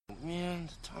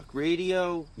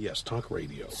radio? Yes, talk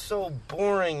radio. So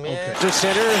boring, man. To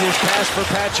center, his pass for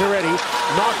Pacioretty.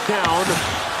 Knocked down.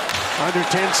 Under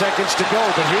 10 seconds to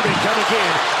go, but here they come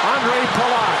again. Andre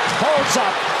Palat holds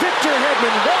up. Victor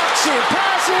Hedman walks in,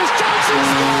 passes, Johnson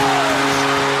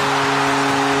scores!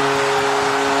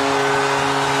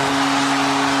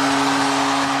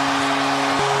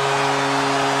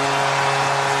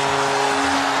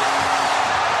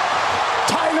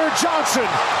 Johnson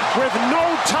with no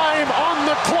time on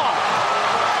the clock.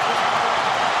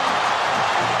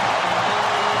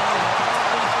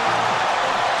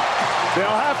 They'll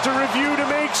have to review to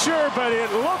make sure, but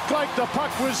it looked like the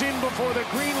puck was in before the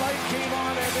green light came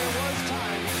on and there was time.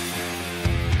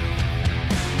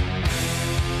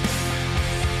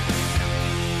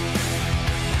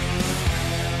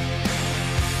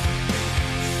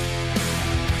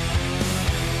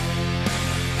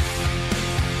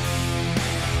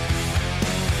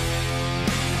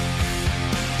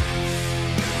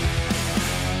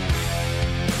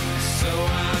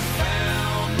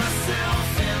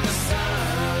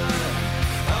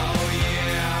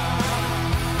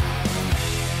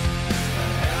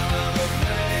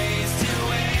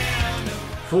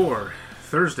 For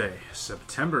Thursday,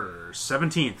 September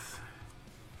 17th,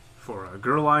 for a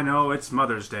girl I know, it's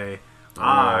Mother's Day.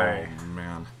 I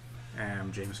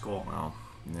am James Cole. Well,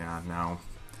 yeah,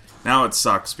 now it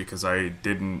sucks because I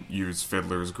didn't use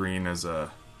Fiddler's Green as an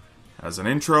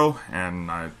intro,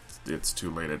 and it's too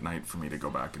late at night for me to go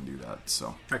back and do that.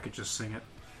 So I could just sing it.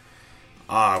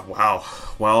 Wow.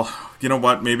 Well, you know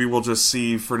what? Maybe we'll just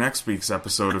see for next week's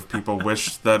episode if people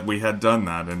wish that we had done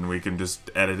that, and we can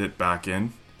just edit it back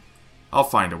in. I'll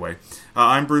find a way.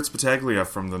 I'm Bruce Battaglia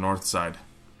from the North Side.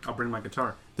 I'll bring my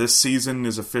guitar. This season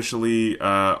is officially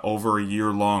over a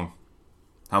year long.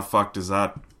 How fucked is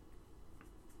that?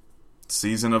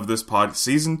 Season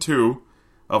 2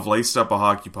 of Laced Up a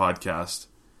Hockey Podcast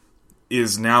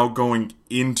is now going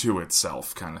into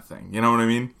itself, kind of thing. You know what I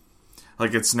mean?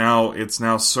 Like it's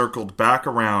now circled back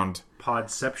around.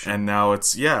 Podception. And now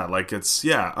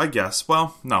I guess.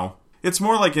 Well, no. It's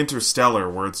more like Interstellar,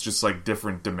 where it's just like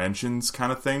different dimensions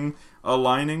kind of thing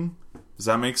aligning. Does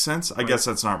that make sense? I guess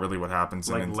that's not really what happens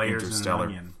like in layers Interstellar.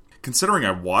 In an onion. Considering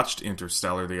I watched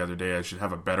Interstellar the other day, I should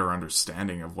have a better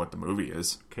understanding of what the movie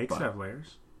is. Cakes have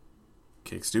layers.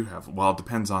 Cakes do have. Well, it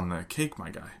depends on the cake, my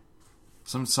guy.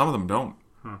 Some of them don't.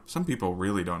 Huh. Some people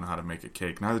really don't know how to make a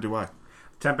cake. Neither do I.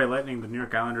 Tampa Bay Lightning, the New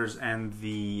York Islanders, and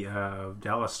the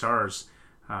Dallas Stars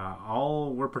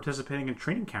all were participating in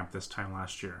training camp this time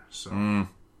last year. So,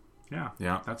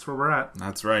 yeah, that's where we're at.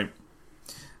 That's right.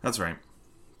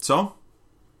 So,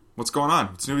 what's going on?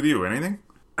 What's new with you? Anything?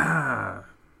 No.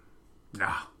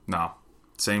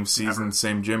 Same season, Never.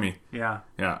 Same Jimmy. Yeah.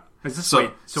 Is this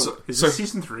is this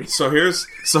season 3? So here's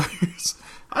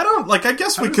I don't like. I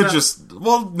guess we could just.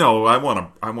 Well, no. I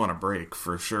want a break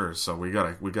for sure. So we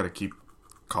gotta keep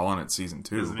calling it season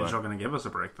 2. Is the NHL going to give us a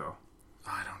break though?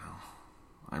 I don't know.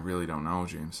 I really don't know,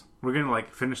 James. We're going to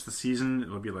finish the season.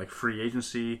 It'll be free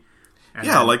agency. And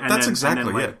that's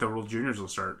exactly it. The World Juniors will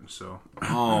start. So.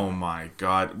 Oh my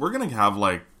God, we're gonna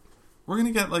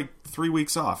get 3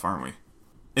 weeks off, aren't we?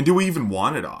 And do we even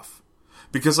want it off?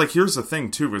 Because here's the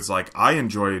thing too: is I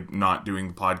enjoyed not doing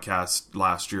the podcast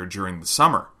last year during the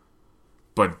summer,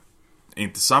 but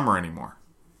ain't the summer anymore.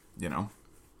 You know.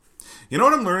 You know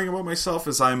what I'm learning about myself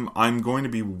is I'm going to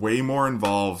be way more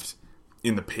involved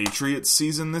in the Patriots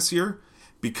season this year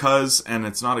because, and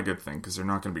it's not a good thing because they're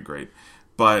not going to be great,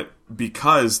 but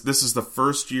because this is the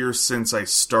first year since I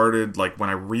started, when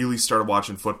I really started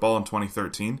watching football in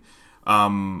 2013,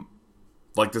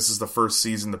 this is the first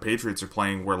season the Patriots are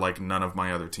playing where none of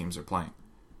my other teams are playing.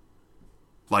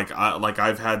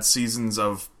 I've had seasons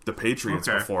of the Patriots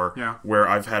before where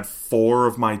I've had 4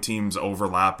 of my teams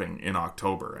overlapping in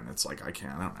October, and it's I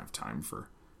don't have time for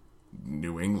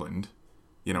New England.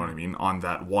 You know what I mean? On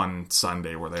that one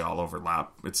Sunday where they all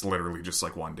overlap, it's literally just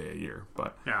one day a year.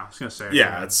 But yeah, I was gonna say.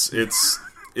 Yeah,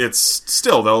 it's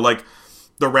still though the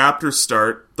Raptors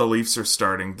start, the Leafs are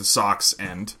starting, the Sox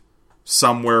end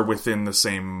somewhere within the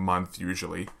same month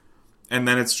usually. And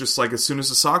then it's just as soon as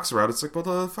the Sox are out, it's well,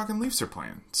 the fucking Leafs are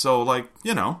playing. So, I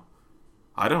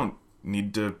don't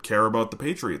need to care about the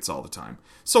Patriots all the time.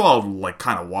 So I'll,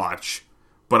 kind of watch,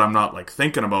 but I'm not,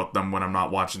 thinking about them when I'm not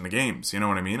watching the games. You know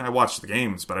what I mean? I watch the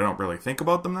games, but I don't really think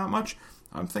about them that much.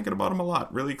 I'm thinking about them a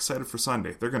lot. Really excited for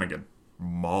Sunday. They're going to get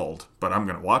mauled, but I'm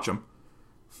going to watch them.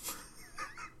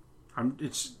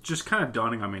 It's just kind of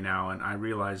dawning on me now, and I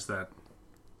realize that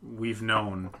we've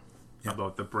known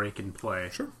about the break in play.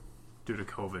 Sure. Due to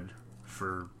COVID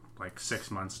for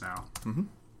 6 months now. Mm-hmm.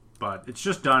 But it's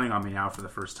just dawning on me now for the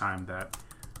first time that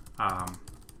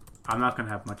I'm not going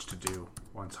to have much to do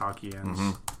once hockey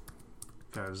ends.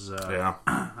 Because Yeah.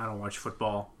 I don't watch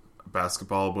football.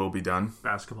 Basketball will be done.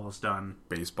 Basketball's done.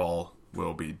 Baseball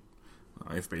will be...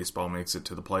 if baseball makes it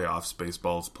to the playoffs,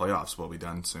 baseball's playoffs will be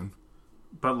done soon.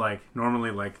 But, like,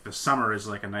 normally, like, the summer is,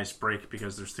 like, a nice break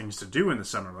because there's things to do in the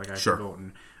summer. Like, I Sure. can go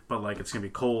and... But, like, it's going to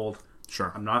be cold.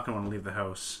 Sure. I'm not going to want to leave the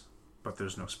house, but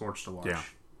there's no sports to watch. Yeah.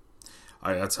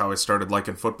 That's how I started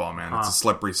liking football, man. It's a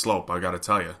slippery slope, I gotta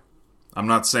tell you. I'm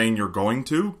not saying you're going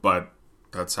to, but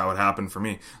that's how it happened for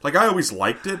me. Like, I always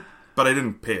liked it, but I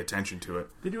didn't pay attention to it.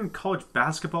 They're doing college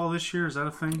basketball this year? Is that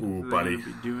a thing? Ooh, Are they buddy.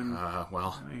 gonna be doing...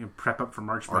 Well... You can prep up for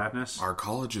March Madness. Our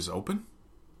college is open?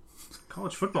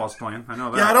 College football's playing. I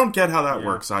know that. Yeah, I don't get how that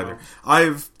works either. well-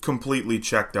 I've completely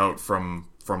checked out from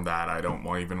that. I don't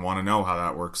even want to know how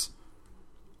that works.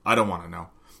 I don't want to know.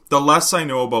 The less I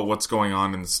know about what's going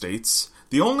on in the States,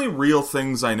 the only real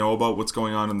things I know about what's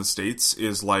going on in the States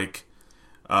is like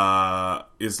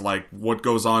what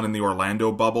goes on in the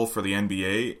Orlando bubble for the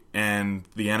NBA and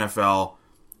the NFL,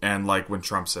 and like when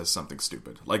Trump says something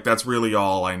stupid. Like, that's really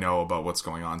all I know about what's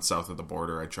going on south of the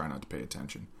border. I try not to pay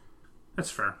attention.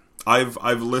 That's fair.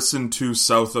 I've listened to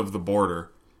South of the Border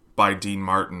by Dean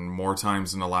Martin more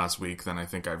times in the last week than I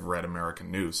think I've read American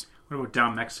news. What about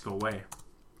Down Mexico Way?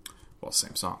 Well,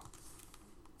 same song.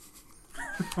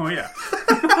 Oh, yeah.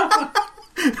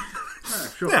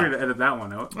 Feel free to edit that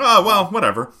one out. Well,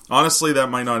 whatever. Honestly,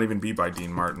 that might not even be by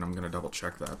Dean Martin. I'm going to double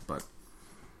check that, but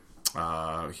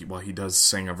he does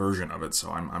sing a version of it,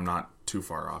 so I'm not too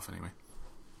far off anyway.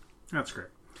 That's great.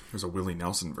 There's a Willie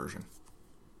Nelson version.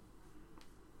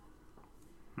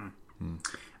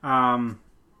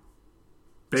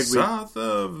 Big week. South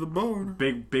of the border.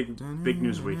 Big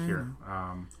news week here.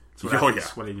 So Oh, yeah.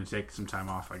 What are you going to take some time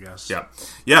off, I guess?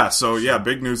 Yeah. So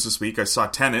big news this week. I saw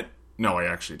Tenet. No, I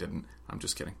actually didn't. I'm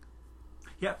just kidding.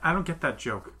 Yeah, I don't get that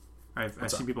joke.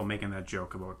 I've seen people making that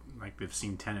joke about, like, they've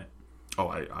seen Tenet. Oh,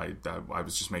 I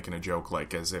was just making a joke,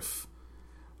 like, as if...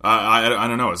 I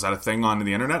don't know, is that a thing on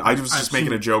the internet? I was just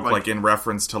making a joke, like, in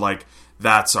reference to, like,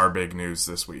 that's our big news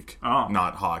this week. Oh.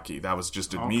 Not hockey. That was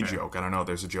just a me joke. I don't know,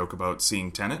 there's a joke about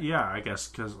seeing Tenet? Yeah, I guess,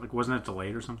 because, like, wasn't it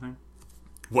delayed or something?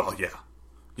 Well, yeah.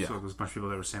 So there's a bunch of people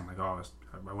that were saying, like, oh,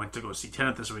 I went to go see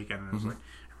Tenet this weekend, and it was like,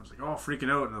 everyone's like, oh,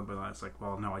 freaking out, and it's like,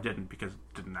 well, no, I didn't, because it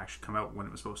didn't actually come out when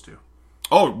it was supposed to.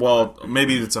 Oh, well,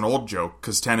 maybe it's an old joke,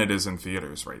 because Tenet is in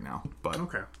theaters right now. But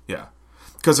Okay. yeah.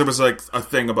 Because it was, like, a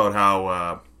thing about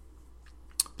how,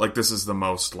 like, this is the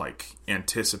most, like,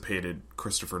 anticipated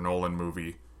Christopher Nolan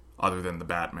movie, other than the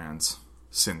Batmans,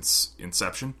 since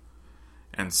Inception.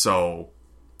 And so,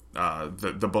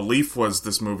 the belief was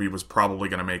this movie was probably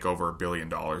going to make over $1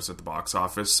 billion at the box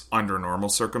office under normal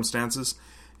circumstances.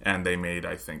 And they made,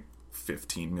 I think,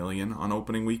 $15 million on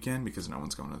opening weekend because no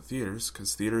one's going to the theaters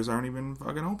because theaters aren't even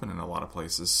fucking open in a lot of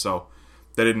places. So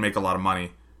they didn't make a lot of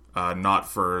money, not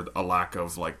for a lack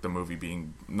of, like, the movie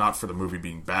being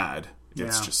bad.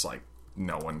 It's just like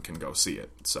no one can go see it.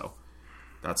 So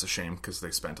that's a shame because they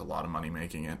spent a lot of money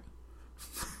making it.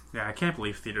 Yeah, I can't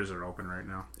believe theaters are open right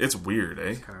now. It's weird, eh?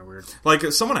 It's kind of weird. Like,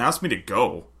 someone asked me to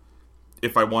go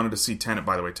if I wanted to see Tenet.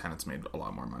 By the way, Tenet's made a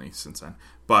lot more money since then.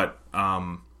 But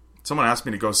someone asked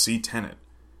me to go see Tenet.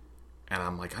 And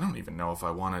I'm like, I don't even know if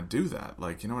I want to do that.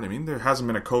 Like, you know what I mean? There hasn't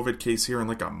been a COVID case here in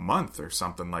like a month or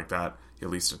something like that, at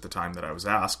least at the time that I was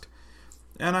asked.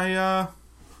 And I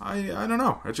don't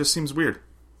know. It just seems weird.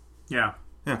 Yeah.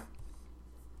 Yeah.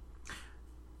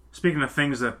 Speaking of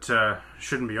things that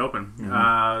shouldn't be open, the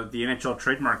NHL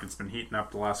trade market's been heating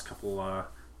up the last couple,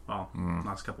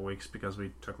 last couple weeks because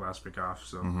we took last week off.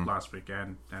 So last week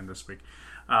and this week,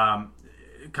 a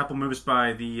couple moves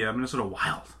by the Minnesota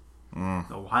Wild.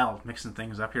 The Wild mixing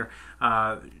things up here,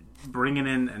 bringing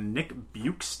in Nick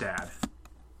Bjugstad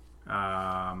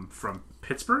from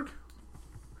Pittsburgh.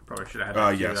 Probably should have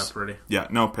had that queued up already. Yeah,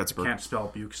 no, Pittsburgh. Can't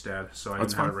spell Bjugstad, so I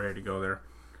That's didn't have it fine. ready to go there.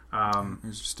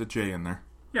 There's just a J in there.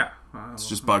 Yeah. It's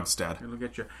just Bugstad. It'll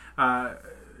get you.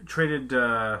 Traded,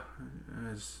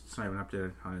 it's not even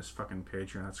updated on his fucking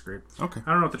page here. That's great. Okay.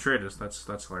 I don't know what the trade is. That's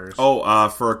hilarious. Oh,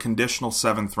 for a conditional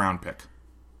 7th round pick.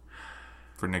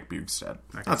 For Nick Bjugstad.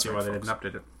 I can That's see right, why they folks. didn't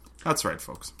update it. That's right,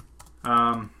 folks.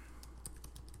 Yeah,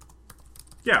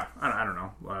 I don't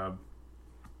know.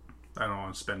 I don't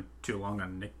want to spend too long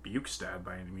on Nick Bjugstad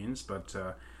by any means, but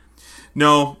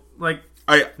No, like,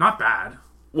 I not bad for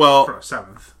well, a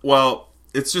 7th. well,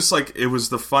 it's just like it was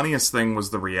the funniest thing was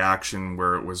the reaction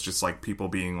where it was just like people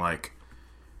being like,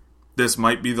 "This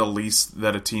might be the least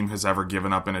that a team has ever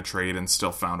given up in a trade and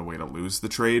still found a way to lose the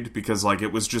trade," because like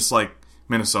it was just like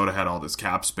Minnesota had all this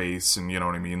cap space and you know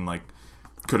what I mean, like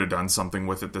could have done something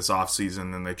with it this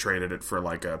offseason, and they traded it for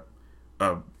like a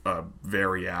a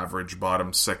very average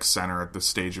bottom six center at this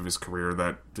stage of his career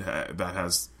that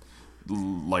has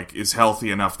like is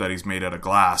healthy enough that he's made out of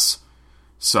glass.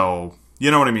 So you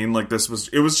know what I mean? Like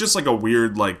it was just like a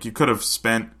weird, like you could have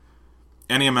spent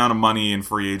any amount of money in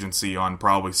free agency on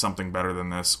probably something better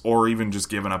than this, or even just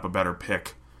given up a better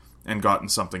pick and gotten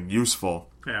something useful.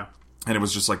 Yeah. And it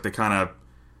was just like they kind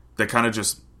of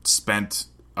just spent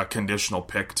a conditional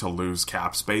pick to lose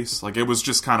cap space. Like it was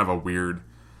just kind of a weird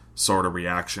sort of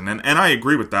reaction. And I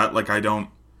agree with that. Like I don't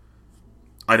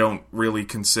really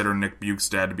consider Nick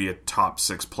Bjugstad to be a top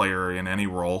six player in any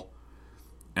role.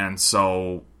 And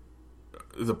so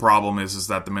the problem is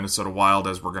that the Minnesota Wild,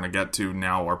 as we're going to get to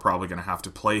now, are probably going to have to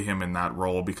play him in that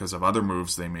role because of other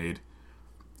moves they made.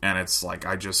 And it's like,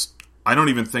 I don't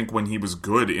even think when he was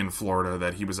good in Florida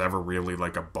that he was ever really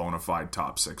like a bona fide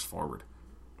top six forward.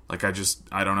 Like I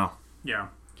don't know. Yeah.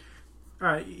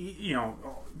 You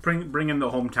know, bring in the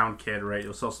hometown kid, right?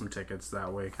 You'll sell some tickets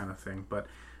that way, kind of thing. But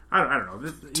I don't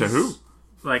know. To who?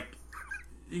 Like,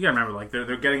 you gotta remember, like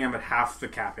they're getting him at half the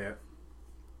cap hit,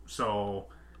 so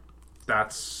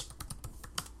that's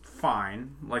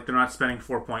fine. Like they're not spending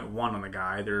 4.1 on the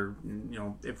guy. They're, you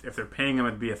know, if they're paying him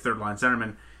to be a third line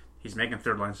centerman, he's making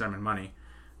third line centerman money.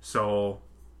 So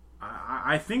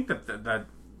I think that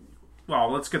well,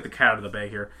 let's get the cat out of the bag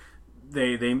here.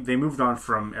 They moved on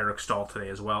from Eric Stahl today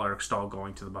as well. Eric Stahl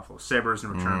going to the Buffalo Sabres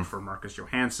in return for Marcus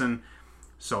Johansson.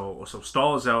 So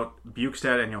Stahl is out.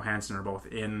 Bjugstad and Johansson are both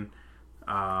in.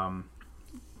 I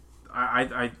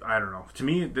don't know. To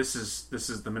me, this is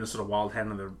the Minnesota Wild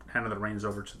handing the reins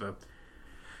over to the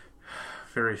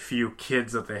very few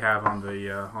kids that they have on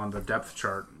the depth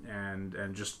chart, and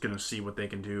just gonna see what they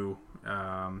can do.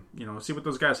 You know, see what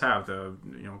those guys have.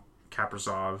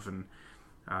 Kaprizov and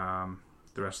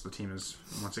the rest of the team is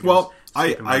once again. Well,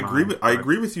 I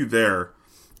agree with you there,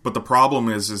 but the problem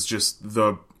is just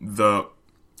the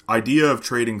idea of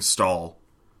trading Stahl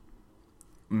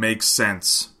makes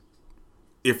sense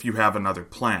if you have another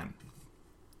plan,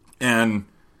 and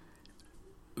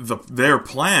their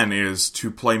plan is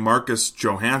to play Marcus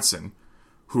Johansson,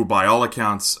 who by all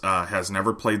accounts has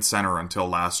never played center until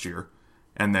last year,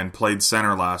 and then played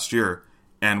center last year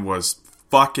and was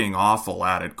fucking awful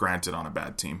at it, granted on a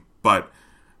bad team. But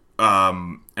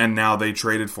and now they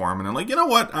traded for him, and they're like, you know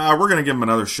what, we're going to give him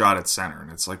another shot at center.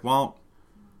 And it's like, well,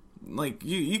 like,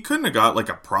 you couldn't have got, like,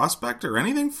 a prospect or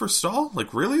anything for Stahl?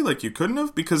 Like, really? Like, you couldn't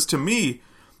have? Because to me,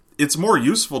 it's more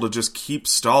useful to just keep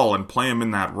Stahl and play him in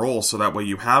that role, so that way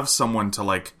you have someone to,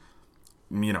 like,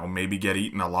 you know, maybe get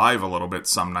eaten alive a little bit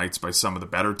some nights by some of the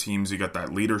better teams. You got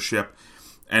that leadership.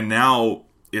 And now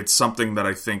it's something that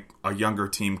I think a younger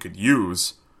team could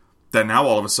use that now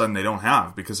all of a sudden they don't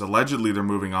have, because allegedly they're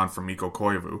moving on from Mikko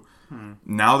Koivu.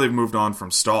 Now they've moved on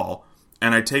from Stahl.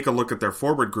 And I take a look at their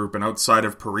forward group, and outside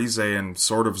of Parise and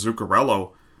sort of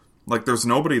Zuccarello, like, there's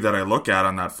nobody that I look at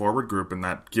on that forward group and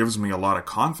that gives me a lot of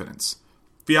confidence.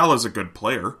 Fiala's a good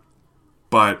player,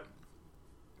 but,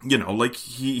 you know, like,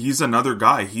 he's another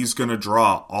guy. He's going to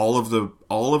draw all of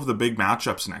the big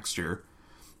matchups next year.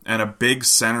 And a big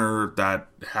center that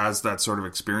has that sort of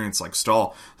experience like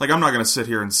Stahl. Like, I'm not going to sit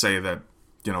here and say that,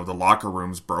 you know, the locker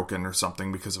room's broken or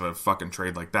something because of a fucking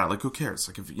trade like that. Like, who cares?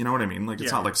 Like, if you know what I mean? Like,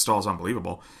 it's not like Stahl's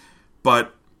unbelievable.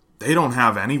 But they don't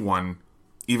have anyone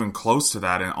even close to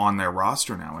that on their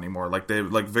roster now anymore. Like,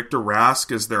 Victor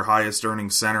Rask is their highest earning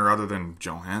center other than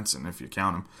Johansson, if you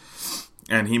count him.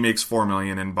 And he makes $4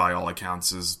 million, and by all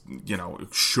accounts is, you know,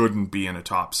 shouldn't be in a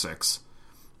top six.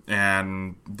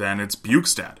 And then it's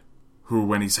Bjugstad, who,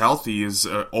 when he's healthy, is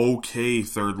an okay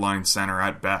third-line center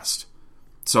at best.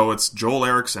 So it's Joel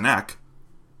Eriksson-Ek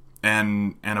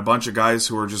and a bunch of guys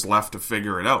who are just left to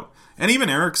figure it out. And even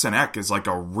Eriksson-Ek is like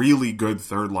a really good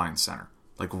third-line center.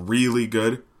 Like, really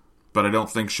good, but I don't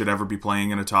think should ever be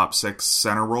playing in a top six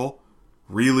center role.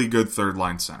 Really good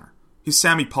third-line center. He's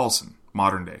Sammy Paulson,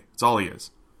 modern day. That's all he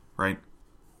is, right?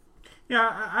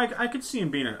 Yeah, I could see him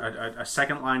being a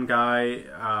second-line guy.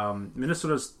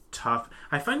 Minnesota's tough.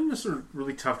 I find Minnesota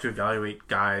really tough to evaluate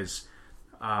guys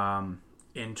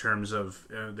in terms of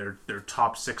their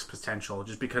top six potential,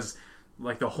 just because,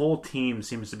 like, the whole team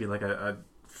seems to be like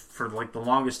for like the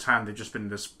longest time they've just been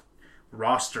this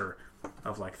roster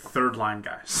of like third-line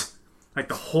guys. Like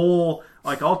the whole,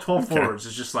 like all 12 forwards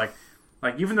is just like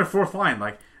even their fourth line,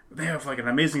 like they have like an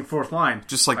amazing fourth line.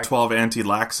 Just like 12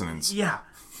 anti-Laxonens. Yeah.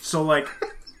 So, like,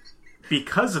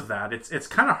 because of that, it's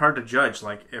kind of hard to judge,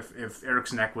 like, if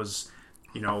Eriksson-Ek was,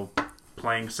 you know,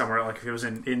 playing somewhere, like, if it was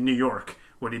in New York,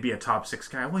 would he be a top six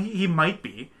guy? Well, he might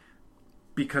be,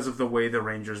 because of the way the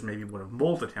Rangers maybe would have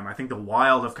molded him. I think the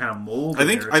Wild have kind of molded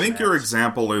I think your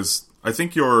example is, I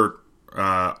think your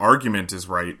argument is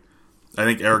right, I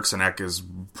think Eriksson Ek is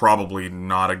probably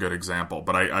not a good example,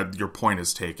 but your point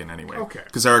is taken anyway. Okay.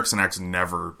 Because Eriksson Ek's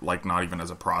never, like, not even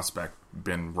as a prospect,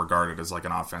 been regarded as, like,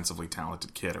 an offensively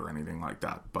talented kid or anything like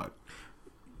that. But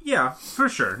yeah, for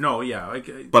sure. No, yeah.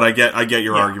 But I get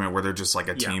your argument where they're just, like,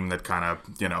 a team that kind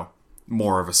of,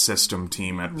 more of a system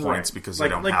team at points because they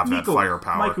don't have that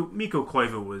firepower. Mikko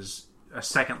Koivu was a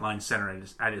second-line center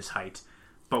at his height,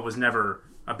 but was never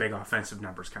a big offensive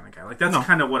numbers kind of guy. Like, that's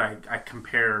kind of what I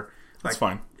compare... That's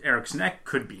fine. Eriksson Ek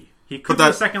could be. He could be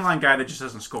a second-line guy that just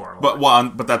doesn't score.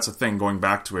 But that's the thing. Going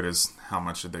back to it is how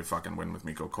much did they fucking win with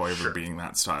Mikko Koivu being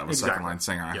that style of second-line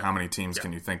singer? Yeah. How many teams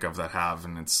can you think of that have?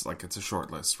 And it's like it's a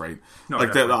short list, right? No,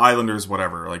 like the Islanders,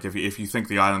 whatever. Like if you think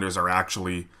the Islanders are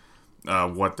actually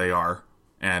what they are,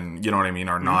 and you know what I mean,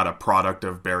 are not a product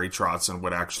of Barry Trotz and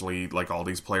would actually, like, all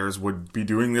these players would be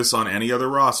doing this on any other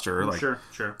roster. Like,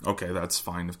 sure. Okay, that's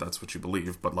fine if that's what you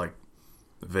believe, but like,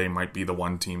 they might be the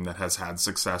one team that has had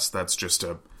success that's just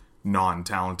a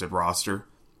non-talented roster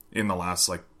in the last,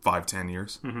 like, 5-10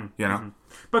 years.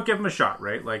 But give them a shot,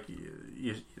 right? Like,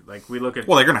 we look at...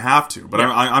 Well, they're going to have to, but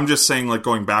I'm just saying, like,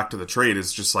 going back to the trade,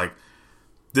 is just like,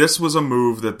 this was a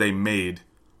move that they made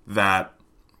that,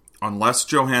 unless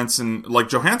Johansson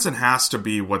has to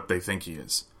be what they think he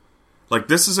is. Like,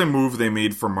 this is a move they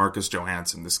made for Marcus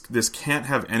Johansson. This can't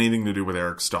have anything to do with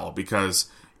Eric Stahl, because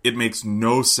it makes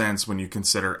no sense when you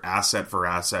consider asset for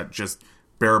asset, just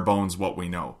bare bones what we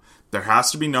know. There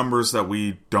has to be numbers that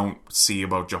we don't see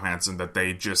about Johansson that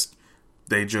they just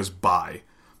buy.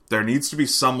 There needs to be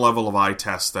some level of eye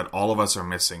test that all of us are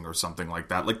missing or something like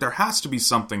that. Like, there has to be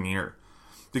something here.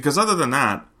 Because other than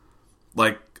that,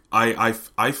 like,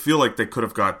 I feel like they could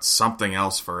have got something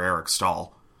else for Eric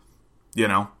Stahl.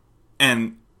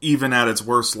 And even at its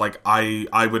worst, like,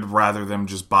 I would rather them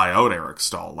just buy out Eric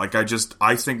Stahl. Like,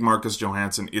 I think Marcus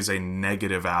Johansson is a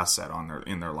negative asset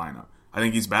in their lineup. I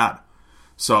think he's bad.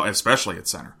 So, especially at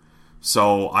center.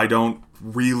 So, I don't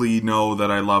really know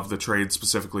that I love the trade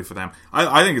specifically for them.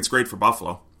 I think it's great for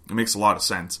Buffalo. It makes a lot of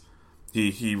sense.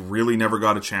 He really never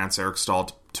got a chance, Eric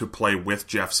Stahl, to play with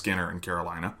Jeff Skinner in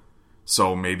Carolina.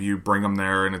 So maybe you bring him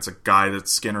there and it's a guy that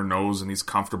Skinner knows and he's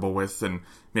comfortable with, and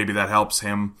maybe that helps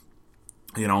him.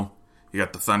 You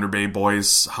got the Thunder Bay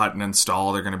boys, Hutton and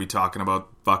Stahl. They're going to be talking about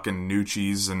fucking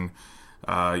Nucci's and,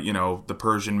 the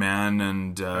Persian Man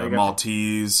and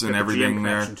Maltese and everything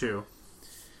there. Too.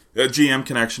 GM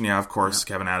connection, yeah, of course.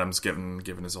 Yeah. Kevin Adams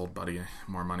giving his old buddy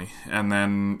more money. And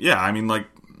then, yeah, I mean, like,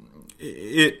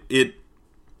 it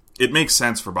makes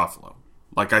sense for Buffalo.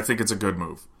 Like, I think it's a good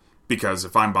move. Because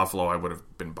if I'm Buffalo, I would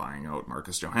have been buying out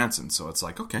Marcus Johansson. So it's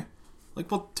like, okay,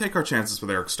 like, we'll take our chances with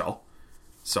Eric Stahl.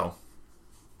 So,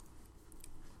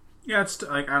 yeah, it's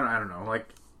like, I don't know. Like,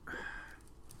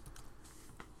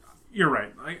 you're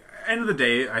right. Like, end of the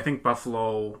day, I think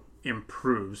Buffalo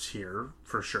improves here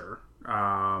for sure.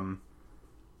 Like,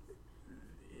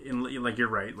 you're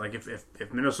right. Like,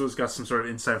 if Minnesota's got some sort of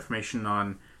inside information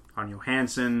on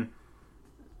Johansson,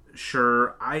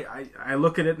 sure. I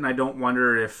look at it and I don't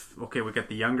wonder if, okay, we got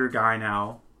the younger guy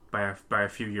now by a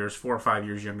few years, 4 or 5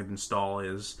 years younger than Stahl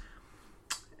is,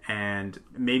 and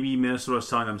maybe Minnesota's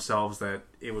telling themselves that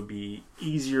it would be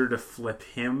easier to flip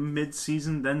him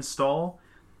mid-season than Stahl,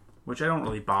 which I don't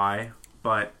really buy,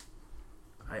 but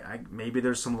I maybe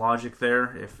there's some logic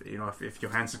there. If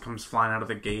Johansson comes flying out of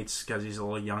the gates because he's a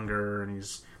little younger and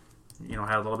he's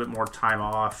had a little bit more time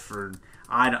off, or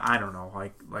I don't know.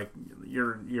 Like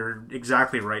you're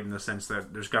exactly right in the sense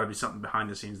that there's got to be something behind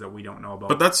the scenes that we don't know about.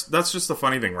 But that's just the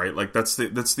funny thing, right? Like that's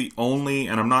the only,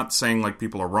 and I'm not saying like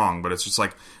people are wrong, but it's just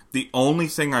like the only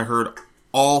thing I heard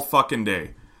all fucking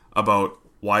day about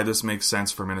why this makes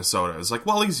sense for Minnesota is like,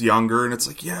 well, he's younger, and it's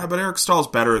like, yeah, but Eric Stahl's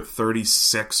better at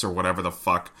 36 or whatever the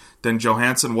fuck than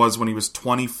Johansson was when he was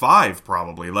 25,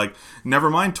 probably. Like,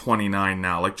 never mind 29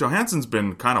 now. Like, Johansson's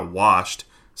been kind of washed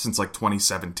since like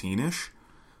 2017-ish.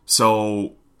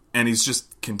 So, and he's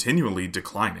just continually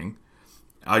declining.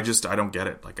 I don't get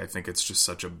it. Like, I think it's just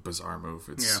such a bizarre move.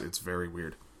 It's very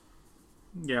weird.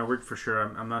 Yeah, weird for sure.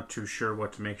 I'm not too sure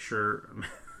what to make sure.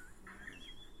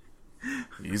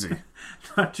 Easy.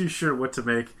 Not too sure what to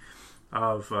make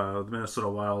of the Minnesota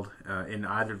Wild in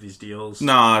either of these deals.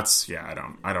 No, I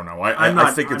don't know.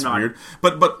 I think it's weird.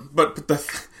 But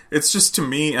it's just, to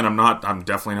me, and I'm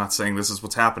definitely not saying this is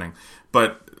what's happening,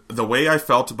 but the way I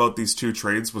felt about these two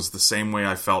trades was the same way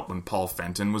I felt when Paul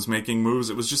Fenton was making moves.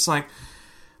 It was just like,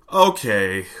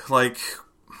 okay, like,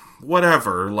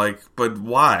 whatever, like, but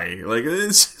why? Like,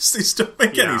 these don't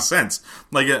make any sense.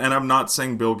 Like, and I'm not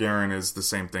saying Bill Guerin is the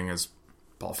same thing as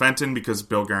Paul Fenton, because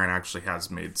Bill Guerin actually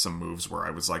has made some moves where I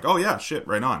was like, oh yeah, shit,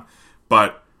 right on.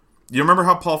 But You remember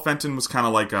how Paul Fenton was kind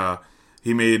of like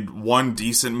he made one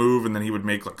decent move and then he would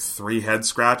make like 3 head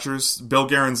scratchers? Bill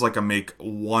Guerin's like a make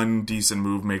one decent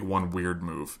move, make one weird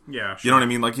move. Yeah, sure. You know what I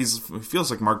mean? Like he feels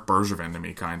like Mark Bergevin to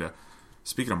me, kind of.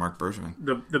 Speaking of Mark Bergevin.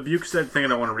 The Bukestad thing I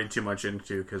don't want to read too much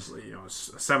into because, it's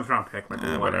a 7th round pick.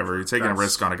 Whatever. You're taking a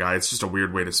risk on a guy. It's just a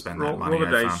weird way to spend that money. Roll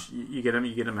the dice. You get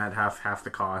him at half the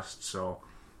cost. So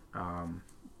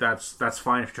that's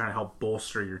fine if you're trying to help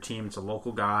bolster your team. It's a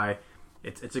local guy.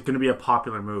 It's going to be a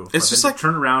popular move. It's just like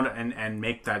turn around and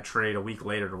make that trade a week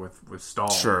later with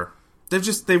Stahl. Sure.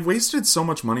 They've wasted so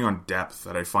much money on depth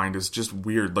that I find is just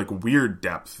weird. Like weird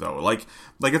depth though. Like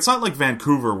it's not like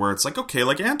Vancouver where it's like, okay,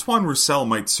 like Antoine Roussel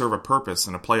might serve a purpose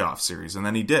in a playoff series, and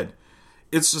then he did.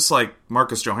 It's just like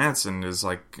Marcus Johansson is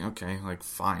like, okay, like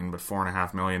fine, but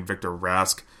 $4.5 million. Victor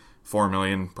Rask, $4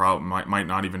 million, probably might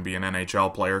not even be an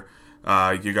NHL player.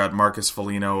 You got Marcus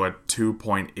Foligno at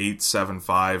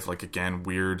 2.875. Like again,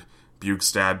 weird.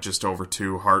 Bukestad just over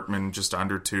 2. Hartman just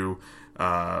under 2.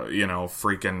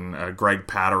 Freaking Greg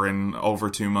Patterin over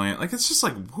 $2 million. Like it's just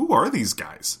like, who are these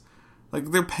guys?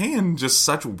 Like they're paying just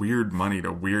such weird money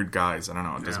to weird guys. I don't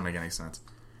know. It doesn't make any sense.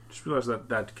 Just realize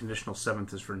that conditional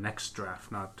 7th is for next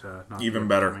draft, not even the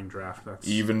better upcoming draft. That's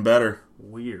even better.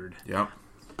 Weird. Yep.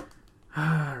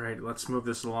 All right, let's move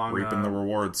this along. Reaping the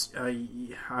rewards.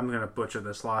 I'm going to butcher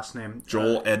this last name.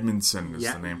 Joel Edmondson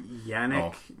is the name.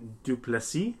 Yannick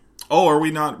Duplessis. Oh, are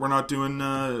we not? We're not doing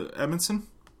Edmondson?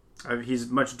 He's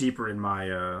much deeper in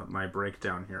my my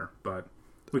breakdown here, but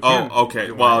we can. Oh, okay.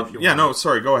 Well, yeah. No,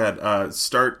 sorry. Go ahead.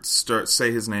 Start.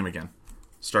 Say his name again.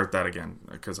 Start that again,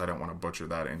 because I don't want to butcher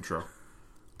that intro.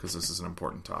 Because this is an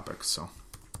important topic. So.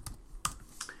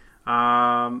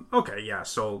 Okay, yeah.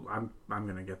 So I'm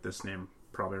gonna get this name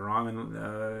probably wrong,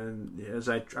 and as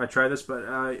I try this, but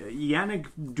Yannick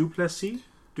Duplessis.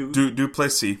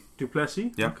 Duplessis.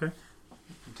 Duplessis. Yeah. Okay.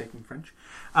 I'm taking French.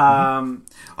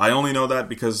 I only know that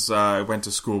because I went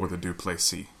to school with a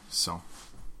Duplessis. So.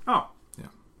 Oh. Yeah.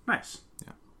 Nice.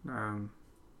 Yeah.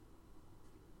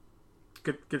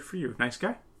 Good for you. Nice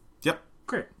guy. Yep.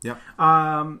 Great. Yep.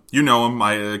 You know him.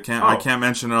 I can't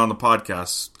mention it on the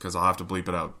podcast because I'll have to bleep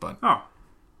it out. But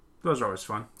those are always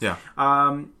fun. Yeah.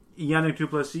 Yannick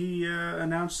Duplessis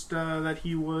announced that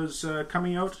he was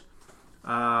coming out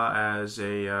as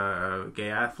a gay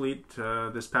athlete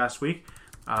this past week.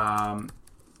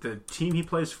 The team he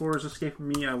plays for is escaping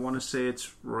me. I want to say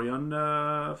it's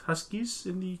Royanda Huskies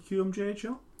in the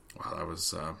QMJHL. Wow,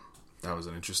 that was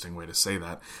an interesting way to say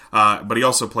that. But he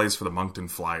also plays for the Moncton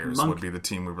Flyers. Would be the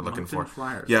team we were looking for.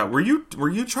 Flyers. Yeah, were you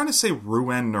trying to say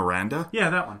Rouen Noranda? Yeah,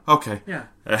 that one. Okay. Yeah.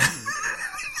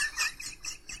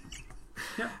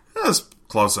 Yeah. That was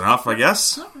close enough, I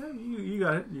guess. You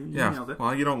got it. You nailed it.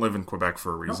 Well, you don't live in Quebec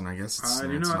for a reason, I guess. It's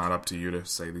not. Not up to you to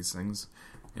say these things.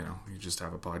 You just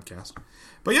have a podcast.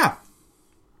 But yeah.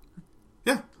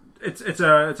 Yeah. It's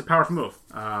a powerful move.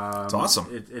 It's awesome.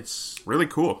 It's really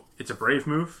cool. It's a brave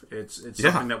move. It's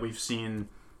something that we've seen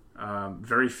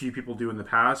very few people do in the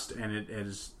past, and it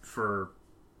is for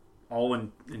all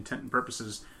intent and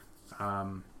purposes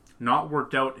not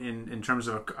worked out in terms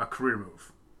of a career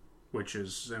move, which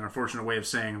is an unfortunate way of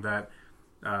saying that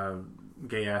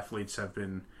gay athletes have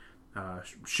been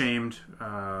shamed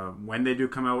when they do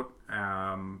come out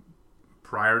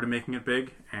prior to making it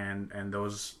big, and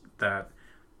those that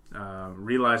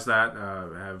realize that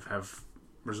have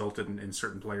resulted in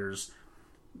certain players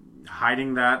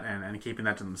hiding that and keeping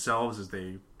that to themselves as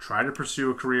they try to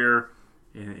pursue a career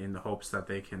in the hopes that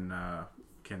they can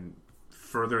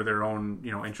further their own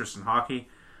interest in hockey.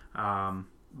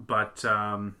 But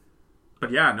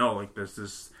yeah, no, like this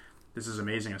is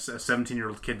amazing. A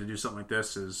 17-year-old kid to do something like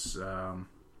this is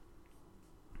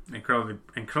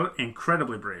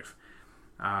incredibly brave.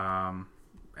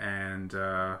 And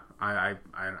I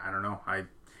don't know.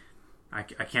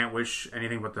 I can't wish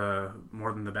anything but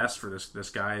more than the best for this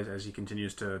guy as he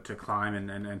continues to climb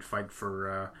and fight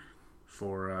for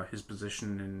his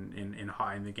position in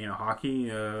the game of hockey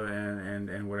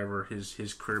and whatever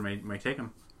his career may take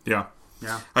him. Yeah.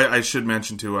 Yeah. I should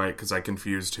mention too, because I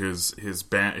confused his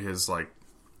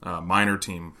minor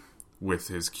team with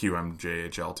his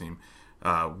QMJHL team,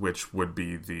 which would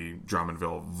be the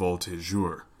Drummondville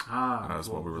Voltigeurs. That's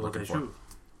what we were looking for.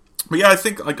 But yeah, I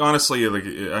think honestly,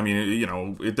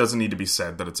 it doesn't need to be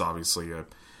said that it's obviously a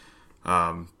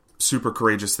super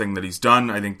courageous thing that he's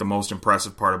done. I think the most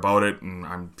impressive part about it, and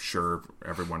I'm sure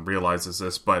everyone realizes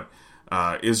this, but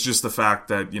is just the fact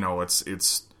that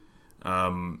it's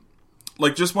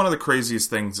just one of the craziest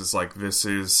things is this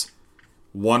is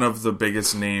one of the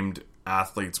biggest named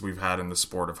athletes we've had in the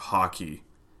sport of hockey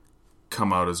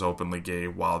come out as openly gay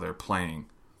while they're playing.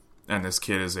 and this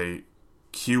kid is a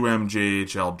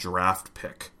QMJHL draft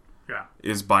pick, Yeah.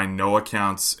 is by no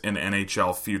accounts an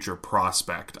NHL future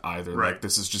prospect either. Right. Like,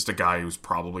 this is just a guy who's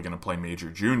probably going to play major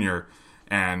junior.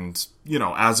 And, you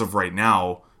know, as of right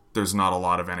now, there's not a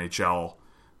lot of NHL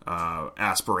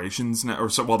aspirations. Or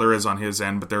so, well, there is on his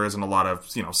end, but there isn't a lot of,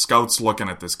 you know, scouts looking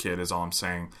at this kid, is all I'm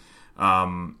saying,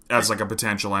 as like a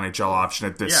potential NHL option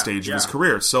at this stage of his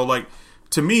career. So, like,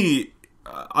 to me,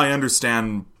 I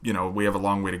understand, you know, we have a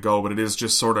long way to go, but it is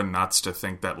just sort of nuts to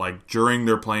think that, like, during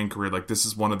their playing career, like, this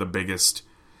is one of the biggest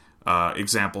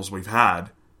examples we've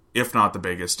had, if not the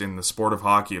biggest, in the sport of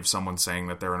hockey of someone saying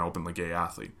that they're an openly gay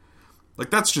athlete. Like,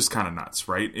 that's just kind of nuts,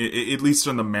 right? At least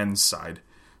on the men's side.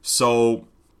 So,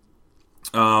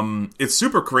 it's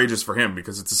super courageous for him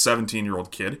because it's a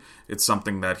 17-year-old kid. It's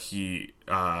something that he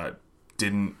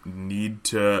didn't need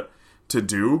to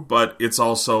do, but it's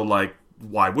also, like,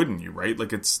 why wouldn't you, right?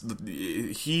 Like,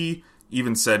 he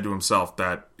even said to himself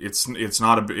that it's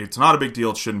not a big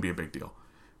deal. It shouldn't be a big deal,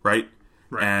 right?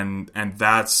 And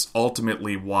that's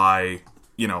ultimately why,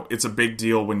 you know, it's a big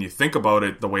deal when you think about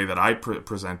it the way that I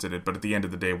presented it. But at the end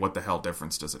of the day, what the hell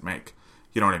difference does it make?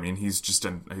 You know what I mean? He's just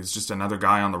another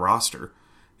guy on the roster.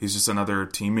 He's just another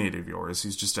teammate of yours.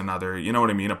 He's just another, you know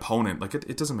what I mean, opponent. Like,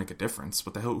 it doesn't make a difference.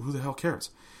 What the hell? Who the hell cares?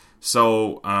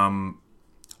 So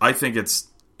I think it's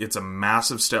a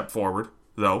massive step forward,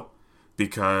 though,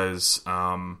 because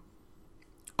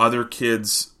other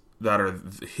kids that are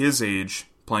his age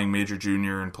playing major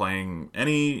junior and playing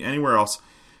anywhere else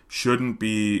shouldn't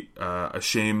be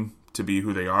ashamed to be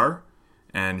who they are,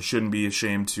 and shouldn't be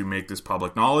ashamed to make this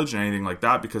public knowledge and anything like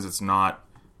that, because it's not,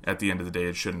 at the end of the day,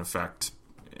 it shouldn't affect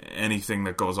anything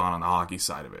that goes on the hockey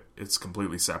side of it. It's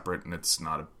completely separate, and it's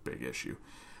not a big issue.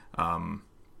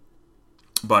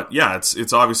 But yeah,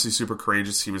 it's obviously super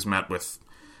courageous. He was met with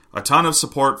a ton of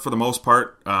support for the most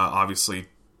part. Obviously,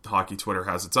 hockey Twitter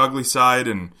has its ugly side,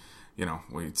 and, you know,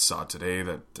 we saw today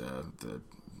that the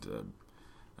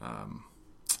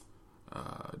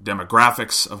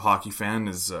demographics of hockey fan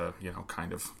is, you know,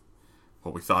 kind of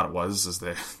what we thought it was. Is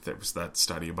there was that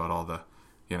study about all the,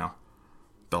 you know,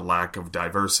 the lack of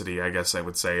diversity, I guess I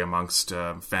would say, amongst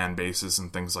fan bases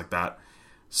and things like that.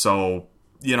 So,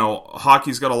 you know,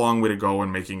 hockey's got a long way to go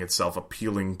in making itself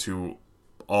appealing to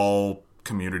all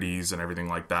communities and everything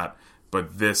like that.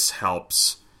 But this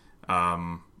helps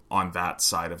on that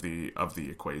side of the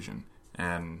equation,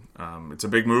 and it's a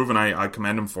big move, and I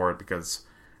commend him for it, because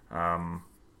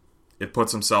it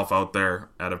puts himself out there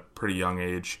at a pretty young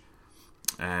age,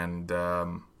 and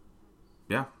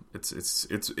yeah,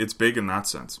 it's big in that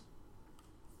sense.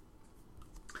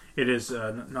 It is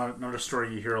not a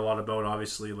story you hear a lot about.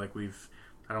 Obviously, like,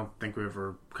 I don't think we've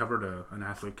ever covered an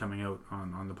athlete coming out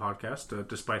on the podcast,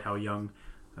 despite how young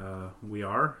we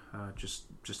are. Just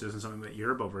isn't something that you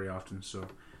hear about very often. So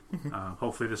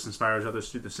hopefully this inspires others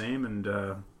to do the same, and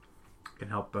can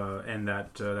help end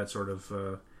that sort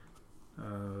of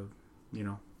you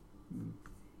know,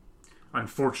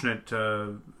 unfortunate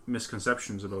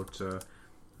misconceptions about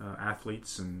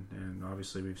athletes, and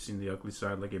obviously we've seen the ugly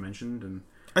side, like you mentioned. And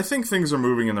I think things are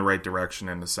moving in the right direction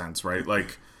in a sense, right?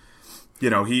 Like, you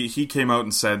know, he came out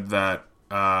and said that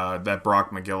that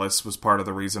Brock McGillis was part of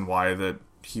the reason why that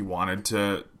he wanted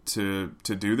to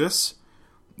do this.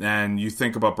 And you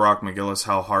think about Brock McGillis,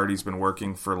 how hard he's been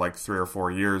working for like 3 or 4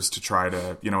 years to try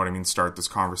to, you know what I mean, start this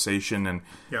conversation. And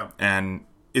and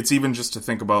it's even just to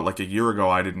think about, like, a year ago,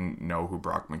 I didn't know who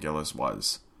Brock McGillis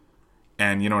was.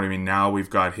 And you know what I mean? Now we've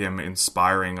got him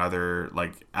inspiring other,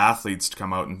 like, athletes to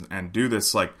come out and do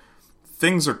this. Like,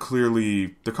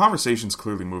 the conversation's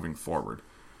clearly moving forward.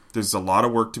 There's a lot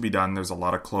of work to be done. There's a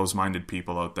lot of close-minded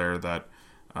people out there that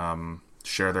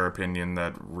share their opinion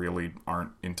that really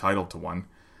aren't entitled to one.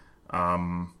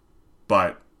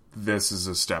 But this is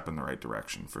a step in the right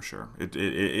direction for sure.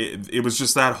 It was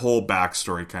just that whole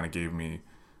backstory kind of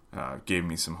gave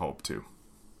me some hope too.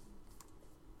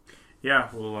 Yeah,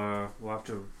 we'll have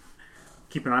to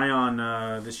keep an eye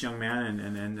on this young man,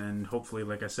 and hopefully,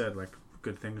 like I said, like,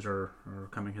 good things are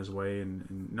coming his way,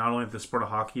 and not only the sport of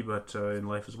hockey, but in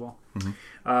life as well.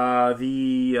 Mm-hmm.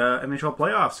 The NHL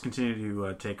playoffs continue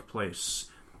to take place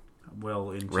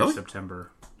well into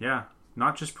September. Yeah.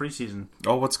 Not just preseason.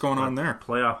 Oh, what's going on there?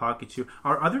 Playoff hockey, too.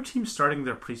 Are other teams starting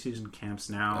their preseason camps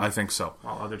now? I think so.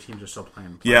 While other teams are still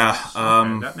playing playoffs? Yeah.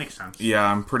 Okay, that makes sense. Yeah,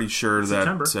 I'm pretty sure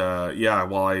September. that... yeah,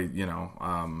 well,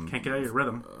 can't get out of your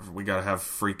rhythm. We got to have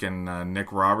freaking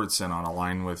Nick Robertson on a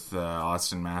line with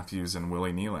Austin Matthews and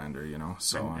Willie Nylander, you know?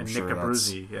 So I'm sure Nick that's...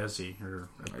 Abruzzi, Ezzy.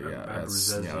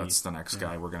 That's the next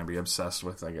guy we're going to be obsessed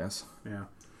with, I guess. Yeah.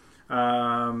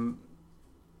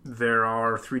 There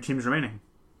are 3 teams remaining.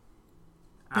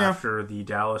 after the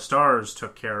Dallas Stars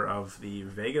took care of the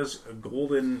Vegas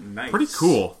Golden Knights. Pretty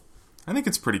cool. I think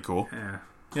it's pretty cool. Yeah.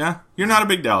 Yeah, you're not a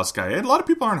big Dallas guy. A lot of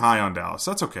people aren't high on Dallas.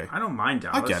 That's okay. I don't mind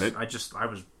Dallas. I get it.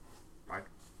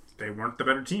 They weren't the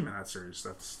better team in that series.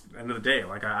 That's the end of the day.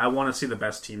 Like, I want to see the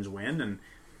best teams win,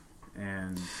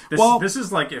 and this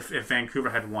is like if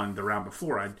Vancouver had won the round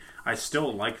before, I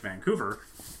still like Vancouver,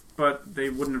 but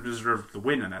they wouldn't have deserved the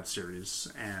win in that series,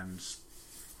 and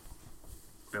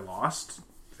they lost.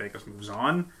 Vegas moves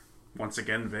on. Once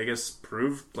again, Vegas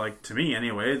proved, like, to me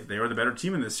anyway, they were the better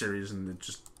team in this series, and it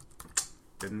just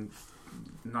didn't.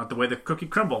 Not the way the cookie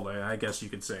crumbled, I guess you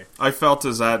could say. I felt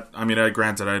as that, I mean,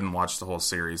 granted, I didn't watch the whole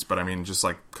series, but I mean, just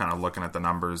like kind of looking at the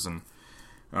numbers and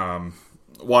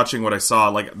watching what I saw,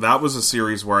 like, that was a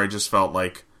series where I just felt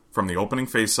like from the opening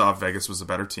face-off, Vegas was a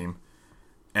better team.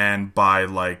 And by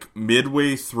like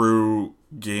midway through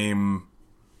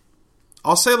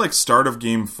I'll say like start of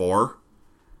game 4,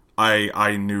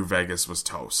 I knew Vegas was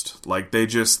toast. Like,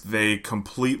 they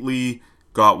completely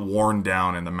got worn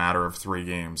down in the matter of 3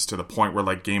 games to the point where,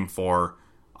 like, game 4,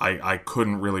 I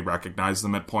couldn't really recognize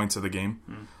them at points of the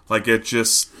game. Like, they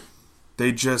just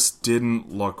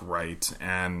didn't look right.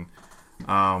 And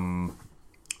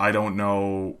I don't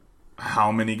know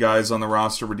how many guys on the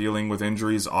roster were dealing with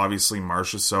injuries. Obviously,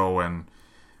 Marchessault and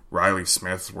Riley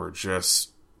Smith were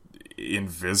just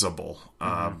invisible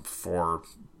for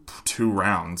 2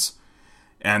 rounds.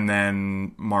 And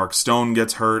then Mark Stone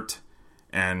gets hurt.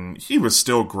 And he was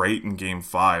still great in Game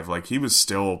 5. Like, he was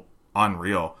still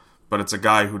unreal. But it's a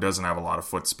guy who doesn't have a lot of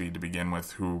foot speed to begin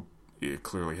with, who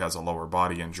clearly has a lower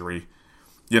body injury.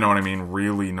 You know what I mean?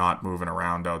 Really not moving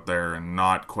around out there and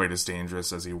not quite as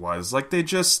dangerous as he was. Like, they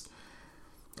just,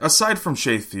 aside from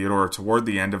Shea Theodore, toward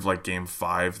the end of, like, Game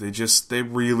 5, they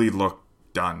really looked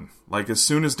done. Like, as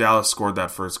soon as Dallas scored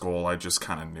that first goal, I just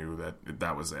kind of knew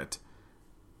that was it.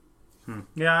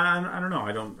 Yeah, I don't know.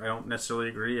 I don't necessarily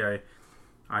agree.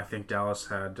 I think Dallas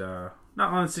had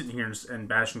not on sitting here and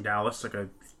bashing Dallas. Like,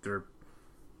 they're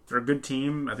a good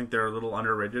team. I think they're a little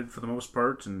underrated for the most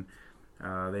part, and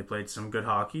they played some good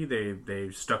hockey. They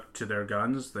stuck to their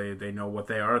guns. They know what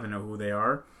they are. They know who they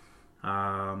are.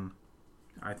 I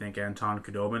think Anton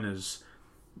Khudobin is,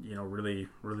 really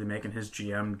making his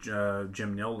GM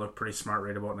Jim Nill look pretty smart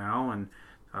right about now, and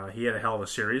he had a hell of a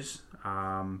series.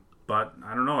 But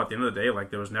I don't know. At the end of the day,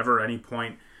 like, there was never any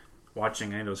point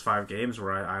watching any of those 5 games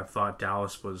where I thought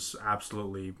Dallas was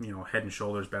absolutely, head and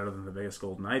shoulders better than the Vegas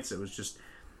Golden Knights. It was just,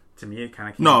 to me, it kind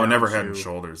of came down never to, head and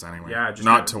shoulders anyway. Yeah, just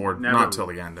not till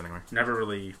the end anyway. Never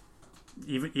really,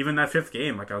 even that 5th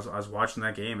game. Like, I was watching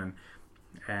that game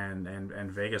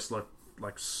and Vegas looked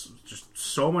like just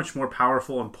so much more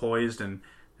powerful and poised and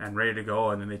ready to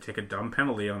go. And then they take a dumb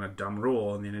penalty on a dumb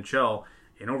rule in the NHL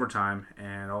in overtime,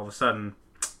 and all of a sudden,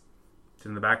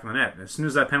 in the back of the net. And as soon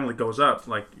as that penalty goes up,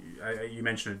 like you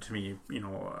mentioned it to me,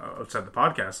 outside the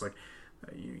podcast, like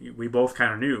we both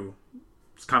kind of knew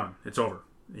it's coming. It's over.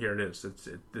 Here it is.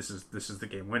 This is the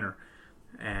game winner.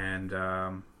 And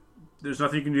there's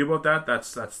nothing you can do about that.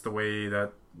 That's the way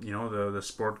that the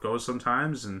sport goes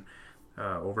sometimes. And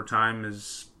overtime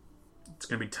it's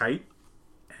going to be tight.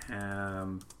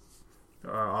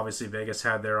 Obviously, Vegas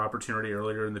had their opportunity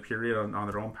earlier in the period on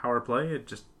their own power play. It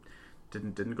just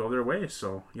didn't go their way,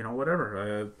 so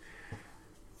whatever.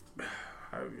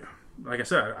 Like I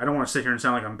said, I don't want to sit here and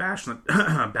sound like I'm bashing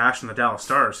the Dallas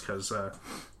Stars, because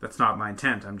that's not my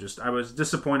intent. I was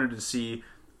disappointed to see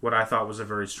what I thought was a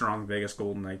very strong Vegas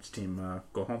Golden Knights team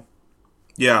go home.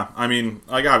 Yeah, I mean,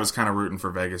 like, I was kind of rooting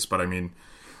for Vegas, but I mean,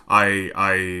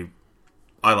 I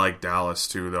like Dallas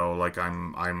too, though. Like, I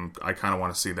kind of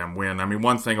want to see them win. I mean,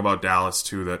 one thing about Dallas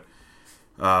too that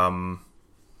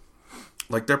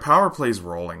like, their power play's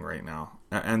rolling right now.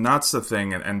 And that's the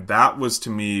thing. And that was, to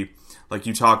me, like,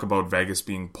 you talk about Vegas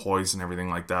being poised and everything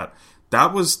like that.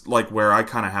 That was, like, where I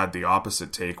kind of had the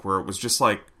opposite take, where it was just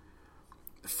like,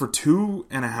 for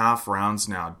 2.5 rounds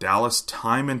now, Dallas,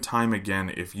 time and time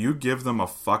again, if you give them a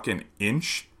fucking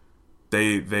inch,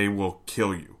 they will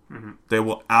kill you. Mm-hmm. They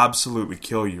will absolutely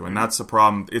kill you. And that's the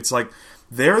problem. It's like,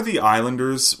 they're the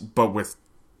Islanders, but with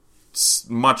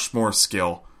much more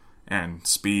skill and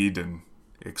speed and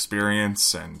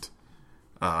experience and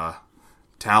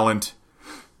talent,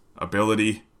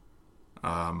 ability,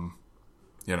 heart,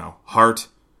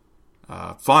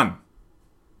 fun,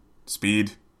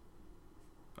 speed,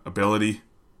 ability,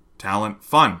 talent,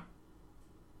 fun,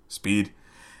 speed.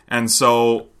 And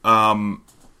so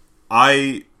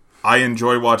I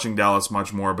enjoy watching Dallas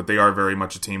much more, but they are very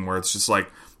much a team where it's just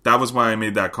like, that was why I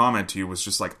made that comment to you, was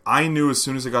just like, I knew as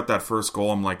soon as I got that first goal,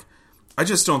 I'm like, I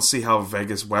just don't see how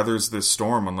Vegas weathers this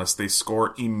storm unless they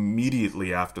score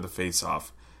immediately after the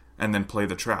face-off and then play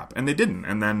the trap. And they didn't.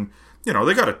 And then,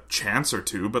 they got a chance or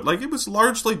two, but it was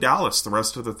largely Dallas the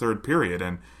rest of the third period.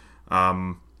 And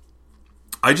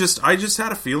I just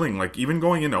had a feeling, even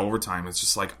going into overtime, it's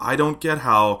just I don't get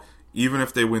how, even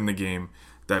if they win the game,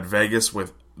 that Vegas,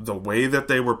 with the way that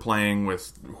they were playing,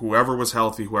 with whoever was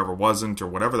healthy, whoever wasn't, or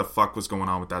whatever the fuck was going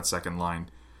on with that second line,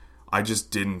 I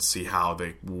just didn't see how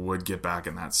they would get back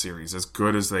in that series, as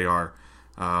good as they are.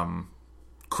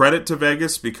 Credit to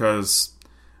Vegas, because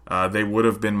they would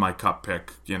have been my cup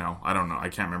pick. I don't know. I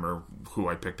can't remember who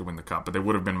I picked to win the cup, but they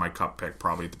would have been my cup pick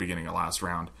probably at the beginning of last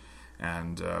round.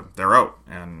 And they're out.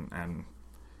 And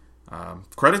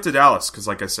credit to Dallas, because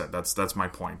like I said, that's my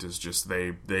point, is just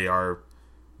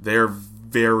they're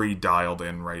very dialed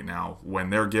in right now. When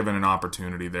they're given an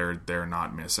opportunity, they're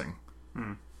not missing.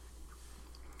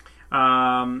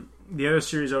 The other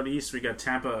series out east, we got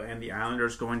Tampa and the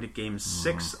Islanders going to Game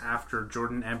 6 after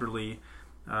Jordan Eberle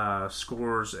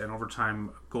scores an overtime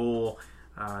goal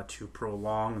to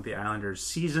prolong the Islanders'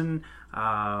 season.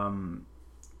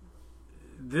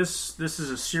 This is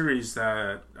a series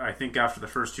that I think after the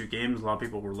first two games, a lot of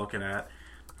people were looking at,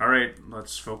 all right,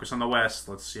 let's focus on the West.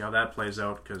 Let's see how that plays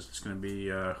out, because it's going to be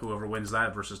whoever wins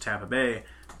that versus Tampa Bay.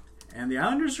 And the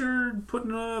Islanders are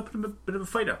putting a bit of a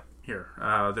fight up here.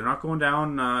 They're not going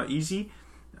down easy.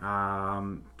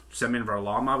 Semyon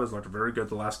Varlamov has looked very good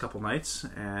the last couple nights,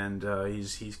 and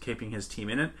he's keeping his team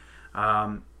in it.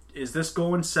 Is this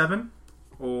going 7,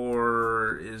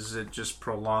 or is it just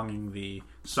prolonging the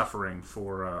suffering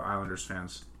for Islanders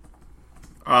fans?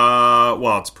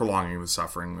 Well, it's prolonging the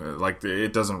suffering.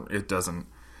 It doesn't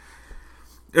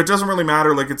really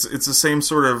matter. It's the same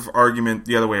sort of argument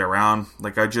the other way around.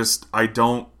 I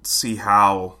don't see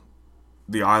how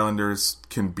the Islanders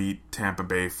can beat Tampa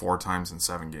Bay 4 times in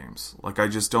 7 games.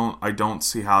 I don't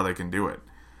see how they can do it.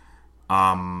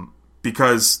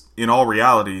 Because in all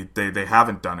reality, they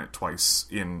haven't done it twice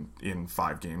in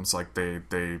 5 games.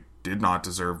 They did not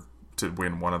deserve to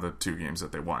win one of the 2 games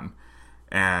that they won.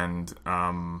 And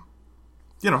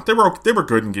they were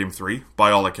good in Game 3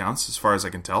 by all accounts, as far as I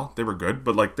can tell. They were good,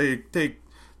 but they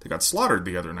got slaughtered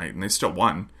the other night and they still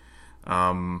won.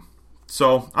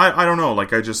 So I don't know.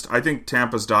 I think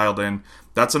Tampa's dialed in.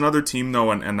 That's another team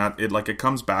though, and that it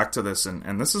comes back to this,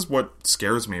 and this is what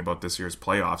scares me about this year's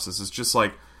playoffs. This is just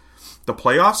the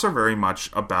playoffs are very much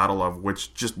a battle of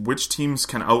which teams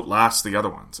can outlast the other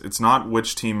ones. It's not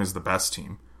which team is the best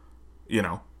team.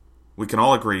 We can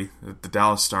all agree that the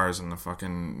Dallas Stars and the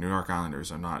fucking New York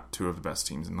Islanders are not 2 of the best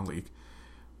teams in the league.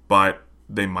 But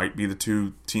they might be the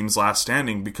 2 teams last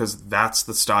standing, because that's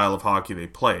the style of hockey they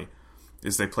play.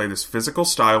 Is they play this physical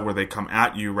style where they come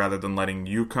at you rather than letting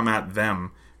you come at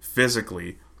them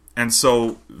physically. And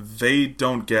so they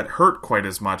don't get hurt quite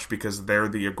as much because they're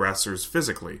the aggressors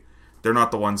physically. They're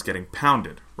not the ones getting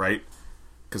pounded, right?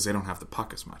 Because they don't have the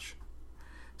puck as much.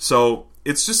 So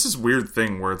it's just this weird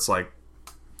thing where it's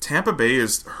Tampa Bay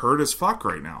is hurt as fuck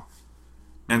right now.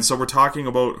 And so we're talking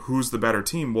about who's the better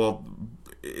team. Well,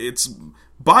 it's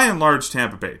by and large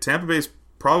Tampa Bay. Tampa Bay is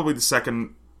probably the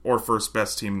second or first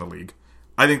best team in the league.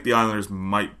 I think the Islanders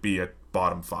might be at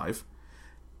bottom 5.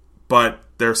 But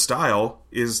their style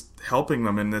is helping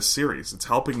them in this series. It's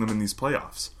helping them in these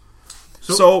playoffs.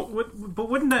 But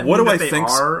wouldn't that mean that they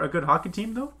are a good hockey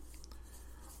team, though?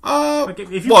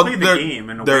 If you play the game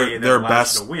in a way that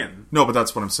allows you to win. No, but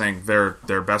that's what I'm saying.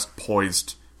 They're best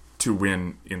poised to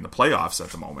win in the playoffs at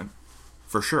the moment,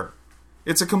 for sure.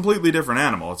 It's a completely different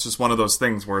animal. It's just one of those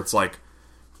things where it's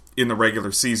in the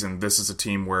regular season, this is a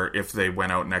team where if they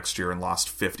went out next year and lost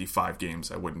 55 games,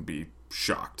 I wouldn't be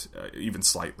shocked, even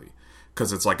slightly.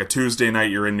 Because it's a Tuesday night,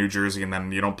 you're in New Jersey, and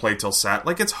then you don't play till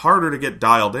Saturday. It's harder to get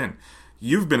dialed in.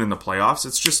 You've been in the playoffs.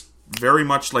 It's just very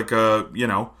much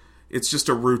it's just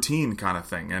a routine kind of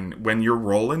thing. And when you're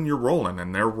rolling,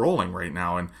 and they're rolling right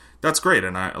now. And that's great.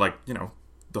 And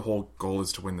the whole goal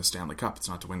is to win the Stanley Cup. It's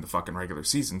not to win the fucking regular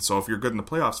season. So if you're good in the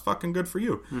playoffs, fucking good for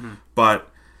you. Mm-hmm. But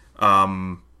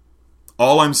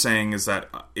all I'm saying is that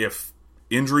if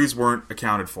injuries weren't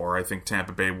accounted for, I think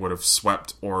Tampa Bay would have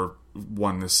swept or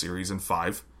won this series in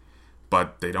 5.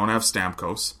 But they don't have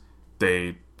Stamkos.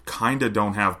 They kind of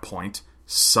don't have Point.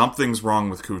 Something's wrong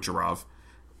with Kucherov.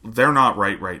 They're not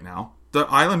right now. The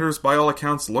Islanders, by all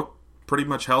accounts, look pretty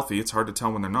much healthy. It's hard to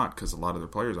tell when they're not, because a lot of their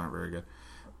players aren't very good.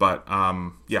 But,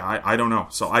 I don't know.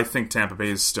 So I think Tampa Bay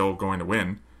is still going to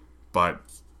win, but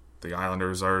the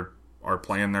Islanders are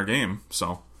playing their game,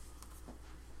 so...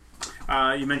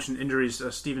 You mentioned injuries.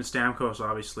 Steven Stamkos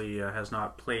obviously has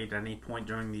not played at any point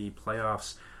during the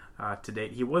playoffs to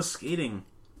date. He was skating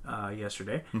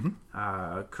yesterday.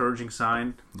 Encouraging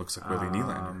sign. Looks like Willie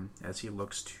Nylander. As he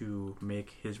looks to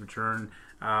make his return.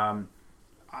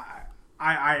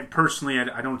 I personally,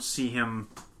 I don't see him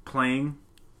playing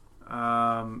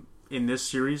in this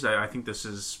series. I think this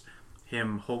is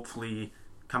him hopefully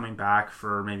coming back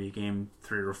for maybe game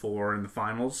 3 or 4 in the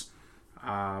finals.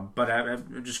 But I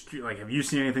just like, have you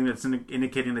seen anything that's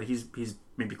indicating that he's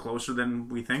maybe closer than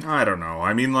we think? I don't know.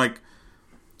 I mean,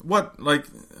 what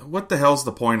the hell's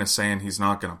the point of saying he's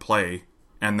not going to play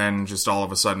and then just all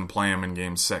of a sudden play him in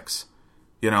game 6?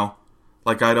 You know?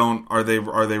 Like, are they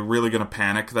really going to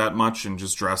panic that much and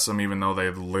just dress him even though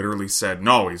they've literally said,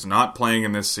 no, he's not playing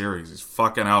in this series, he's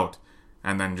fucking out.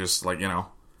 And then just, like, you know,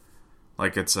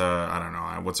 like it's I don't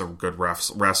know, what's a good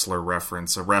wrestler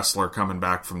reference? A wrestler coming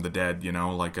back from the dead, you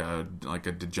know,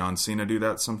 did John Cena do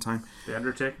that sometime? The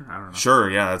Undertaker? I don't know. Sure,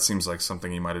 yeah, that seems like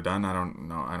something he might have done. I don't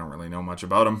know. I don't really know much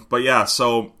about him. But yeah,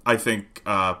 so I think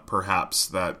perhaps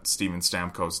that Steven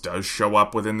Stamkos does show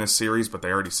up within this series, but they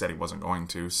already said he wasn't going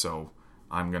to, so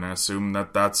I'm going to assume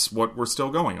that that's what we're still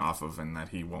going off of, and that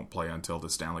he won't play until the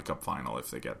Stanley Cup final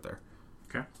if they get there.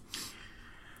 Okay.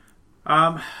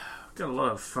 Got a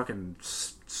lot of fucking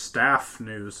staff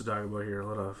news to talk about here. A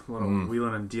lot of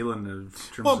wheeling and dealing in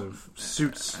terms of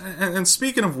suits. And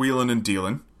speaking of wheeling and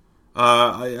dealing,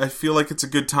 I feel like it's a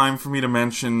good time for me to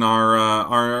mention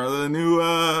our new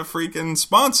freaking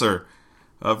sponsor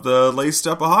of the Laced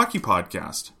Up a Hockey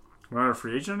podcast. We're not a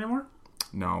free agent anymore?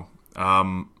 No.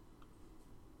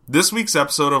 This week's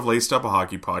episode of Laced Up a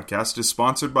Hockey podcast is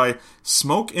sponsored by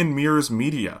Smoke and Mirrors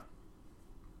Media.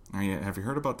 Have you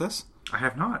heard about this? I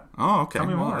have not. Oh, okay. Tell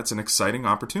me more. It's an exciting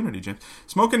opportunity, James.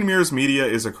 Smoke and Mirrors Media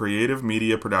is a creative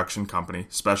media production company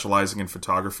specializing in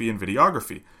photography and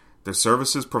videography. Their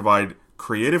services provide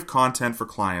creative content for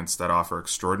clients that offer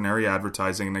extraordinary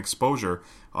advertising and exposure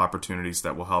opportunities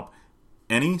that will help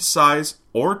any size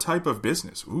or type of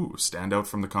business stand out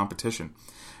from the competition.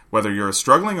 Whether you're a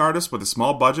struggling artist with a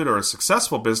small budget or a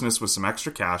successful business with some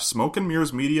extra cash, Smoke and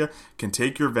Mirrors Media can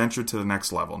take your venture to the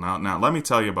next level. Now let me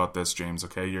tell you about this, James,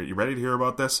 okay? You ready to hear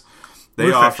about this?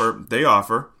 They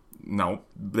offer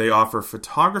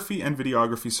photography and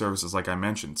videography services like I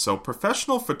mentioned. So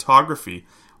Professional Photography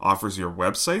offers your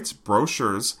websites,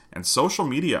 brochures, and social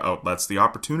media outlets the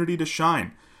opportunity to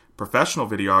shine. Professional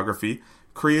Videography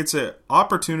creates an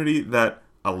opportunity that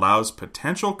allows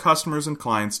potential customers and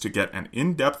clients to get an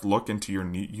in-depth look into your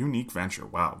unique venture.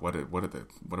 Wow, what a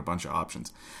bunch of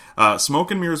options.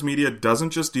 Smoke and Mirrors Media doesn't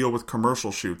just deal with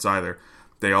commercial shoots either.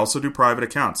 They also do private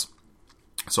accounts.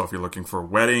 So if you're looking for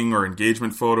wedding or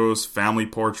engagement photos, family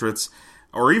portraits,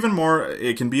 or even more,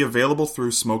 it can be available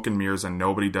through Smoke and Mirrors, and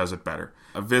nobody does it better.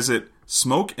 Visit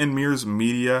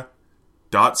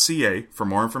smokeandmirrorsmedia.ca for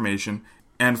more information,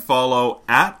 and follow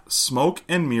at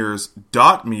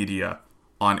smokeandmirrors.media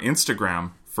on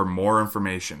Instagram for more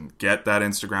information. Get that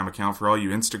Instagram account for all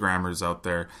you Instagrammers out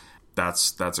there.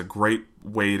 That's a great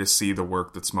way to see the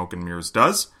work that Smoke and Mirrors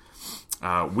does.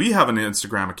 We have an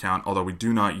Instagram account, although we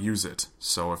do not use it.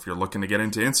 So if you're looking to get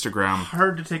into Instagram...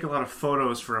 Hard to take a lot of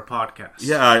photos for a podcast.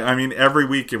 Yeah, I mean, every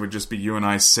week it would just be you and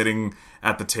I sitting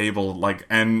at the table,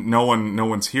 and no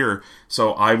one's here.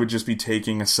 So I would just be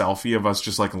taking a selfie of us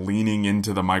just leaning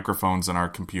into the microphones in our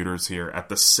computers here at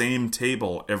the same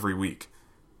table every week.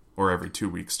 Or every 2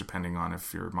 weeks, depending on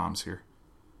if your mom's here.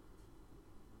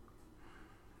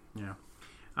 Yeah.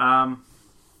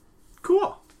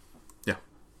 Cool. Yeah.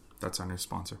 That's our new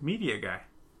sponsor. Media guy.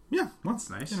 Yeah. Well, that's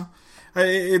nice. You know,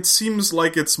 it seems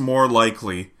like it's more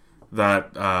likely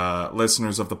that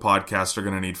listeners of the podcast are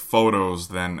going to need photos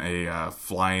than a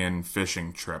fly-in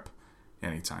fishing trip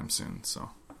anytime soon.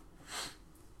 So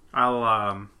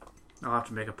I'll have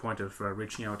to make a point of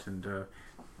reaching out and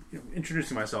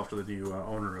introducing myself to the new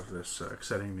owner of this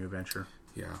exciting new venture.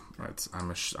 Yeah,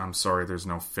 I'm sorry there's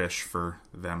no fish for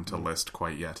them to list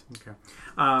quite yet. Okay.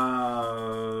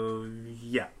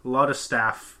 Yeah, a lot of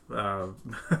staff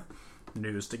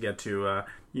news to get to.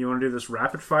 You want to do this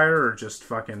rapid fire or just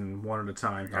fucking one at a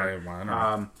time here? I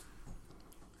know.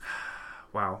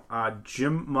 Wow.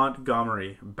 Jim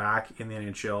Montgomery back in the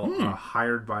NHL,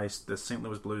 hired by the St.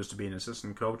 Louis Blues to be an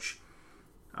assistant coach.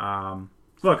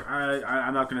 Look,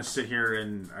 I'm not going to sit here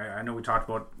and... I know we talked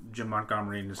about Jim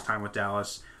Montgomery and his time with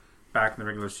Dallas back in the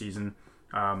regular season.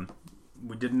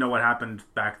 We didn't know what happened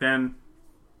back then.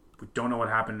 We don't know what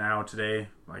happened now today.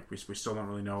 We still don't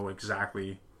really know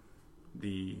exactly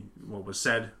what was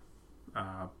said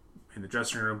in the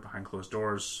dressing room behind closed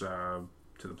doors to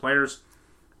the players.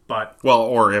 But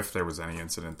or if there was any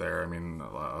incident there. I mean,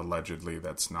 allegedly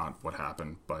that's not what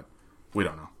happened, but we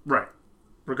don't know. Right.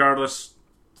 Regardless...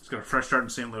 He's got a fresh start in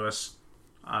St. Louis.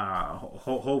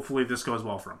 Hopefully this goes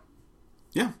well for him.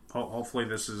 Yeah. Hopefully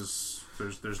this is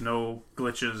there's no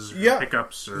glitches or Yeah.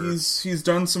 hiccups. Or... He's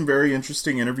done some very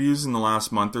interesting interviews in the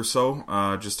last month or so,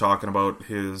 just talking about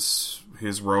his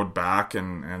road back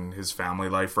and his family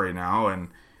life right now, and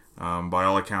by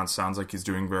all accounts sounds like he's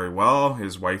doing very well.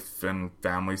 His wife and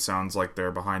family sounds like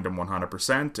they're behind him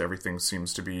 100%. Everything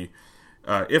seems to be,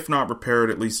 if not repaired,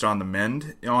 at least on the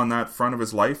mend on that front of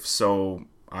his life. So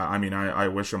I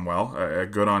wish him well.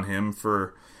 Good on him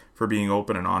for being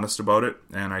open and honest about it.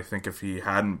 And I think if he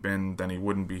hadn't been, then he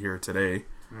wouldn't be here today.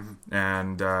 Mm-hmm.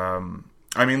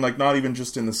 And not even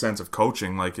just in the sense of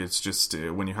coaching. Like, it's just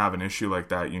when you have an issue like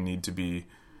that, you need to be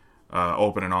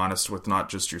open and honest with not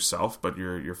just yourself, but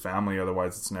your family.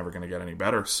 Otherwise, it's never going to get any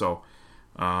better. So,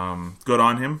 good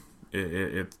on him.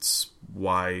 It's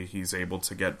why he's able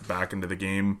to get back into the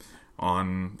game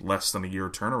on less than a year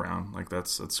turnaround. Like,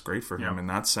 that's great for him in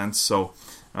that sense. So,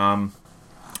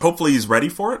 hopefully he's ready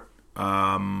for it.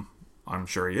 I'm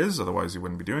sure he is, otherwise he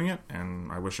wouldn't be doing it,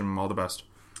 and I wish him all the best.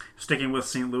 Sticking with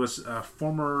St. Louis,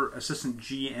 former assistant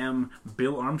GM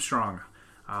Bill Armstrong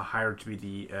hired to be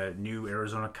the new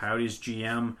Arizona Coyotes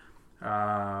GM.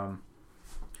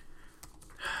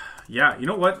 Yeah, you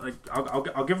know what? Like,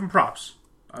 I'll give him props.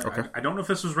 Okay. I don't know if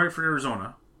this was right for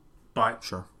Arizona, but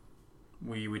sure.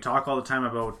 We talk all the time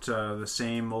about the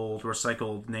same old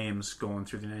recycled names going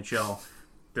through the NHL.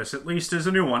 This at least is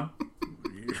a new one.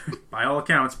 By all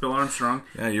accounts, Bill Armstrong.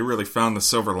 Yeah, you really found the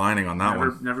silver lining on that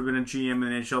one. Never been a GM in the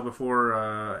NHL before,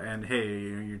 and hey,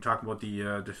 you're talking about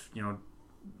the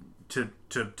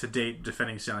to date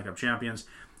defending Stanley Cup champions.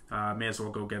 May as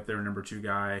well go get their number 2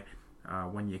 guy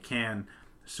when you can.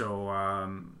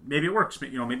 So maybe it works.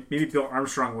 Maybe Bill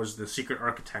Armstrong was the secret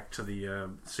architect to the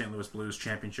St. Louis Blues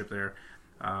championship there,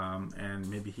 and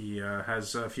maybe he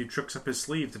has a few tricks up his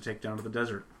sleeve to take down to the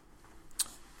desert.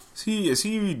 Is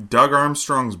he Doug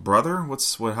Armstrong's brother? How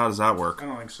does that work? I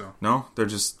don't think so. No?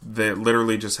 They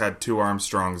literally just had 2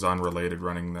 Armstrongs unrelated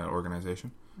running the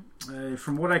organization?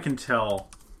 From what I can tell,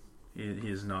 he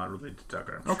is not related to Doug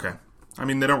Armstrong. Okay. I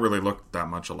mean, they don't really look that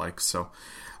much alike, so...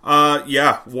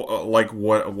 whatever.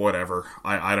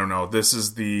 I don't know. This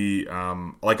is the...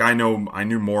 I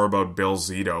knew more about Bill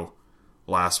Zito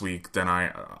last week than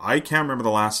I can't remember the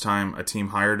last time a team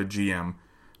hired a GM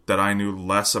that I knew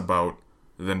less about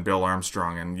than Bill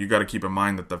Armstrong. And you got to keep in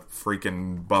mind that the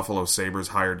freaking Buffalo Sabres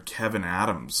hired Kevin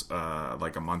Adams a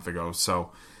month ago.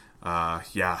 So I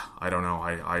don't know.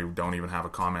 I don't even have a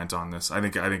comment on this. I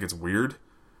think it's weird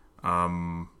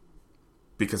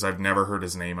because I've never heard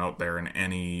his name out there in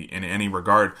any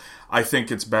regard. I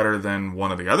think it's better than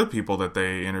one of the other people that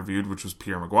they interviewed, which was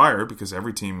Pierre McGuire, because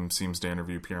every team seems to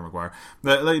interview Pierre McGuire.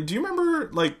 Do you remember,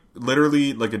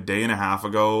 literally, a day and a half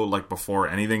ago, before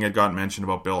anything had got mentioned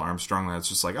about Bill Armstrong, that's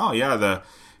just oh yeah, the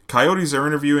Coyotes are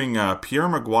interviewing Pierre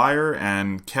McGuire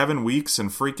and Kevin Weeks and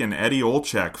freaking Eddie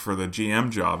Olczyk for the GM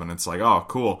job, and it's oh,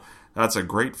 cool. That's a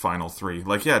great final 3.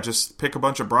 Just pick a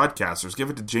bunch of broadcasters. Give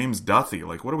it to James Duthie.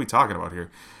 What are we talking about here?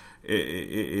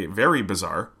 It very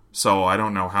bizarre. So I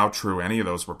don't know how true any of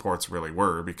those reports really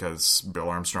were, because Bill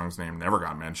Armstrong's name never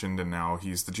got mentioned, and now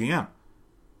he's the GM.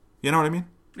 You know what I mean?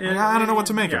 I don't know what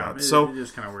to make of that. So, it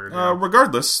is kind of weird.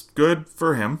 Regardless, good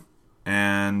for him.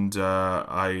 And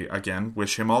I, again,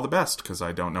 wish him all the best, because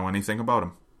I don't know anything about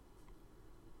him.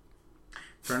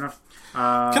 Fair enough.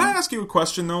 Can I ask you a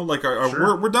question, though?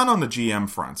 Sure. We're done on the GM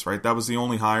fronts, right? That was the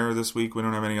only hire this week. We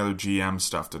don't have any other GM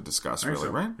stuff to discuss, really,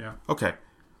 so. right? Yeah. Okay.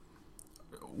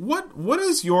 What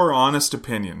is your honest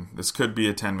opinion? This could be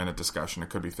a 10-minute discussion. It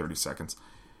could be 30 seconds.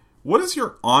 What is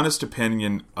your honest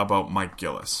opinion about Mike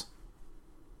Gillis?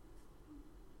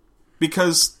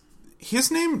 Because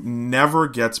his name never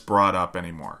gets brought up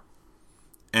anymore.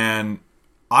 And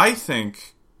I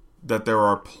think that there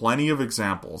are plenty of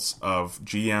examples of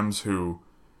GMs who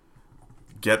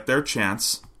get their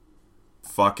chance,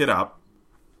 fuck it up,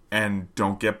 and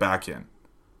don't get back in.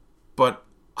 But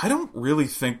I don't really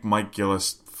think Mike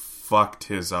Gillis fucked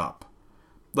his up.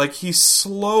 He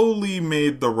slowly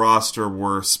made the roster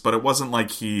worse, but it wasn't like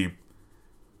he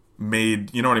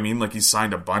made, you know what I mean? He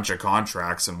signed a bunch of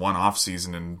contracts in one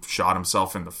offseason and shot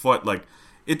himself in the foot.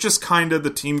 It just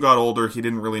the team got older. He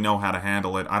didn't really know how to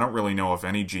handle it. I don't really know if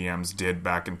any GMs did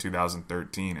back in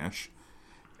 2013-ish.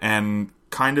 And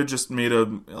just made a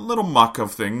little muck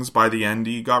of things. By the end,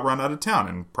 he got run out of town,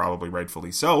 and probably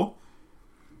rightfully so.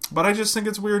 But I just think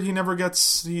it's weird he never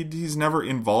gets... He's never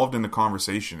involved in the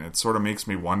conversation. It sort of makes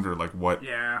me wonder,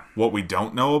 what we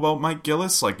don't know about Mike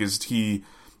Gillis.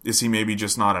 Is he maybe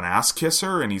just not an ass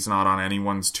kisser, and he's not on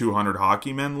anyone's 200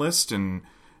 hockey men list, and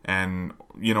And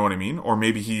you know what I mean? Or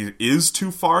maybe he is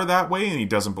too far that way and he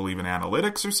doesn't believe in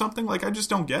analytics or something. Like, I just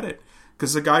don't get it.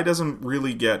 Because the guy doesn't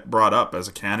really get brought up as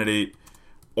a candidate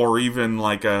or even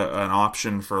like an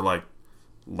option for like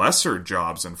lesser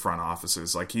jobs in front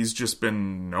offices. Like, he's just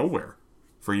been nowhere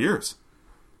for years.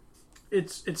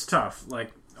 It's tough.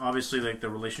 Like, obviously, like the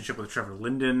relationship with Trevor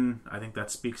Linden, I think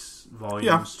that speaks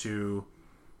volumes to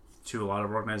a lot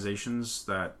of organizations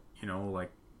that, you know,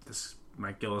 like this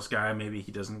Mike Gillis guy, maybe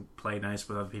he doesn't play nice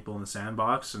with other people in the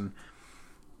sandbox, and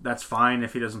that's fine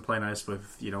if he doesn't play nice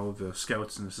with, you know, the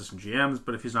scouts and assistant GMs,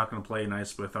 but if he's not going to play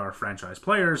nice with our franchise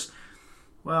players,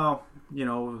 well, you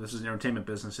know, this is an entertainment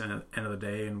business at the end of the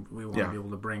day, and we want to be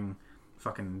able to bring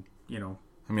fucking, you know...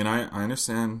 I mean, I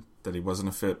understand that he wasn't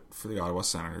a fit for the Ottawa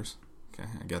Senators. Okay,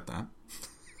 I get that.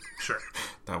 Sure.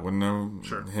 That wouldn't have...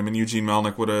 Sure. Him and Eugene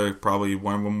Melnyk would have probably...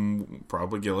 One of them,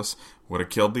 probably Gillis, would have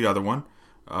killed the other one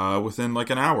within like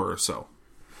an hour or so.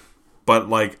 But,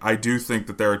 like, I do think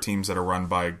that there are teams that are run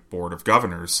by board of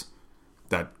governors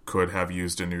that could have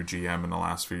used a new GM in the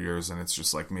last few years, and it's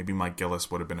just like, maybe Mike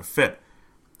Gillis would have been a fit.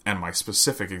 And my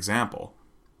specific example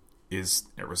is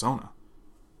Arizona.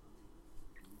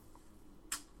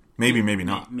 Maybe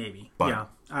not. Maybe. But, yeah,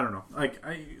 I don't know. Like,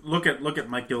 I look at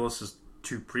Mike Gillis's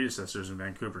two predecessors in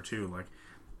Vancouver, too. Like,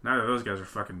 neither of those guys are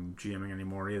fucking GMing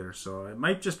anymore either, so it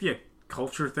might just be a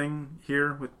culture thing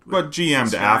here with but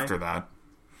GM'd after that.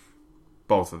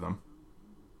 Both of them.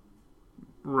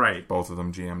 Right. Both of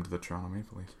them GM'd the Toronto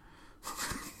Maple Leafs.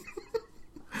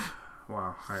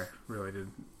 Wow, I really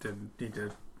didn't need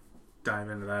to dive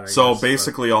into that. So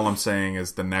basically all I'm saying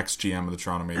is the next GM of the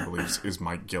Toronto Maple Leafs is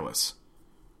Mike Gillis.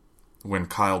 When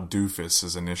Kyle Dufus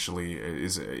is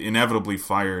inevitably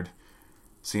fired.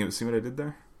 See what I did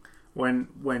there? When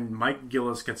Mike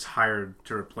Gillis gets hired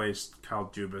to replace Kyle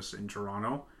Dubas in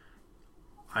Toronto,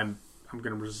 I'm going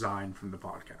to resign from the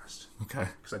podcast. Okay.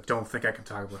 Because I don't think I can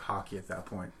talk about hockey at that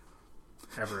point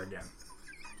ever again.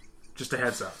 Just a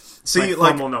heads up. See,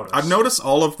 like I've noticed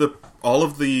all of the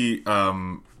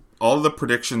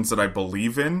predictions that I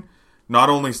believe in not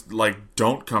only like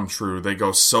don't come true, they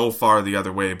go so far the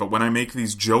other way. But when I make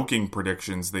these joking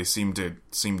predictions, they seem to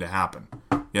happen.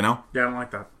 You know? Yeah, I don't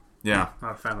like that. Yeah,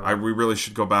 not a fan of that. We really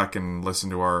should go back and listen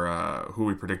to our who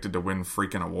we predicted to win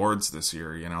freaking awards this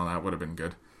year. You know, that would have been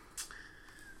good.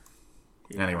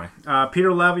 Yeah. Anyway,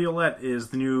 Peter Laviolette is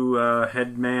the new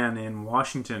head man in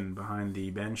Washington behind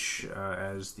the bench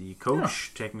as the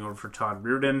coach, taking over for Todd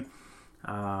Reirden.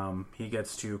 He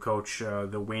gets to coach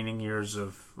the waning year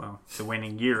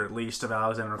at least of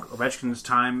Alexander Ovechkin's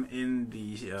time in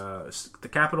the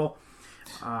capital.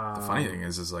 The funny thing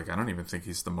is like I don't even think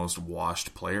he's the most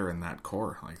washed player in that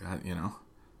core. Like that, you know,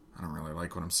 I don't really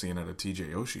like what I'm seeing out of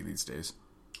TJ Oshie these days.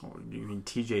 Oh, you mean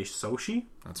TJ Sochi?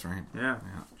 That's right. Yeah.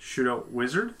 Shootout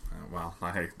wizard. Well,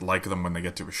 I like them when they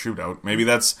get to a shootout. Maybe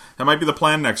that might be the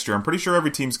plan next year. I'm pretty sure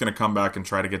every team's going to come back and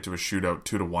try to get to a shootout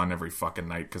 2-1 every fucking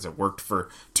night because it worked for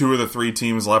 2 of the 3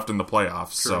 teams left in the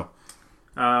playoffs. True.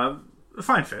 So,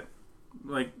 fine fit.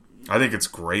 Like. I think it's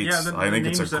great. Yeah, I think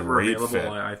it's a great fit.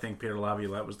 I think Peter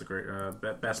Laviolette was the great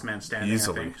best man standing.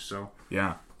 Easily. I think, so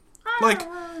yeah. Like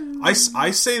I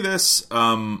say this.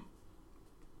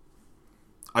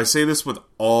 I say this with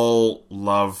all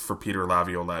love for Peter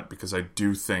Laviolette because I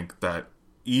do think that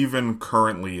even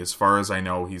currently, as far as I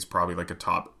know, he's probably like a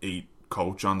top 8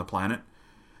 coach on the planet.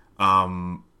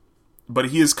 But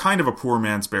he is kind of a poor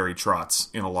man's Barry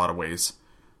Trotz in a lot of ways.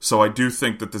 So I do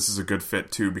think that this is a good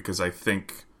fit too because I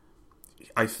think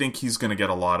he's going to get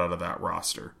a lot out of that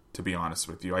roster, to be honest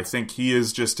with you. I think he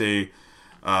is just a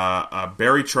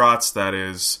Barry Trotz that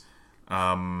is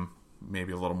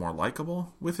maybe a little more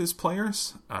likable with his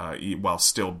players, while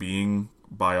still being,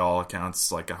 by all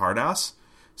accounts, like a hard ass.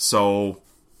 So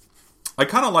I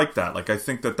kind of like that. Like I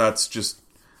think that that's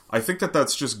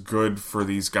just good for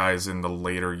these guys in the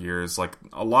later years. Like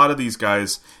a lot of these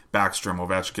guys, Backstrom,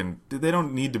 Ovechkin, they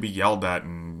don't need to be yelled at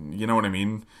and, you know what I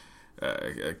mean,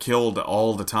 killed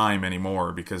all the time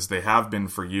anymore because they have been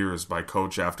for years by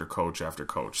coach after coach after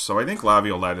coach. So I think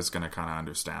Laviolette is going to kind of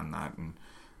understand that. And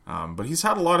but he's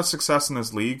had a lot of success in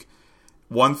this league.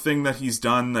 One thing that he's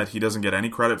done that he doesn't get any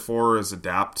credit for is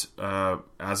adapt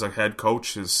as a head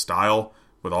coach, his style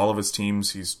with all of his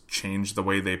teams. He's changed the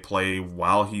way they play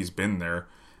while he's been there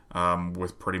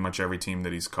with pretty much every team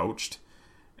that he's coached.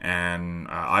 And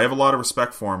I have a lot of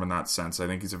respect for him in that sense. I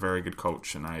think he's a very good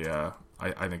coach, and I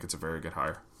think it's a very good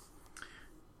hire.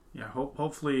 Yeah,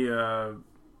 hopefully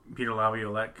Peter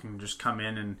Laviolette can just come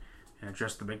in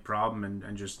address the big problem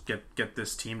and just get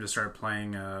this team to start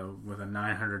playing with a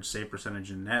 .900 save percentage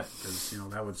in net, because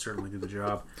that would certainly do the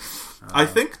job. I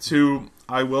think too.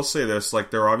 I will say this: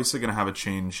 like, they're obviously going to have a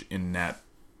change in net,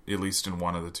 at least in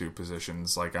one of the two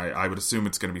positions. Like, I would assume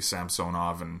it's going to be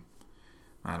Samsonov and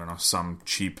I don't know, some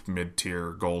cheap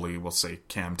mid-tier goalie. We'll say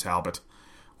Cam Talbot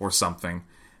or something.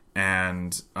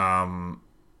 And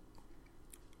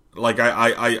like,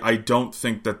 I don't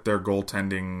think that their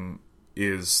goaltending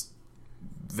is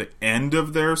the end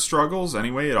of their struggles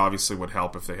anyway. It obviously would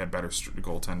help if they had better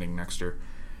goaltending next year,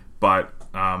 but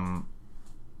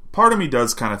part of me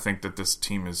does kind of think that this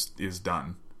team is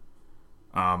done.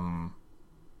 I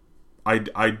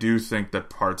do think that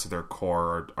parts of their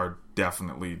core are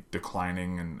definitely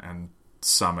declining, and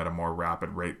some at a more rapid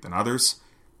rate than others,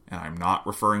 and I'm not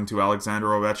referring to Alexander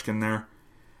Ovechkin there.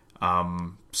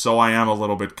 So I am a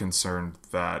little bit concerned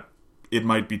that it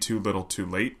might be too little too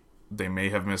late. They may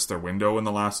have missed their window in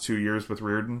the last 2 years with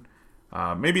Reardon.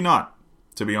 Maybe not,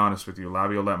 to be honest with you.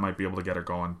 Laviolette might be able to get her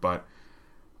going. But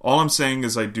all I'm saying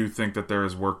is I do think that there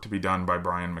is work to be done by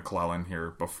Brian McClellan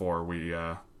here before we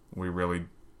really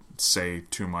say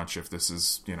too much if this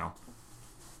is,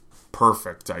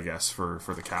 perfect, I guess, for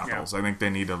the Capitals. Yeah. I think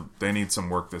they need some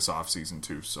work this offseason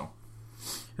too, so...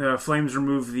 Flames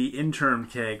removed the interim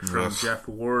keg from Jeff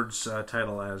Ward's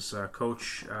title as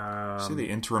coach. See the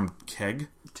interim keg?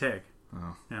 Keg.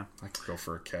 Oh, yeah. I could go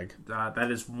for a keg. That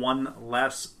is one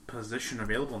less position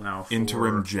available now for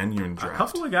interim genuine draft. A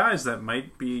couple of guys that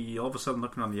might be all of a sudden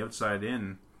looking on the outside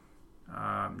in.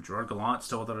 Gerard Gallant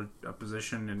still without a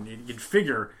position, and you'd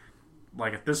figure,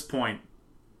 like, at this point,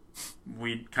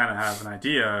 we'd kind of have an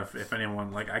idea if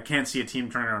anyone, like, I can't see a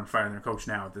team turning around and firing their coach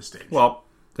now at this stage. Well,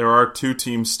 there are two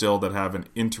teams still that have an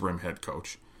interim head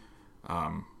coach.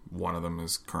 One of them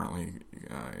is currently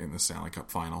in the Stanley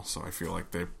Cup final, so I feel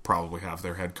like they probably have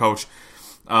their head coach.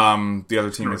 The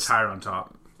other team is retire on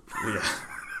top.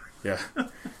 Yeah.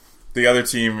 The other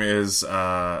team is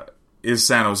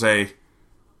San Jose,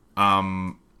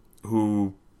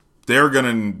 who they're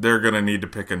gonna need to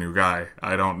pick a new guy.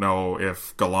 I don't know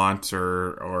if Gallant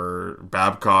or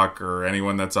Babcock or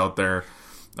anyone that's out there.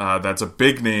 That's a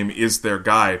big name is their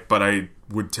guy, but I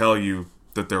would tell you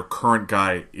that their current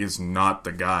guy is not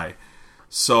the guy.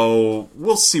 So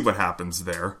we'll see what happens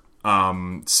there.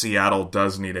 Seattle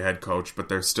does need a head coach, but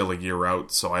they're still a year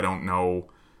out, so I don't know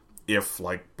if,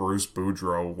 like, Bruce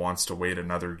Boudreau wants to wait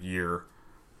another year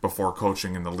before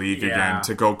coaching in the league again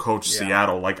to go coach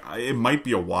Seattle. Like, it might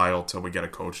be a while till we get a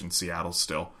coach in Seattle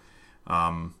still.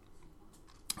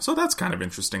 So that's kind of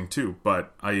interesting too,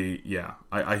 but I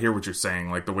hear what you're saying.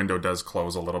 Like, the window does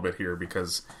close a little bit here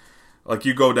because, like,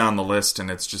 you go down the list and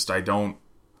it's just I don't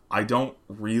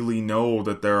really know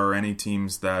that there are any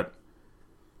teams that,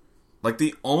 like,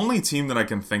 the only team that I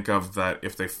can think of that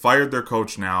if they fired their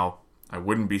coach now, I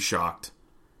wouldn't be shocked,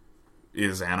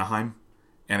 is Anaheim.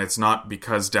 And it's not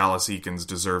because Dallas Eakins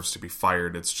deserves to be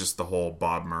fired. It's just the whole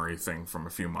Bob Murray thing from a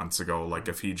few months ago. Like,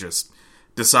 if he just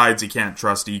decides he can't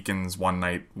trust Eakins one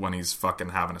night when he's fucking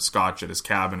having a scotch at his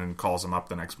cabin and calls him up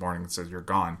the next morning and says, "You're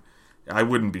gone," I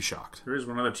wouldn't be shocked. There is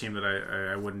one other team that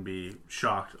I wouldn't be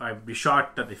shocked. I'd be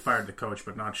shocked that they fired the coach,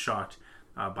 but not shocked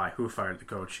by who fired the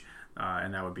coach.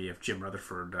 And that would be if Jim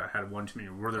Rutherford had one too many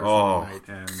Werthers one night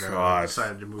and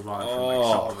decided to move on from Mike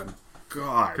Sullivan.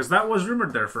 God. Because that was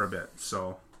rumored there for a bit,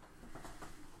 so...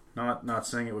 Not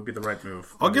saying it would be the right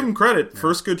move. I'll give him credit. Yeah.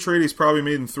 First good trade he's probably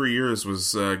made in 3 years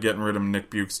was getting rid of Nick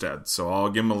Bukestad. So I'll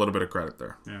give him a little bit of credit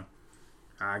there.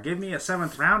 Yeah. Give me a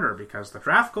 7th rounder because the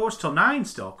draft goes till 9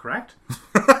 still, correct?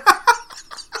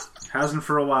 Hasn't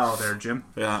for a while there, Jim.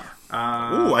 Yeah.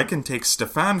 I can take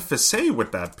Stéphane Fissé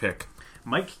with that pick.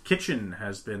 Mike Kitchen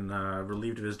has been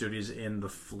relieved of his duties in the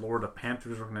Florida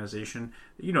Panthers organization.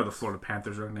 You know the Florida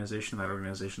Panthers organization, that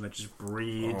organization that just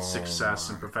breeds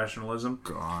success and professionalism.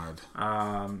 God.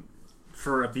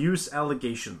 For abuse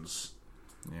allegations.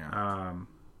 Yeah.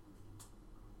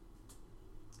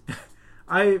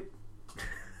 I'm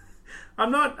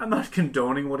not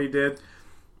condoning what he did,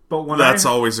 but that's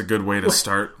always a good way to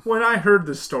start. When I heard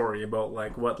the story about,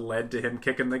 like, what led to him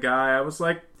kicking the guy, I was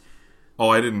like, oh,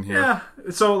 I didn't hear. Yeah,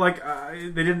 so, like, they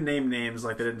didn't name names,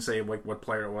 like, they didn't say, like, what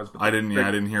player it was. But I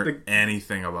didn't hear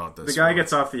anything about this. The guy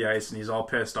gets off the ice, and he's all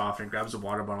pissed off, and grabs a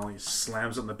water bottle, and he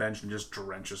slams it on the bench, and just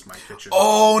drenches Mike Kitchen.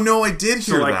 Oh, no, I did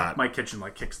hear that. Mike Kitchen,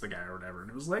 like, kicks the guy or whatever,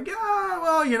 and it was like,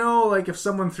 well, like, if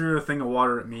someone threw a thing of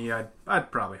water at me,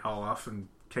 I'd probably haul off and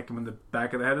kick him in the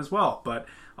back of the head as well. But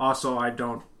also, I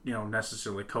don't,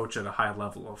 necessarily coach at a high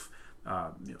level of,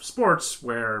 sports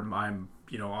where I'm,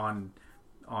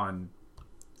 on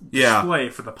display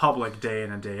for the public day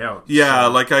in and day out. Yeah,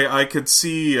 So like I could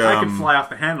see. I could fly off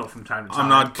the handle from time to time. I'm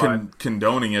not but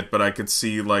condoning it, but I could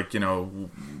see like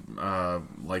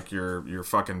like your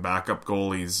fucking backup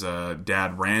goalie's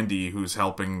dad Randy, who's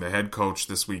helping the head coach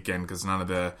this weekend because none of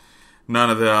the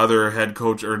other head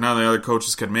coach or none of the other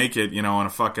coaches could make it. In a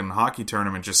fucking hockey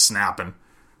tournament, just snapping.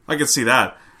 I could see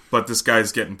that. But this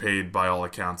guy's getting paid, by all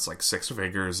accounts, like 6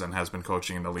 figures and has been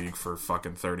coaching in the league for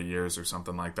fucking 30 years or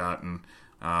something like that. And,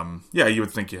 you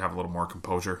would think you'd have a little more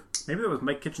composure. maybe that was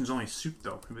Mike Kitchen's only suit,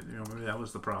 though. Maybe that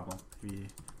was the problem. He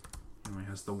only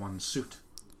has the one suit.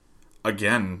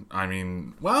 Again, I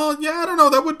mean, well, yeah, I don't know.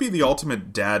 That would be the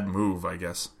ultimate dad move, I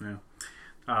guess. Yeah.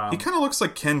 He kind of looks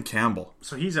like Ken Campbell.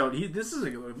 So he's out. This is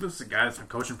a guy that's been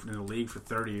coaching in the league for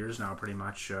 30 years now, pretty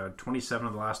much. 27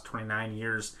 of the last 29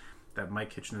 years that Mike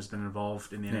Kitchen has been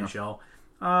involved in the NHL.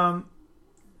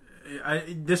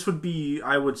 This would be,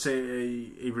 I would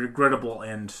say, a regrettable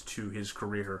end to his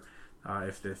career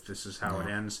if this is how it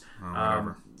ends.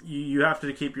 You have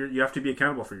to you have to be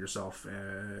accountable for yourself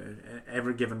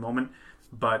every given moment.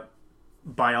 But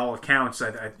by all accounts,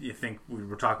 I think we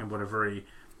were talking about a very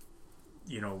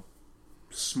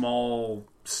small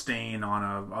stain on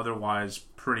a otherwise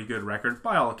pretty good record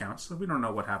by all accounts. We don't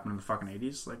know what happened in the fucking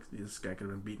 80s. Like, this guy could have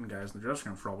been beating guys in the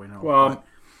dressing room for all we know. Well,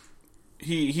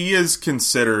 he is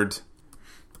considered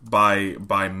by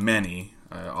many.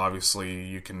 Obviously,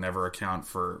 you can never account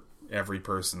for every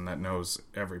person that knows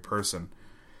every person,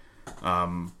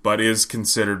 but is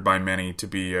considered by many to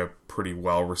be a pretty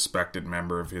well respected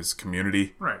member of his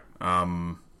community. Right.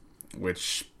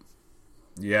 Which,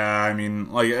 yeah, I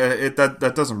mean, like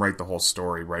that doesn't write the whole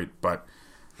story, right? But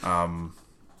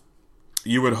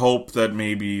you would hope that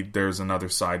maybe there's another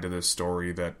side to this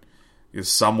story that is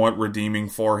somewhat redeeming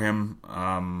for him,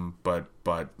 but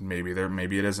maybe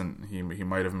it isn't. He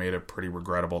might have made a pretty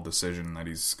regrettable decision that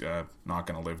he's not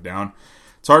going to live down.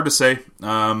 It's hard to say.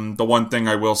 The one thing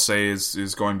I will say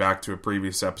is going back to a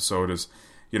previous episode is,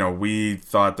 we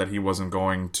thought that he wasn't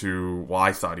going to. Well,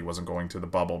 I thought he wasn't going to the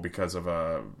bubble because of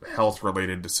a health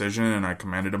related decision, and I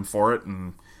commended him for it.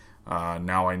 And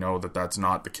now I know that that's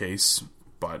not the case.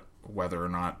 But whether or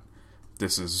not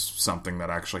this is something that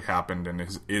actually happened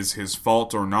and is his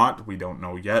fault or not, we don't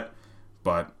know yet.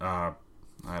 But I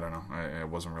don't know. I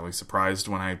wasn't really surprised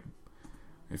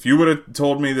if you would have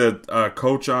told me that a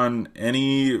coach on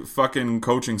any fucking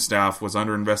coaching staff was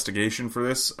under investigation for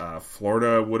this,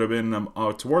 Florida would have been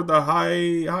toward the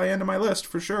high end of my list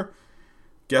for sure.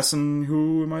 Guessing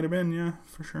who it might have been, yeah,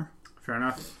 for sure. Fair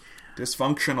enough.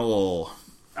 Dysfunctional.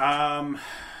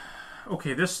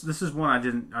 Okay, this is one I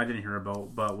didn't hear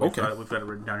about, but we've got it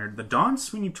written down here. The Don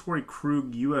Sweeney Torrey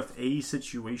Krug UFA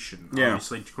situation. Yeah.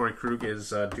 Obviously, Torrey Krug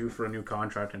is due for a new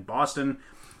contract in Boston.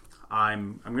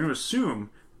 I'm going to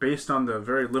assume, based on the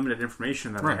very limited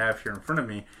information that I have here in front of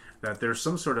me, that there's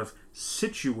some sort of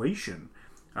situation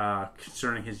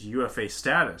concerning his UFA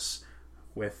status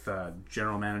with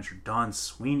General Manager Don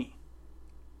Sweeney.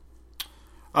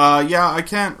 Yeah, I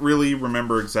can't really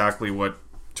remember exactly what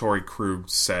Torrey Krug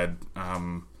said,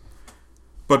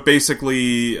 but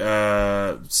basically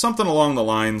something along the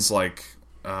lines like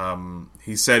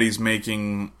he said he's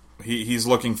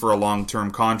looking for a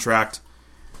long-term contract,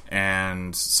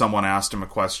 and someone asked him a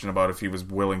question about if he was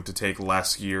willing to take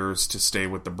less years to stay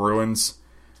with the Bruins,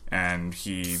 and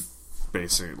he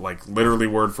basically, like, literally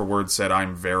word for word said,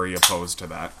 "I'm very opposed to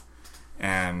that."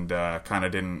 And kind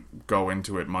of didn't go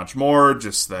into it much more,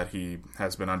 just that he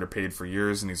has been underpaid for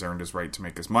years and he's earned his right to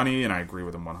make his money, and I agree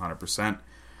with him 100%.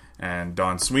 And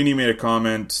Don Sweeney made a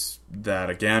comment that,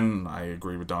 again, I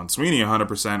agree with Don Sweeney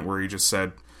 100%, where he just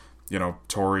said,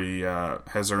 Torrey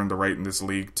has earned the right in this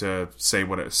league to say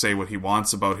what he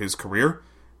wants about his career.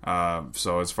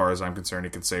 So as far as I'm concerned, he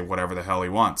can say whatever the hell he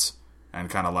wants, and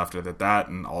kind of left it at that,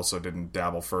 and also didn't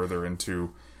dabble further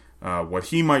into what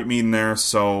he might mean there.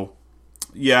 So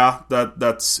yeah,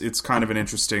 it's kind of an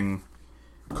interesting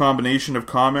combination of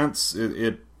comments.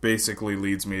 It basically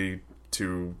leads me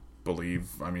to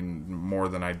believe, I mean, more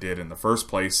than I did in the first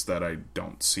place, that I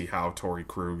don't see how Torrey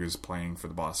Krug is playing for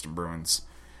the Boston Bruins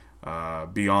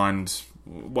beyond,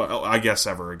 well, I guess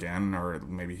ever again, or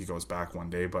maybe he goes back one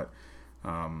day, but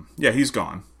yeah, he's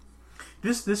gone.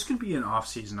 This could be an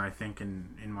off-season, I think,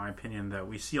 in my opinion, that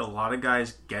we see a lot of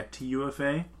guys get to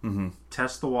UFA,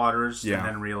 test the waters, and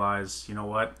then realize, you know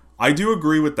what? I do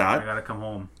agree with that. I gotta come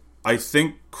home. I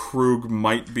think Krug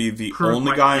might be the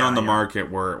only guy on the market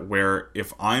where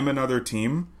if I'm another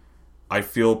team, I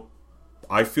feel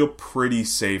pretty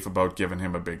safe about giving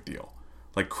him a big deal.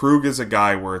 Like, Krug is a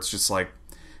guy where it's just like,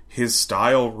 his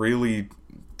style really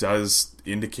does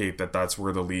indicate that that's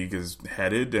where the league is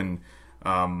headed, and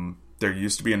There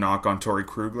used to be a knock on Torrey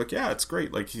Krug, like, yeah, it's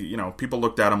great. Like, people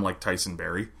looked at him like Tyson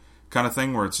Barrie kind of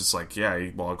thing, where it's just like,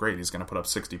 yeah, well, great, he's going to put up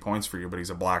 60 points for you, but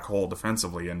he's a black hole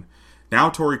defensively. And now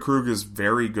Torrey Krug is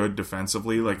very good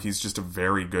defensively. Like, he's just a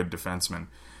very good defenseman.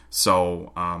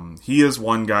 So, he is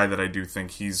one guy that I do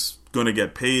think he's going to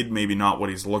get paid, maybe not what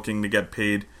he's looking to get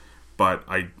paid, but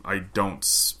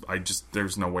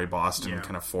there's no way Boston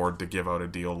can afford to give out a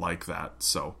deal like that.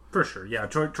 So for sure, yeah,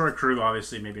 Troy Krug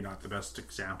obviously maybe not the best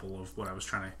example of what I was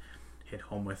trying to hit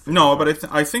home with. No, but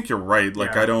I think you're right.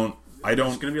 Like, I don't.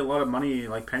 There's going to be a lot of money,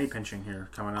 like penny pinching here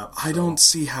coming up. I don't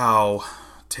see how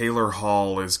Taylor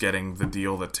Hall is getting the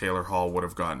deal that Taylor Hall would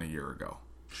have gotten a year ago.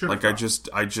 Sure, like I just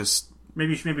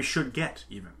maybe should get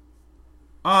even.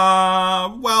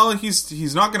 Well,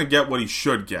 he's not going to get what he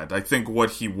should get. I think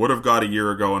what he would have got a year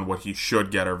ago and what he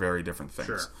should get are very different things.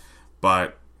 Sure.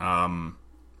 But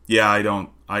yeah,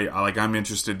 I'm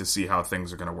interested to see how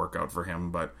things are going to work out for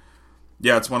him. But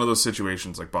yeah, it's one of those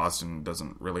situations like Boston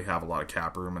doesn't really have a lot of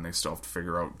cap room, and they still have to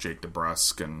figure out Jake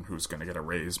DeBrusk and who's going to get a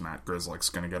raise. Matt Grzelcyk's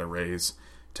going to get a raise.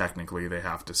 Technically, they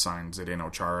have to sign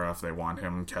Zdeno Chara if they want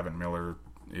him. Kevin Miller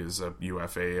is a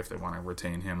UFA if they want to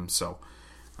retain him. So.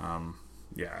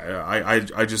 Yeah,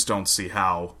 I just don't see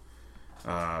how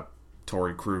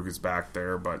Torrey Krug is back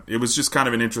there, but it was just kind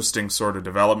of an interesting sort of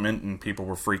development, and people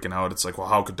were freaking out. It's like, well,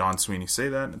 how could Don Sweeney say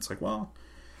that? And it's like, well,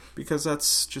 because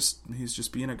he's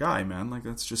just being a guy, man. Like,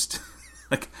 that's just,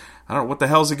 like, I don't know, what the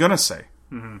hell is he going to say?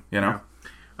 Mm-hmm. You know?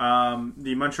 Yeah.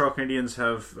 The Montreal Canadiens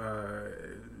have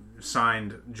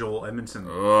signed Joel Edmondson.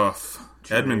 Ugh,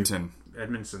 Edmonton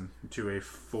to a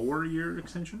 4-year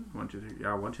extension. 1, 2, 3.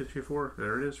 Yeah, 1, 2, 3, 4.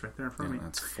 There it is, right there in front of me.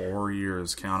 That's 4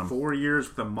 years. Count them. 4 years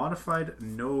with a modified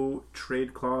no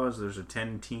trade clause. There's a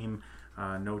 10-team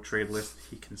no trade list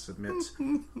he can submit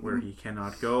where he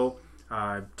cannot go.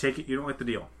 Take it. You don't like the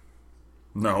deal?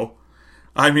 No,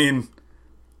 I mean,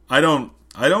 I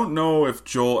don't know if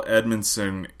Joel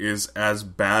Edmondson is as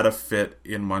bad a fit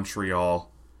in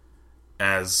Montreal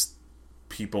as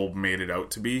people made it out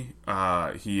to be.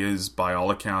 He is, by all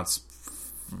accounts,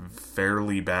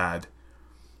 fairly bad.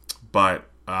 But,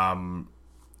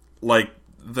 like,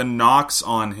 the knocks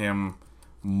on him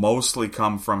mostly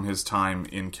come from his time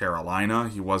in Carolina.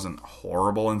 He wasn't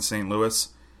horrible in St. Louis.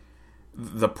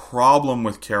 The problem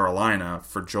with Carolina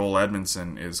for Joel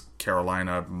Edmondson is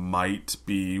Carolina might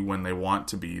be, when they want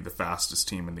to be, the fastest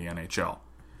team in the NHL.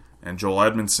 And Joel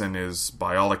Edmondson is,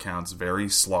 by all accounts, very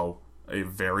slow, a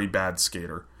very bad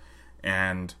skater,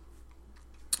 and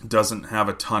doesn't have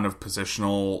a ton of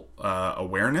positional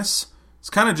awareness. It's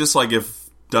kind of just like if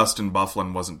Dustin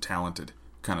Byfuglien wasn't talented,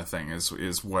 kind of thing,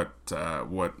 is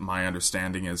what my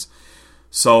understanding is.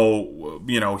 So,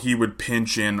 he would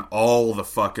pinch in all the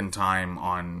fucking time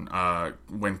on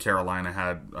when Carolina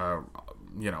had,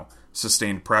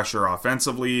 sustained pressure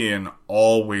offensively, and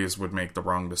always would make the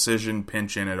wrong decision,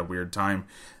 pinch in at a weird time,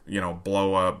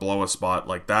 blow a spot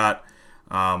like that.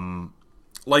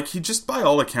 Like, he just, by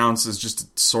all accounts, is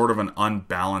just sort of an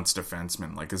unbalanced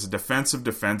defenseman. Like, is a defensive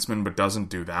defenseman, but doesn't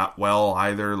do that well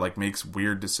either. Like, makes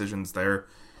weird decisions there.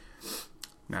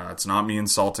 Now, that's not me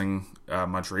insulting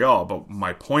Montreal, but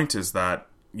my point is that,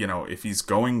 if he's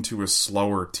going to a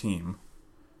slower team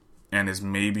and is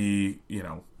maybe,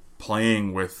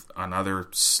 playing with another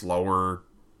slower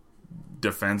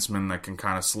defenseman that can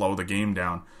kind of slow the game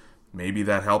down, maybe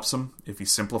that helps him if he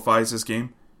simplifies his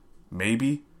game.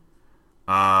 Maybe.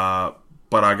 But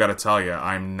I gotta tell you,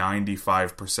 I'm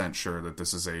 95% sure that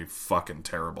this is a fucking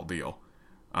terrible deal.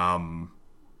 But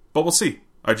we'll see.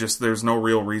 There's no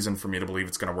real reason for me to believe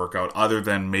it's going to work out, other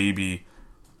than maybe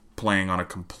playing on a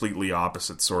completely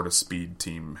opposite sort of speed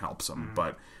team helps him.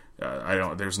 But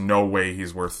there's no way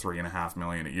he's worth $3.5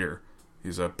 million a year.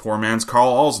 He's a poor man's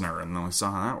Carl Alzner, and then we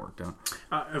saw how that worked out.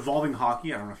 Evolving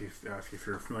Hockey, I don't know if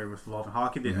you're familiar with Evolving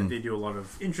Hockey. They do a lot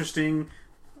of interesting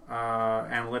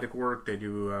analytic work. They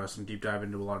do some deep dive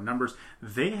into a lot of numbers.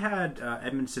 They had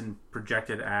Edmondson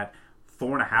projected at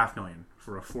 $4.5 million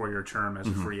for a 4-year term as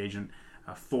a free agent.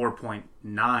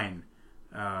 4.9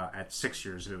 at 6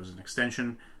 years if it was an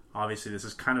extension. Obviously, this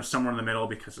is kind of somewhere in the middle,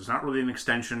 because it's not really an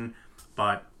extension,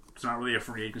 but it's not really a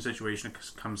free agent situation. It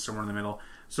comes somewhere in the middle.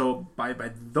 So by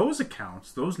those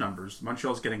accounts, those numbers,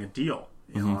 Montreal's getting a deal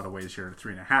in a lot of ways here at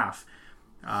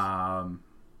 3.5.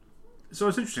 So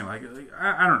it's interesting. Like,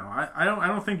 I don't know. I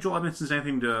don't think Joel Edmondson's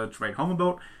anything to write home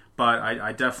about, but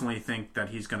I definitely think that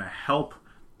he's going to help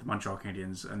the Montreal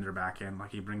Canadiens and their back end.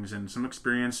 Like, he brings in some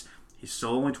experience. He's still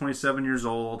only 27 years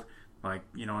old. Like,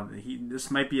 this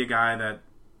might be a guy that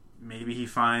maybe he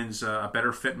finds a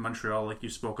better fit in Montreal, like you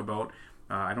spoke about.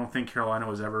 I don't think Carolina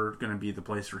was ever going to be the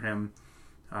place for him.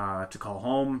 to call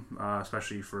home,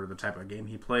 especially for the type of game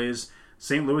he plays.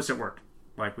 St. Louis, it worked.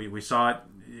 Like we saw it.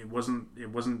 It wasn't. He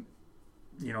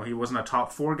wasn't a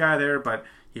top 4 guy there, but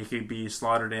he could be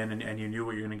slotted in, and you knew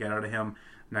what you're going to get out of him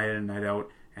night in and night out.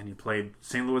 And he played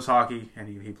St. Louis hockey, and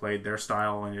he played their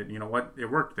style, and you know what? It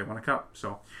worked. They won a cup.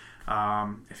 So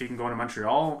if he can go into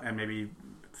Montreal and maybe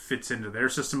fits into their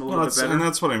system a little bit better. And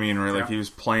that's what I mean, right? Like, Yeah. he was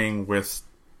playing with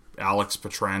Alex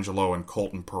Pietrangelo and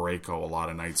Colton Parayko a lot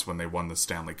of nights when they won the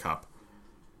Stanley Cup.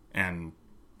 And,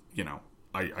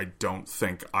 I don't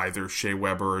think either Shea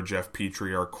Weber or Jeff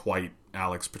Petrie are quite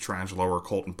Alex Pietrangelo or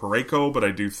Colton Parayko, but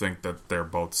I do think that they're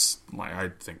both... I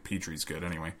think Petrie's good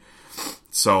anyway.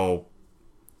 So...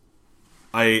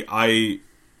 I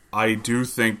do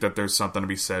think that there's something to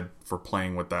be said for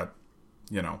playing with that,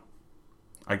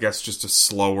 I guess just a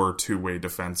slower two-way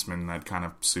defenseman that kind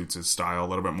of suits his style a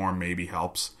little bit more, maybe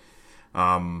helps.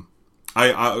 And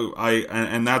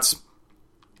that's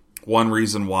one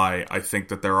reason why I think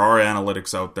that there are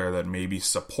analytics out there that maybe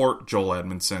support Joel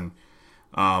Edmondson,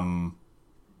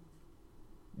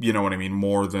 you know what I mean,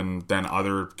 more than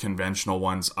other conventional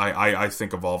ones. I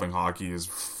think Evolving Hockey is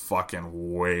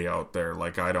fucking way out there.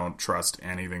 Like, I don't trust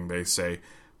anything they say,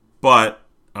 but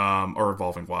or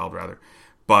Evolving Wild rather,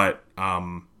 but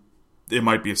it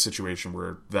might be a situation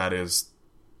where that is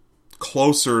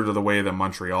closer to the way that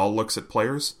Montreal looks at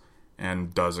players,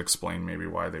 and does explain maybe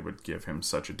why they would give him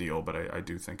such a deal. But I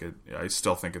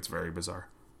still think it's very bizarre.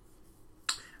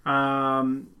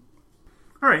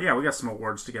 All right, yeah, we got some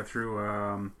awards to get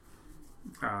through.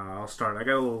 I'll start. I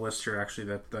got a little list here,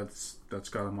 actually, that's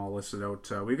got them all listed out.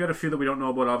 We've got a few that we don't know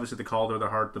about. Obviously, the Calder, the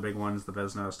Hart, the big ones, the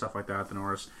Vezina, stuff like that, the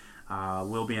Norris,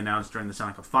 will be announced during the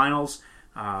Stanley Cup Finals.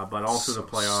 But also the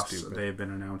playoffs, stupid. They've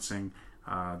been announcing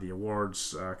the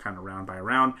awards kind of round by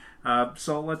round.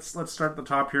 So let's start at the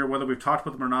top here. Whether we've talked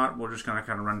about them or not, we're just going to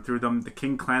kind of run through them. The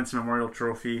King Clancy Memorial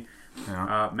Trophy,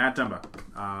 Matt Dumba.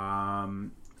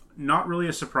 Not really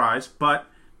a surprise, but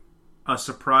a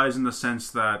surprise in the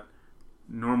sense that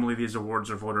normally these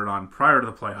awards are voted on prior to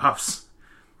the playoffs.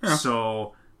 Yeah.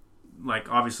 So,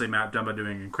 obviously Matt Dumba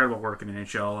doing incredible work in the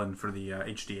NHL and for the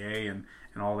HDA and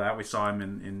all that. We saw him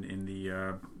in the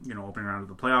opening round of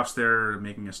the playoffs there,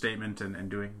 making a statement and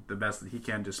doing the best that he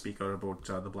can to speak out about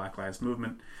the Black Lives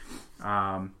Movement.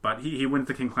 But he wins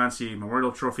the King Clancy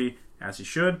Memorial Trophy, as he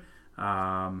should.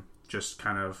 Just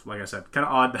kind of, like I said, kind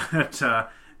of odd that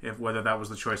whether that was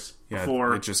the choice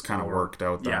before. It just kind of worked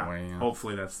out that way. Yeah.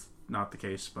 Hopefully that's not the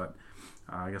case, but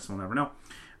I guess we'll never know.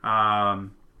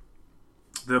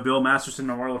 The Bill Masterson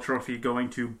Memorial Trophy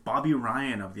going to Bobby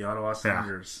Ryan of the Ottawa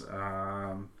Senators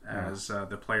as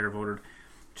the player voted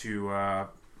to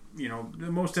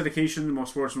the most dedication, the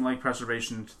most sportsmanlike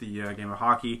preservation to the game of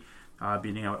hockey,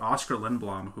 beating out Oscar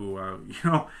Lindblom, who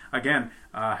again,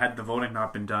 had the voting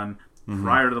not been done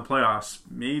prior to the playoffs,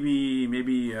 maybe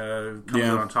comes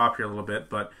out on top here a little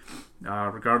bit, but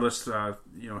regardless,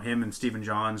 him and Stephen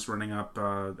Johns running up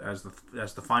as the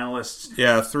finalists.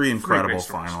 Yeah, 3 incredible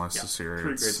finalists this year. 3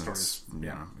 great stories.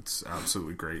 It's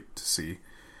absolutely great to see.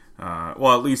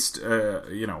 Well, at least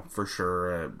for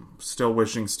sure. Still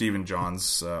wishing Stephen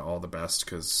Johns all the best,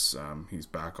 because he's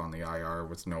back on the IR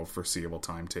with no foreseeable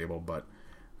timetable. But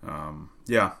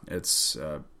it's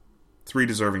 3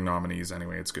 deserving nominees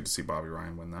anyway. It's good to see Bobby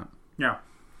Ryan win that. Yeah.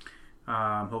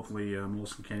 Hopefully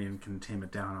Molson Canadian can tame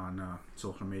it down on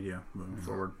social media moving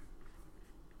forward.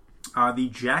 The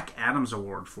Jack Adams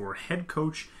Award for Head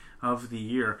Coach of the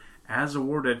Year, as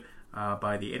awarded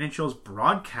by the NHL's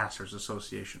Broadcasters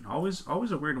Association. Always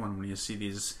a weird one when you see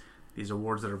these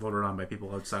awards that are voted on by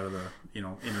people outside of the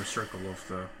inner circle of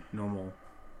the normal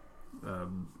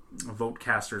vote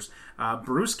casters.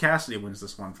 Bruce Cassidy wins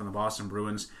this one from the Boston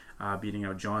Bruins, beating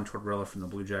out John Tortorella from the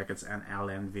Blue Jackets and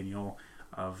Alain Vigneault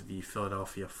of the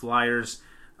Philadelphia Flyers.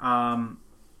 I'm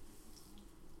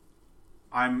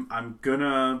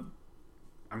gonna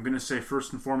say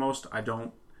first and foremost, I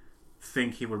don't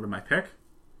think he would be my pick.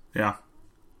 Yeah.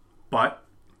 But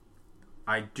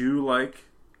I do like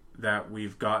that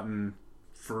we've gotten,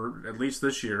 for at least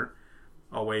this year,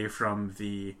 away from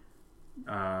the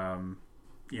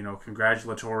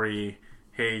congratulatory,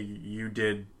 hey, you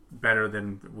did better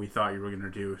than we thought you were going to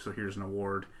do, so here's an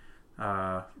award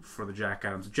for the Jack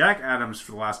Adams. Jack Adams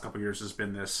for the last couple of years has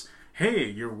been this,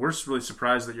 hey, we're really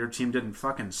surprised that your team didn't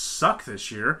fucking suck this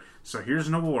year, so here's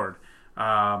an award.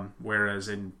 Whereas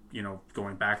in,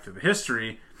 going back through the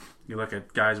history, you look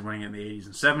at guys winning in the 80s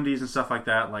and 70s and stuff like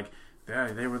that,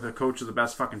 they were the coach of the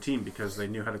best fucking team because they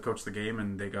knew how to coach the game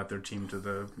and they got their team to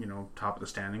the top of the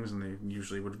standings, and they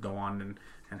usually would go on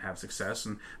and have success.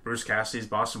 And Bruce Cassidy's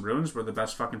Boston Bruins were the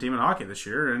best fucking team in hockey this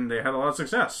year, and they had a lot of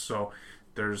success. So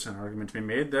there's an argument to be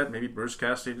made that maybe Bruce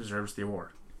Cassidy deserves the award.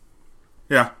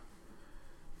 Yeah.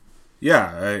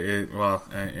 Yeah,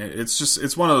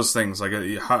 it's one of those things. Like,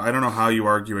 I don't know how you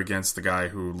argue against the guy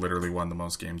who literally won the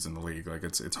most games in the league. Like,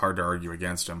 it's hard to argue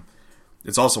against him.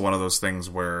 It's also one of those things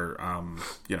where,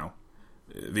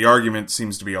 the argument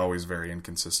seems to be always very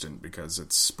inconsistent because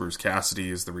it's Bruce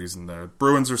Cassidy is the reason the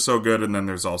Bruins are so good, and then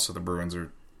there's also the Bruins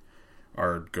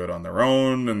are good on their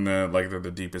own, and they're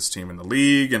the deepest team in the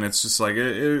league, and it's just like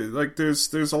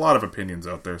there's a lot of opinions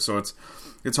out there, so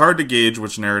it's hard to gauge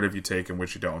which narrative you take and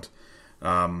which you don't.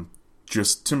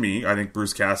 Just to me, I think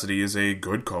Bruce Cassidy is a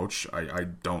good coach. I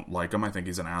don't like him. I think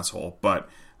he's an asshole, but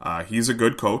he's a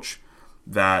good coach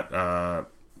that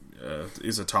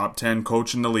is a top 10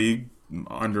 coach in the league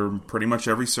under pretty much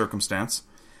every circumstance.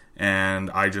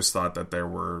 And I just thought that there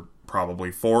were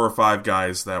probably 4 or 5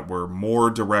 guys that were more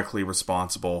directly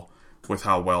responsible with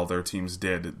how well their teams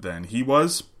did than he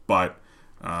was. But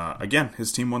again,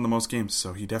 his team won the most games,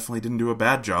 so he definitely didn't do a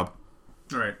bad job.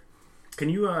 All right. Can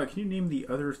you name the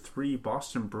other 3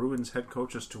 Boston Bruins head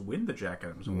coaches to win the Jack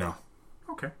Adams Award? No.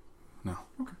 Okay. No.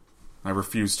 Okay. I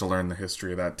refuse to learn the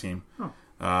history of that team. Oh.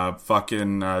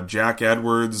 Fucking Jack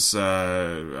Edwards,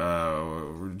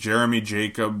 Jeremy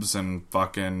Jacobs, and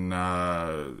fucking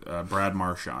Brad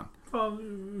Marchand. Well,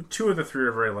 2 of the 3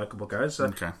 are very likable guys.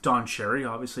 Okay. Don Cherry,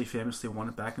 obviously famously won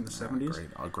it back in the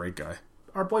 70s. Great guy.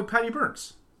 Our boy Patty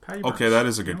Burns. Okay, that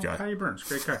is a good guy. Patty Burns,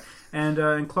 great guy.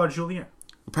 And Claude Julien.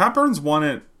 Pat Burns won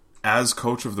it as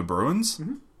coach of the Bruins?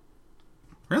 Mm-hmm.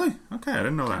 Really? Okay, I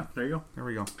didn't know that. There you go. There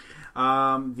we go.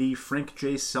 The Frank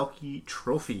J. Selke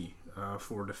Trophy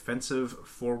for defensive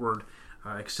forward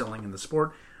excelling in the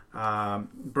sport.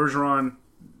 Bergeron,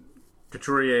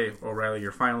 Couturier, O'Reilly,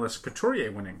 your finalists.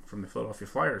 Couturier winning from the Philadelphia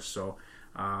Flyers. So,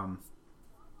 I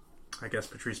guess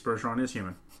Patrice Bergeron is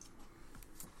human.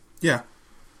 Yeah.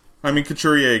 I mean,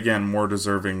 Couturier, again, more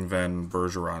deserving than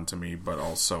Bergeron to me, but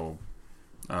also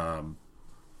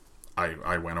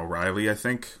I went O'Reilly, I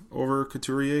think, over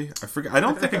Couturier. I forget.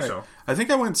 I think so. I think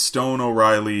I went Stone,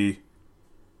 O'Reilly,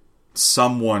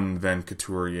 someone, then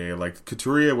Couturier. Like,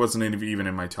 Couturier wasn't even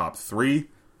in my top 3.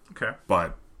 Okay.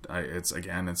 But it's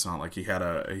not like he had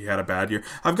a bad year.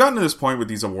 I've gotten to this point with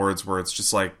these awards where it's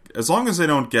just like, as long as they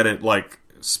don't get it like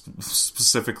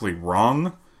specifically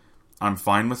wrong, I'm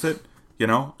fine with it. You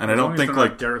know, and I don't think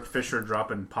like Derek Fisher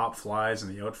dropping pop flies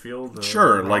in the outfield.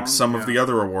 Sure, like some of the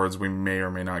other awards we may or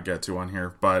may not get to on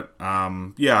here, but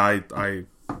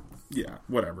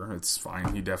whatever, it's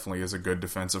fine. He definitely is a good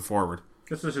defensive forward.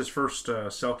 This is his first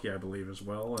Selke, I believe, as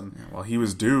well. And well, he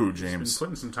was due, James. He's been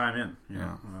putting some time in.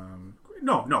 Yeah.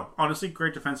 No, honestly,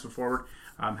 great defensive forward.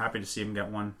 I'm happy to see him get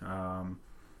one.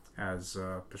 As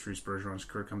Patrice Bergeron's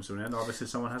career comes to an end, obviously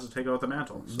someone has to take out the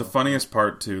mantle. So. The funniest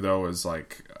part, too, though, is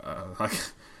like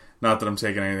not that I'm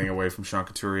taking anything away from Sean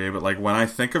Couturier, but like when I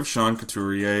think of Sean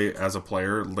Couturier as a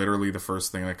player, literally the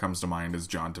first thing that comes to mind is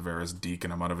John Tavares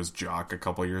deking him out of his jock a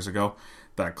couple years ago.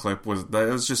 That clip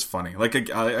was just funny. Like,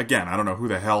 again, I don't know who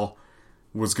the hell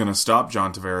was going to stop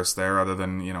John Tavares there, other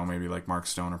than maybe like Mark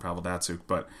Stone or Pavel Datsyuk,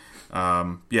 but.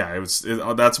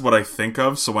 That's what I think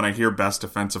of. So when I hear best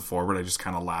defensive forward, I just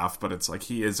kind of laugh. But it's like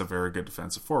he is a very good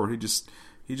defensive forward. He just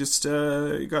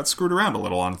got screwed around a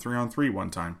little on 3-on-3 one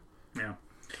time. Yeah.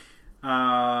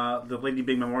 The Lady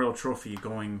Big Memorial Trophy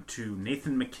going to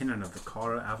Nathan McKinnon of the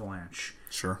Colorado Avalanche.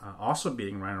 Sure. Also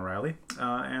beating Ryan O'Reilly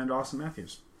and Austin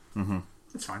Matthews. Mm-hmm.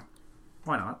 It's fine.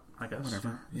 Why not? I guess.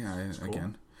 Whatever. Yeah.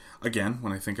 Cool. Again,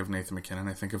 when I think of Nathan McKinnon,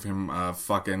 I think of him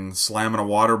fucking slamming a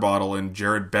water bottle in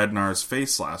Jared Bednar's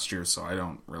face last year, so I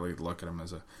don't really look at him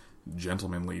as a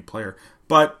gentlemanly player.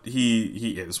 But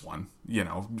he is one.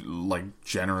 Like,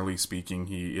 generally speaking,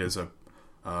 he is a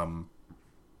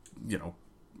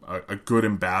good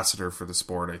ambassador for the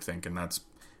sport, I think, and that's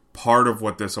part of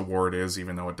what this award is,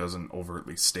 even though it doesn't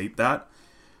overtly state that.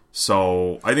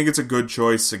 So I think it's a good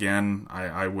choice. Again,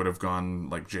 I would have gone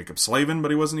like Jacob Slavin, but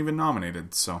he wasn't even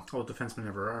nominated. So defensemen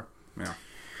never are. Yeah.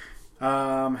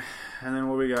 And then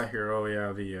what we got here? Oh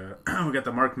yeah, we got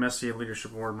the Mark Messier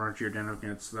Leadership Award. Mark Giordano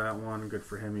gets that one. Good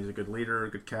for him. He's a good leader,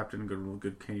 a good captain,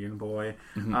 good Canadian boy.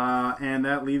 Mm-hmm. And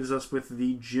that leaves us with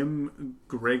the Jim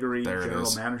Gregory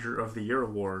General Manager of the Year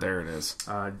Award. There it is.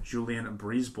 Julien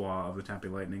Brisebois of the Tampa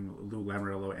Bay Lightning, Lou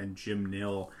Lamoriello, and Jim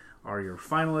Nill are your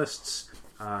finalists.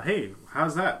 Hey,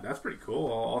 how's that? That's pretty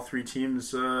cool. All three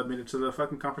teams made it to the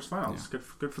fucking conference finals. Yeah.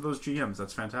 Good for those GMs.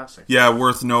 That's fantastic. Yeah,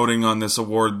 worth noting on this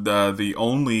award, the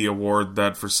only award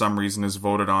that for some reason is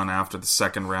voted on after the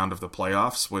second round of the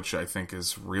playoffs, which I think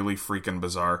is really freaking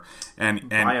bizarre. And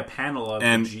by a panel of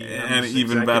GMs, and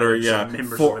even better,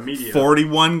 members of the media.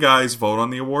 41 guys vote on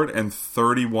the award, and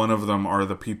 31 of them are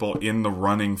the people in the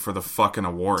running for the fucking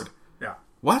award. Yeah.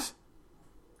 What?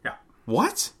 Yeah.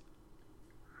 What?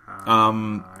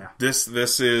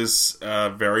 This is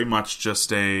very much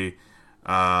just a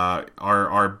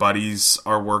our buddies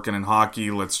are working in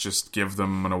hockey. Let's just give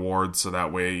them an award so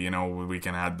that way we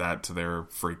can add that to their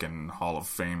freaking Hall of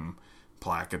Fame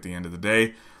plaque at the end of the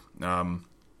day.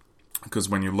 Because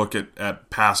when you look at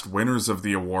past winners of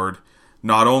the award,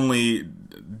 not only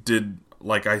did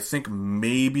I think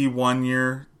maybe one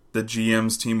year the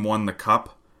GM's team won the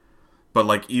cup,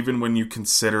 but even when you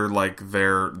consider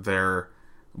their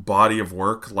body of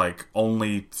work,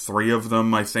 only 3 of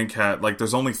them I think had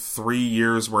there's only 3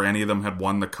 years where any of them had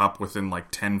won the cup within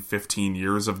 10-15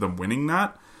 years of them winning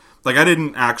that. I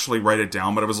didn't actually write it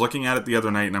down, but I was looking at it the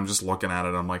other night and I'm just looking at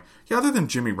it, I'm like, yeah, other than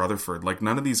Jimmy Rutherford,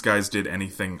 none of these guys did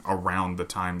anything around the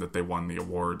time that they won the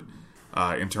award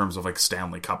in terms of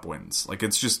Stanley Cup wins.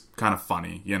 It's just kind of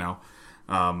funny,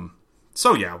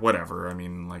 so yeah, whatever. I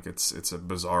mean, it's a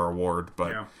bizarre award,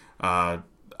 but yeah.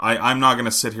 I'm not going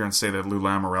to sit here and say that Lou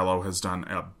Lamoriello has done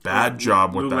a bad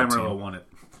job with that team. Lou Lamoriello won it.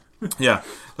 Yeah,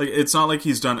 it's not like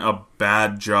he's done a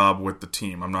bad job with the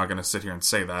team. I'm not going to sit here and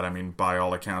say that. I mean, by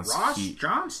all accounts, Ross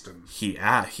Johnston. He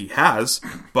has,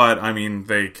 but I mean,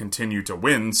 they continue to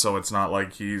win, so it's not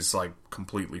like he's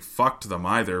completely fucked them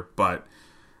either. But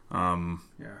yeah,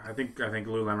 I think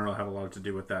Lou Lamoriello had a lot to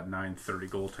do with that 9:30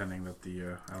 goaltending that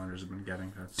the Islanders have been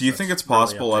getting. Do you think it's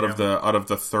possible out of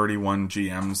the 31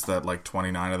 GMs that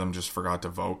 29 of them just forgot to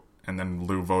vote, and then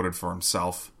Lou voted for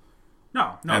himself?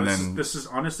 No. And this is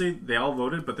honestly, they all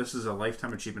voted, but this is a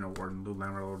lifetime achievement award, and Lou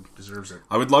Lamoriello deserves it.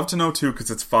 I would love to know too, because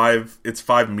it's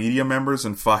five media members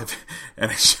and 5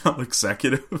 NHL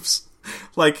executives.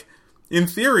 In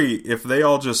theory, if they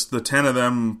all the 10 of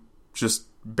them just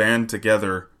band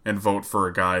together and vote for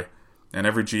a guy, and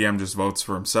every GM just votes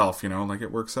for himself,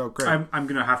 it works out great. I'm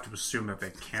going to have to assume that they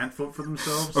can't vote for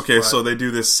themselves. Okay, so they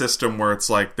do this system where it's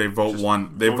they vote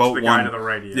one. They vote the one guy to the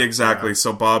right. Yeah. Exactly. Yeah.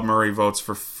 So Bob Murray votes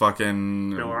for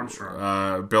fucking Bill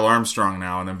Armstrong. Bill Armstrong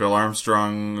now, and then Bill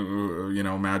Armstrong,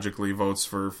 magically votes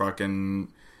for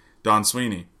fucking Don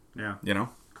Sweeney. Yeah.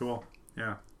 Cool.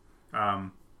 Yeah.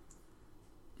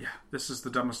 Yeah. This is the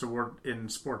dumbest award in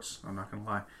sports. I'm not going to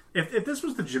lie. If this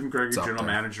was the Jim Gregory General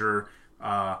Manager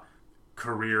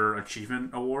Career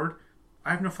Achievement Award, I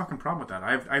have no fucking problem with that.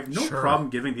 I have no problem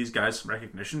giving these guys some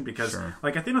recognition because, at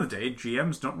the end of the day,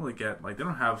 GMs don't really get they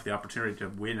don't have the opportunity to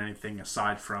win anything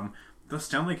aside from the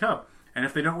Stanley Cup. And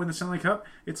if they don't win the Stanley Cup,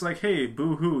 it's hey,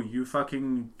 boo-hoo, you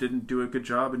fucking didn't do a good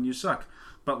job and you suck.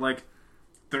 But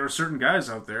there are certain guys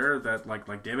out there that like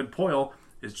David Poile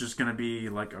is just going to be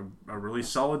a really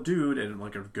solid dude and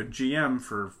a good GM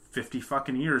for 50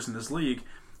 fucking years in this league.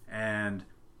 And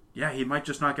yeah, he might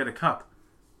just not get a cup,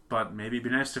 but maybe it'd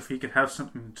be nice if he could have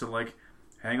something to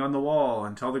hang on the wall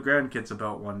and tell the grandkids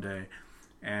about one day.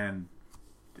 And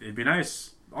it'd be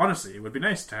nice, honestly, it would be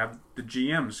nice to have the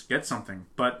GMs get something,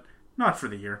 but not for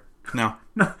the year. No.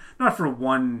 Not for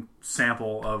one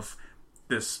sample of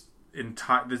this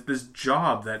entire this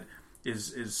job that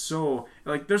is so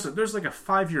there's a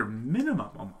 5-year minimum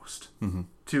almost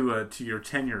to your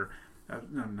tenure.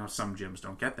 No, some gyms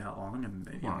don't get that long, and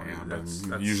that's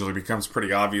usually becomes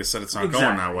pretty obvious that it's not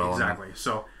going that well. Exactly.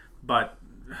 So, but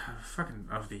fucking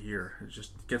of the year, it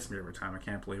just gets me every time. I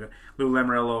can't believe it. Lou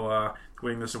Lamoriello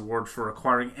winning this award for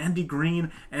acquiring Andy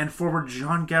Green and forward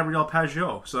Jean-Gabriel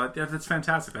Pageau. So that's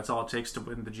fantastic. That's all it takes to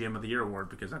win the GM of the Year award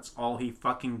because that's all he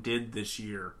fucking did this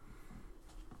year.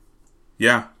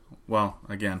 Yeah. Well,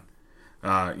 again, Ray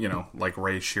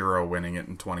Shero winning it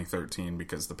in 2013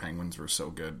 because the Penguins were so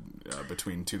good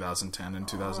between 2010 and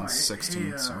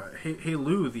 2016. Hey,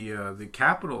 Lou, the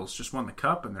Capitals just won the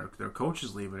cup and their coach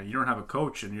is leaving, and you don't have a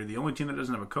coach, and you're the only team that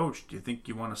doesn't have a coach. Do you think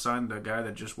you want to sign the guy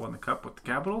that just won the cup with the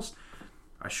Capitals?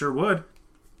 I sure would.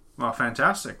 Well,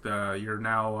 fantastic. You're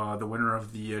now the winner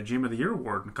of the GM of the Year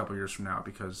award in a couple years from now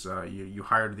because you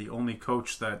hired the only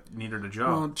coach that needed a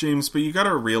job. Well, James, but you got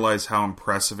to realize how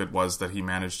impressive it was that he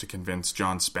managed to convince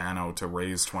John Spano to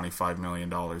raise $25 million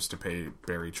to pay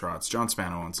Barry Trotz. John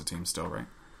Spano owns the team still, right?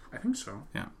 I think so.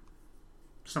 Yeah.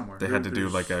 Somewhere. They had to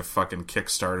do a fucking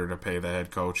Kickstarter to pay the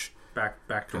head coach.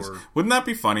 back toward. Wouldn't that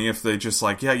be funny if they just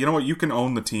like, yeah, you know what, you can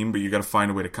own the team, but you got to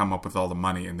find a way to come up with all the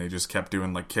money, and they just kept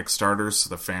doing like Kickstarters, so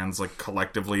the fans like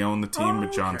collectively own the team,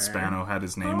 but John Spano had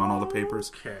his name on all the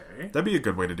papers. Okay, that'd be a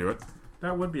good way to do it.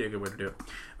 That would be a good way to do it.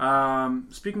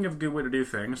 Speaking of a good way to do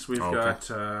things, we've got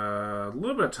a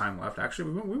little bit of time left.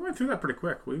 Actually, we went through that pretty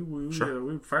quick. We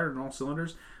fired on all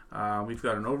cylinders. We've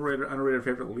got an overrated, underrated,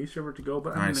 favorite, least favorite to go,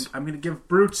 but nice. I'm going to give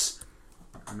Brutes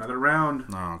another round.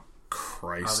 Oh,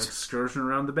 Christ. Of excursion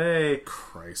around the bay.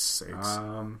 Christ's sakes.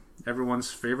 Everyone's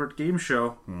favorite game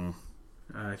show.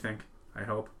 I think. I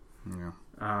hope. Yeah.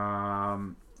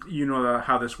 You know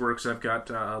how this works. I've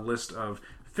got a list of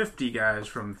 50 guys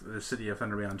from the city of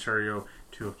Thunder Bay, Ontario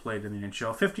to have played in the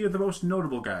NHL. 50 of the most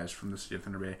notable guys from the city of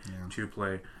Thunder Bay to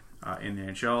play in the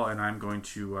NHL. And I'm going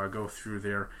to go through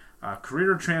their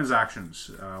career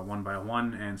transactions one by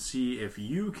one and see if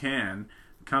you can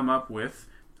come up with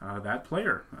that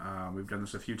player. We've done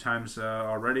this a few times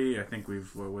already. I think we've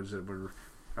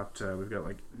got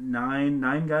like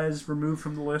nine guys removed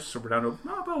from the list, so we're down to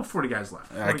about 40 guys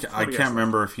left. 40 I can't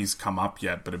remember if he's come up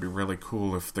yet, but it'd be really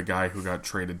cool if the guy who got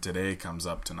traded today comes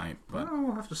up tonight. But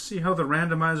we'll have to see how the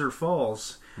randomizer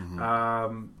falls.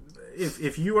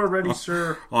 If you are ready,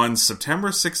 sir. On September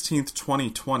 16th,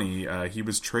 2020, he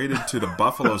was traded to the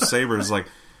Buffalo Sabres. Like,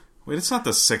 wait, it's not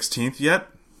the 16th yet?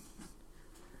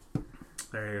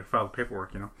 They filed the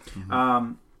paperwork, you know.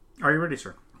 Are you ready,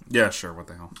 sir? Yeah, sure. What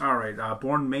the hell? All right.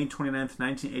 Born May 29th,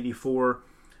 1984.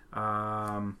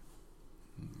 That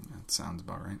sounds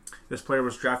about right. This player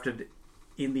was drafted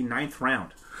in the 9th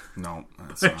round. No,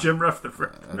 that's not. Jim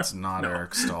Rutherford. That's not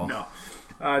Eric Stahl. No.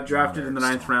 Drafted in the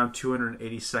 9th round,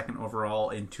 282nd overall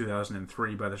in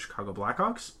 2003 by the Chicago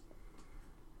Blackhawks.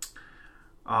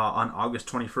 On August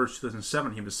 21st,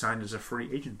 2007, he was signed as a free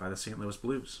agent by the St. Louis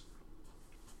Blues.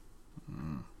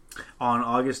 On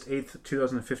August 8th,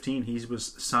 2015, he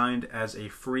was signed as a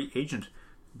free agent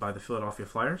by the Philadelphia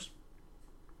Flyers.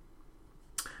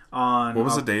 What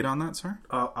was the date on that, sir?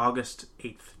 August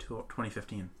 8th,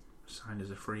 2015. Signed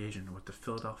as a free agent with the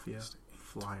Philadelphia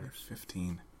Flyers.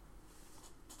 15.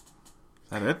 Is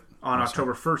that it? On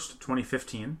October 1st,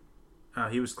 2015,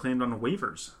 he was claimed on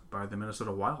waivers by the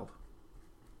Minnesota Wild.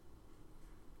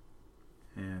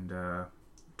 And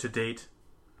to date,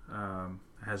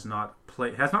 has not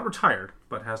retired,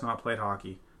 but has not played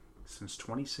hockey since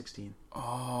 2016.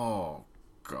 Oh,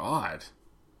 God.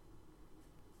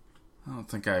 I don't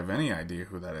think I have any idea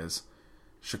who that is.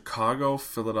 Chicago,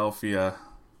 Philadelphia,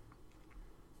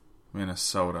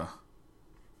 Minnesota,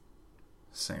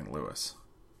 St. Louis.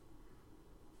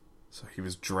 So he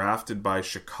was drafted by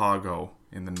Chicago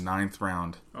in the 9th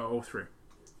round. 03.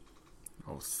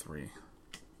 03.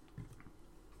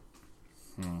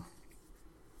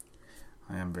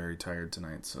 I am very tired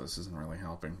tonight, so this isn't really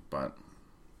helping, but...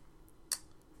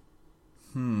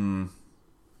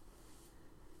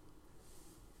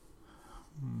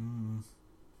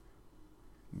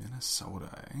 Minnesota,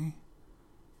 eh?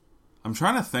 I'm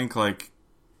trying to think, like...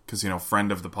 Because,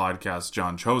 friend of the podcast,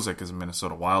 John Chozik, is a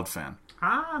Minnesota Wild fan.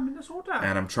 Minnesota.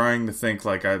 And I'm trying to think,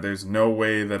 like, there's no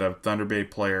way that a Thunder Bay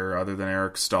player, other than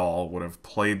Eric Stahl, would have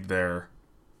played there...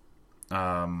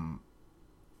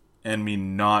 and me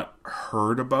not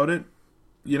heard about it,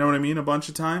 you know what I mean, a bunch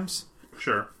of times?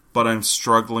 Sure. But I'm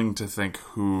struggling to think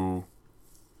who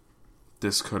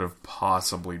this could have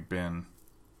possibly been.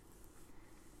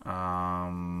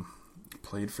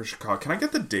 Played for Chicago. Can I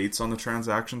get the dates on the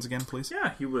transactions again, please?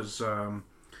 Yeah, he was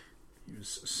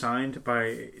signed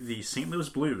by the St. Louis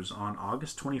Blues on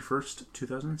August 21st,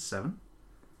 2007.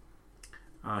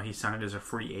 He signed as a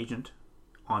free agent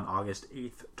on August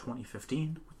 8th,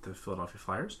 2015 with the Philadelphia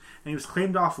Flyers. And he was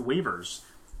claimed off waivers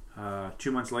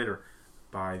 2 months later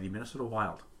by the Minnesota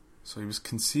Wild. So he was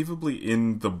conceivably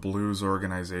in the Blues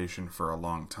organization for a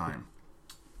long time.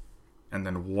 And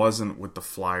then wasn't with the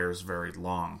Flyers very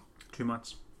long. 2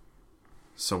 months.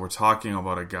 So we're talking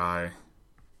about a guy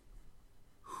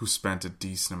who spent a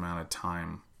decent amount of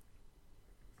time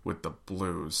with the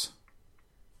Blues.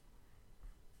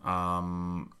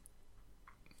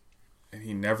 And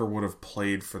he never would have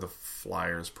played for the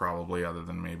Flyers probably, other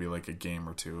than maybe like a game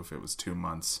or two if it was 2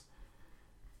 months.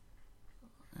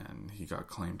 And he got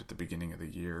claimed at the beginning of the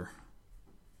year.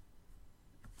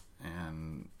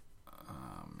 And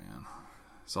man,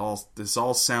 this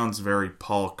all sounds very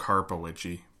Paul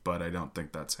Karpowicz-y, but I don't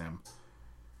think that's him.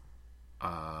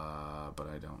 But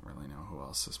I don't really know who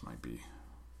else this might be.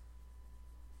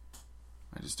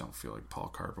 I just don't feel like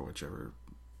Paul Karpowicz ever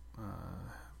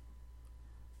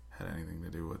had anything to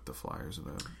do with the Flyers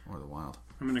or the Wild.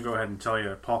 I'm going to go ahead and tell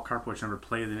you Paul Karpowicz never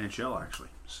played in the NHL, actually.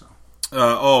 So.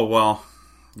 Oh, well,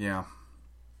 yeah.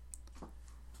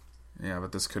 Yeah,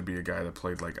 but this could be a guy that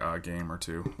played like a game or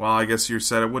two. Well, I guess you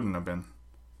said it wouldn't have been.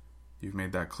 You've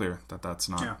made that clear that that's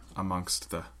not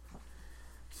amongst the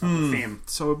theme.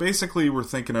 So basically, we're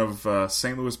thinking of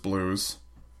St. Louis Blues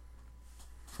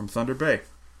from Thunder Bay.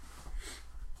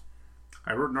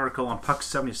 I wrote an article on Puck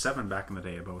 77 back in the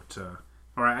day about,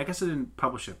 or I guess I didn't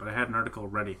publish it, but I had an article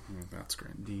ready. That's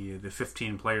great. The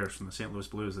 15 players from the St. Louis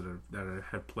Blues that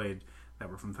had played that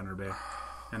were from Thunder Bay,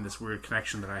 and this weird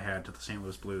connection that I had to the St.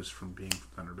 Louis Blues from being from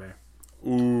Thunder Bay.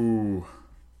 Ooh.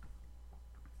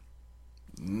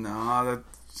 Nah,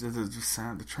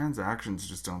 the transactions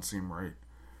just don't seem right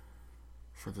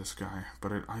for this guy.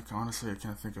 But honestly, I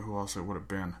can't think of who else it would have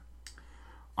been.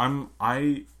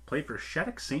 I played for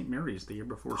Shattuck St. Mary's the year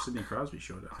before Sidney Crosby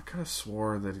showed up. I could have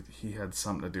swore that he had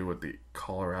something to do with the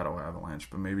Colorado Avalanche,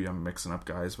 but maybe I'm mixing up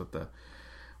guys with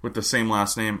the same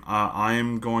last name.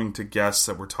 I'm going to guess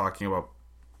that we're talking about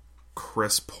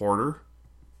Chris Porter.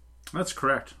 That's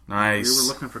correct. Nice. We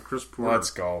were looking for Chris Porter.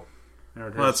 Let's go. There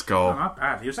it is. Let's go. Oh, not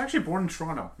bad. He was actually born in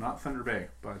Toronto, not Thunder Bay,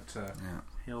 but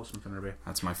hails from Thunder Bay.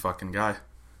 That's my fucking guy.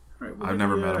 All right, I've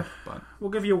never met him, but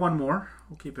we'll give you one more.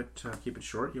 We'll keep it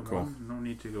short. You Cool. won. No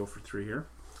need to go for 3 here.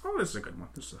 Oh, this is a good one.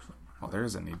 This is a fun one. well, there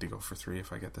is a need to go for 3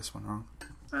 if I get this one wrong.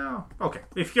 Oh, okay.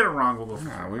 If you get it wrong, we'll go for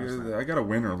 3. I got to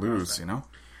win or lose, you know.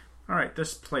 All right.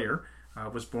 This player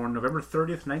was born November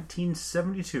 30th,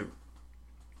 1972.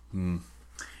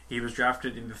 He was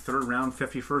drafted in the 3rd round,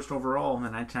 51st overall in the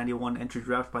 1991 entry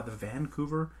draft by the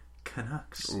Vancouver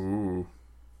Canucks. Ooh.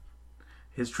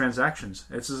 His transactions.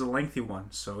 This is a lengthy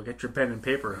one, so get your pen and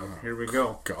paper out. Here we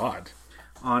go. God.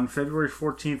 On February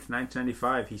 14th,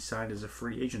 1995, he signed as a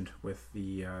free agent with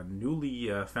the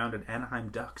newly founded Anaheim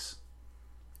Ducks.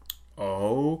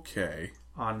 Okay.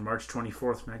 On March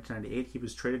 24th, 1998, he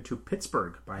was traded to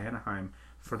Pittsburgh by Anaheim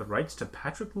for the rights to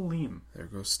Patrick Lalime. There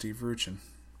goes Steve Ruchin.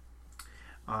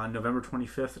 On November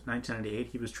 25th, 1998,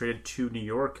 he was traded to New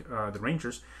York, the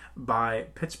Rangers, by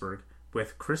Pittsburgh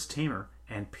with Chris Tamer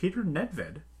and Peter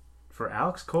Nedved for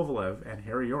Alex Kovalev and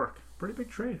Harry York. Pretty big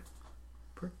trade.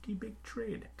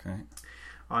 Okay.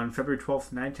 On February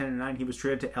 12th, 1999, he was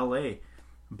traded to LA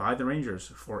by the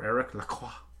Rangers for Eric Lacroix.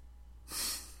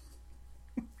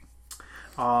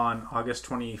 On August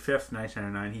 25th,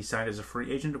 1999, he signed as a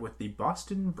free agent with the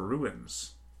Boston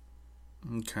Bruins.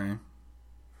 Okay.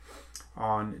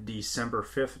 On December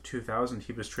 5th, 2000,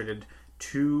 he was traded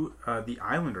to the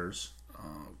Islanders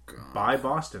by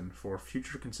Boston for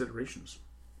future considerations.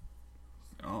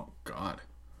 Oh, God.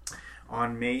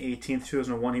 On May 18th,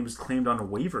 2001, he was claimed on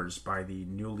waivers by the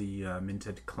newly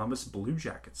minted Columbus Blue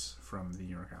Jackets from the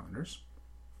New York Islanders.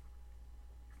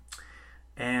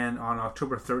 And on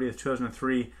October 30th,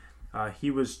 2003,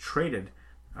 he was traded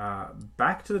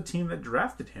back to the team that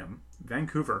drafted him,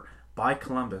 Vancouver, by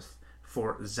Columbus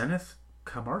for Zenith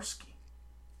Kamarski.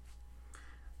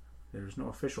 There's no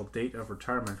official date of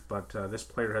retirement, but this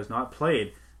player has not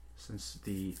played since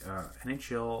the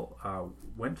NHL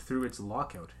went through its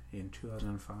lockout in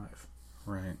 2005.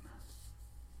 Right.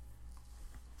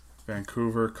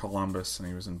 Vancouver, Columbus, and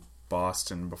he was in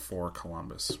Boston before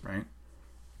Columbus, right?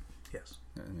 Yes.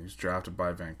 And he was drafted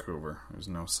by Vancouver. There's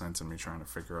no sense in me trying to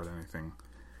figure out anything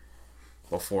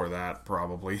before that,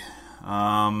 probably.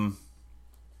 Wow.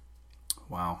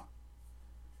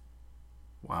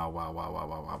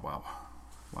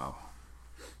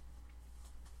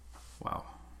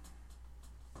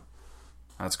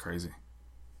 That's crazy.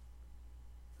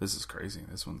 This is crazy.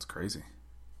 This one's crazy.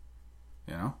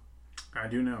 You know? I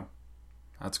do know.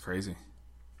 That's crazy.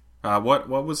 What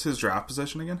was his draft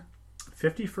position again?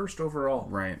 51st overall.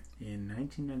 Right. In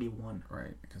 1991.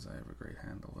 Right, because I have a great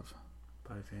handle of...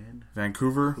 By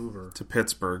Vancouver to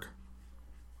Pittsburgh.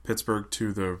 Pittsburgh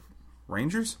to the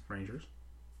Rangers?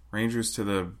 Rangers to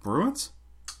the Bruins?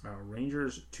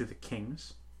 Rangers to the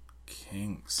Kings.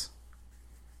 Kings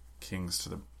to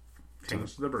the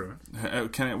Bruins.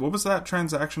 What was that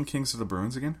transaction, Kings to the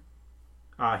Bruins again?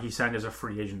 He signed as a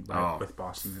free agent with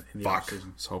Boston in the offseason.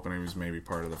 I was hoping he was maybe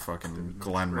part of the fucking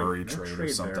Glenn Murray trade or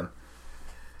something.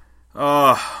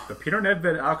 The Peter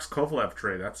Nedved Alex Kovalev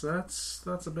trade. That's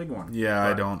a big one.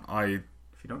 Yeah, but I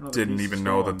didn't even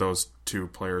know that those two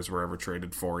players were ever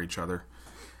traded for each other.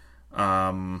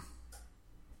 Wow,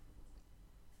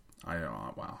 I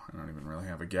don't even really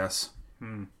have a guess.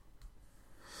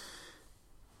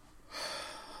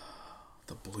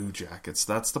 The Blue Jackets.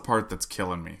 That's the part that's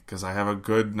killing me, because I have a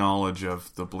good knowledge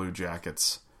of the Blue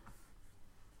Jackets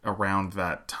around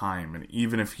that time, and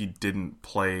even if he didn't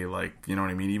play, like, you know what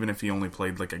I mean, even if he only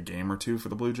played like a game or two for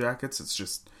the Blue Jackets,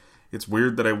 it's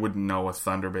weird that I wouldn't know a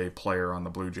Thunder Bay player on the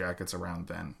Blue Jackets around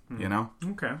then, you know?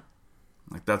 Okay.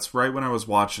 Like, that's right when I was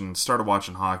started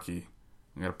watching hockey.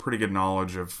 I got a pretty good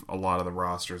knowledge of a lot of the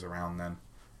rosters around then.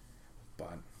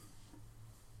 But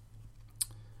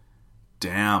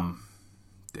damn.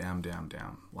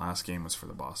 Last game was for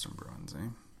the Boston Bruins, eh?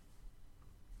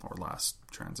 Or last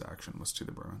transaction was to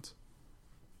the Bruins.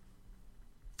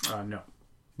 No.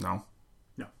 No?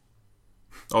 No.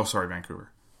 Oh, sorry, Vancouver.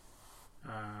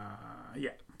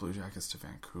 Yeah. Blue Jackets to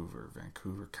Vancouver.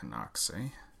 Vancouver Canucks, eh?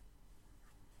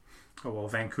 Oh, well,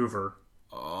 Vancouver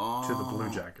to the Blue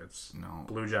Jackets. No.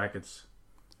 Blue Jackets.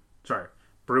 Sorry.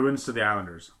 Bruins to the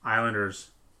Islanders.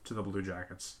 Islanders to the Blue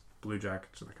Jackets. Blue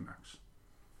Jackets to the Canucks.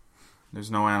 There's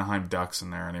no Anaheim Ducks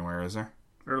in there anywhere, is there?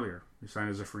 Earlier, he signed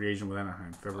as a free agent with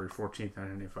Anaheim, February 14th,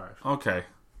 1985. Okay.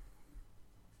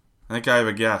 I think I have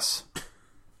a guess.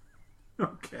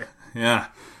 Okay. Yeah.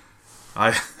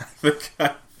 I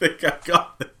think I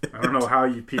got it. I don't know how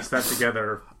you piece that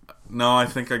together. No, I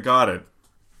think I got it.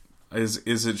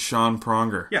 Is it Sean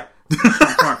Pronger? Yeah. Sean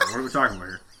Pronger. What are we talking about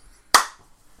here?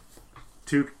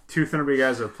 Two Thunder Bay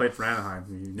guys that have played for Anaheim.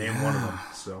 You name one of them.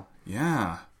 So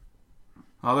Yeah.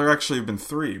 Oh, there actually have been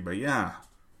 3, but yeah.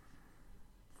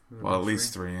 Well, at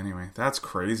least 3 anyway. That's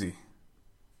crazy.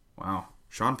 Wow.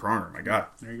 Sean Pronger, my God.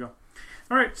 there you go.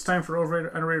 All right, it's time for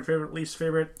overrated, underrated, favorite, least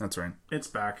favorite. That's right. It's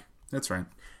back. That's right.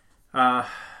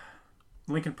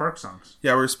 Linkin Park songs.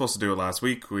 Yeah, we were supposed to do it last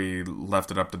week. We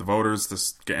left it up to the voters.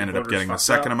 This ended up getting the Fucked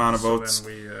second up, amount of so votes.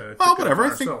 then we, Well, took it whatever.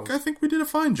 upon I think ourselves. we did a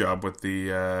fine job with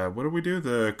the what did we do?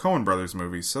 The Coen Brothers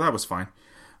movies, so that was fine.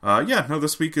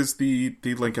 This week is the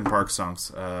Linkin Park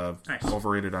songs. Nice.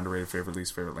 Overrated, underrated, favorite,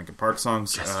 least favorite Linkin Park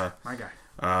songs. Yes, my guy.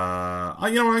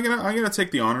 I'm gonna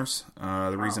take the honors.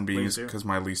 The reason being please is do. because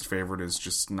my least favorite is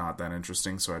just not that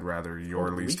interesting. So I'd rather your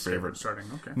least favorite. starting.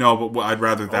 Okay. No, but I'd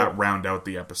rather that round out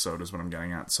the episode is what I'm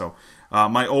getting at. So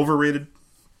my overrated.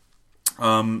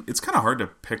 It's kind of hard to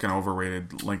pick an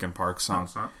overrated Linkin Park song.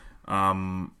 It's not.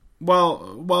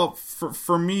 Well,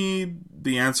 for me,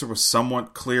 the answer was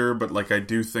somewhat clear, but like I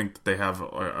do think that they have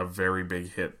a very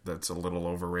big hit that's a little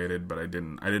overrated, but I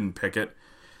didn't pick it.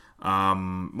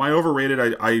 My overrated,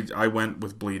 I went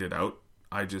with Bleed It Out.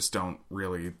 I just don't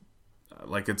really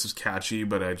like it's just catchy,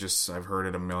 but I've heard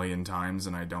it a million times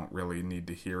and I don't really need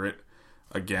to hear it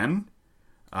again.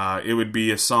 It would be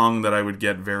a song that I would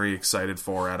get very excited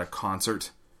for at a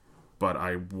concert, but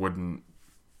I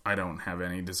don't have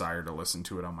any desire to listen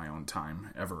to it on my own time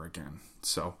ever again.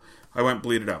 So I went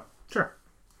Bleed It Out. Sure.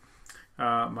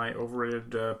 My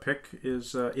overrated pick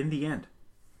is In the End.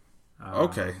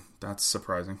 Okay, that's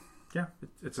surprising. Yeah,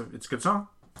 it's a good song.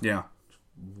 Yeah.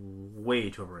 Way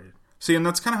too overrated. See, and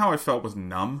that's kind of how I felt with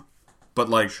Numb. But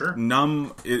like Sure.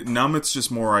 Numb, it's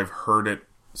just more I've heard it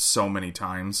so many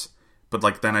times. But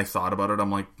like then I thought about it,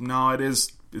 I'm like, no,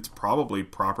 it's probably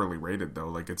properly rated though.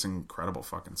 Like it's an incredible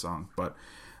fucking song. But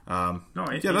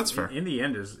that's fair. In the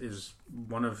End is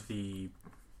one of the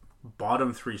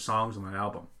bottom 3 songs on that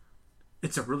album.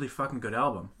 It's a really fucking good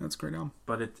album. That's a great album.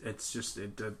 But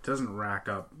it doesn't rack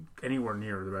up anywhere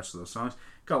near the rest of those songs.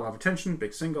 Got a lot of attention,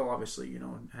 big single, obviously,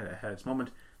 had its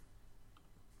moment.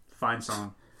 Fine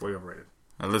song, way overrated.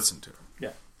 I listened to it.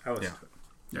 Yeah, I listened to it.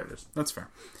 There it is. That's fair.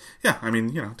 Yeah, I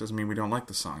mean, it doesn't mean we don't like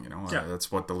the song, Yeah.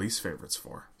 That's what the least favorite's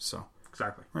for. So,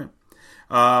 Exactly. right.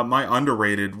 My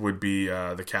underrated would be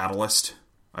The Catalyst,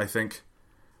 I think.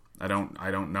 I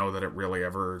don't know that it really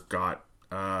ever got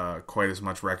quite as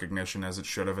much recognition as it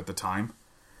should have at the time.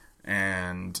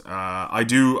 And I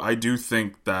do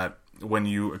think that when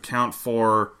you account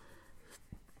for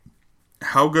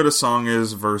how good a song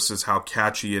is versus how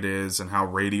catchy it is and how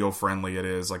radio friendly it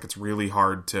is, like it's really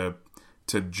hard to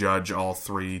judge all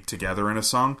 3 together in a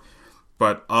song.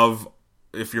 But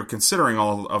if you're considering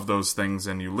all of those things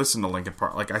and you listen to Linkin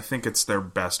Park, like I think it's their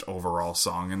best overall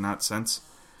song in that sense.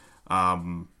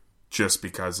 Just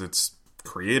because it's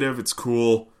creative, it's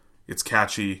cool, it's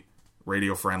catchy,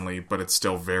 radio friendly, but it's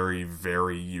still very,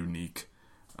 very unique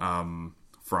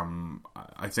from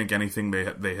I think anything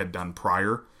they had done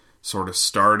prior. Sort of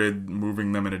started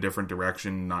moving them in a different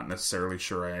direction. Not necessarily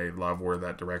sure I love where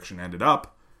that direction ended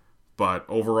up, but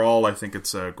overall I think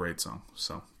it's a great song.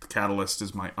 So The Catalyst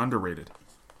is my underrated.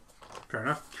 Fair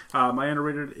enough. My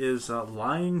underrated is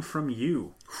Lying From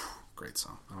You. Great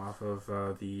song. Off of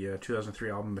the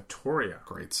 2003 album Meteora.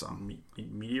 Great song.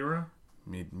 Meteora?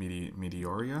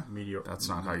 Meteoria? That's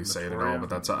not how you say it at Meteoria. all,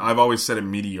 but I've always said it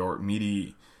Meteoria?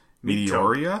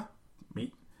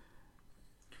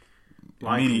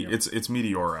 It's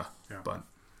Meteora, Yeah. but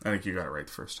I think you got it right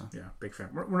the first time. Yeah, big fan.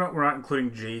 We're not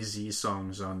including Jay-Z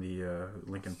songs on the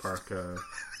Linkin Park,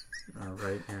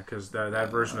 right? Yeah, because that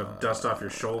version of "Dust Off Your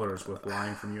Shoulders" with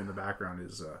 "Lying From You" in the background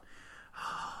is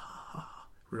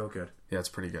Real good. Yeah, it's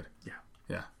pretty good. Yeah.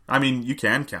 Yeah. I mean, you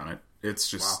can count it. It's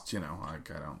just, I don't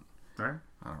All right.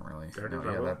 really. Fair No,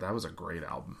 enough. yeah, that was a great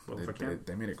album.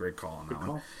 They made a great call on that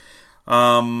Call.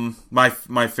 one.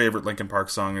 My favorite Linkin Park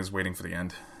song is "Waiting for the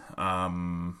End."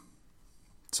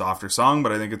 Softer song,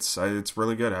 but I think it's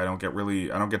really good. I don't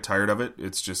get tired of it.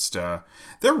 It's just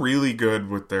they're really good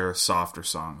with their softer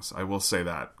songs. I will say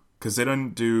that because they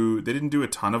didn't do a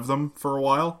ton of them for a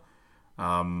while.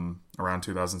 Around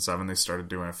 2007, they started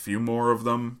doing a few more of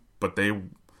them, but a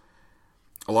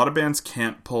lot of bands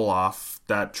can't pull off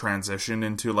that transition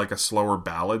into like a slower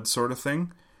ballad sort of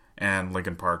thing. And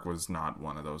Linkin Park was not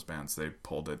one of those bands. They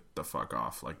pulled it the fuck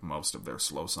off. Like most of their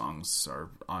slow songs are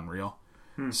unreal.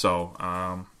 So,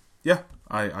 yeah,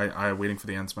 I Waiting for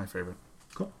the End's my favorite.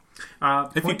 Cool.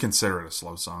 If you consider it a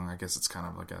slow song, I guess it's kind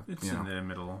of like it's in the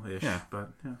middle-ish, Yeah.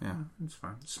 but it's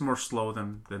fine. It's more slow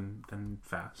than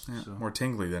fast. Yeah, so. more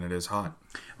tingly than it is hot.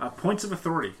 Points of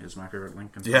Authority is my favorite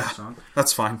Linkin Yeah, Park song.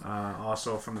 that's fine.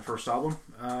 Also from the first album,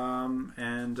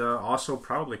 and also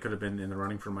probably could have been in the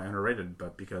running for my underrated,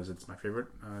 but because it's my favorite,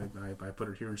 I put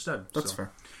it here instead. That's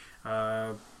fair.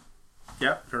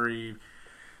 Yeah, very,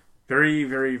 very,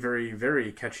 very, very,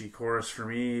 very catchy chorus for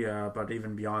me. But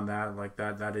even beyond that, like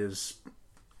that is,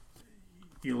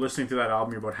 you listening to that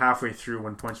album, you're about halfway through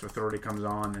when Points of Authority comes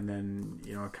on, and then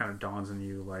it kind of dawns on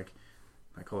you like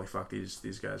holy fuck,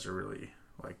 these guys are really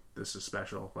like, this is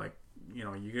special. Like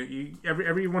you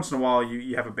every once in a while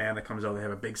you have a band that comes out, they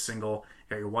have a big single,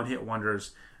 you got your one hit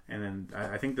wonders, and then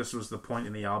I think this was the point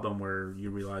in the album where you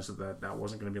realize that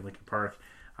wasn't going to be Linkin Park.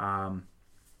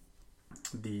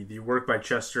 The work by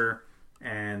Chester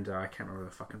and I can't remember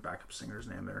the fucking backup singer's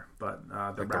name there, but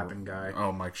the rapping guy.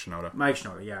 Oh, Mike Shinoda. Mike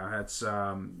Shinoda, yeah. That's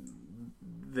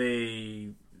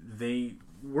they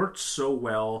worked so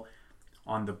well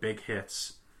on the big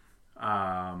hits,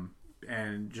 and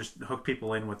just hooked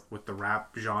people in with the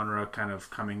rap genre kind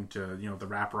of coming to the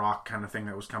rap rock kind of thing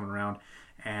that was coming around,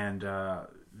 and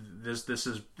this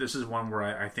is one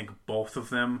where I think both of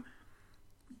them,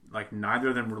 like neither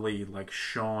of them really like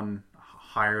shone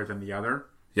higher than the other.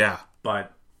 Yeah.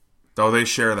 But though they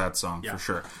share that song for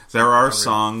sure. There are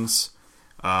songs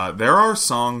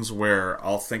where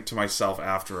I'll think to myself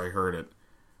after I heard it,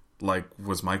 like,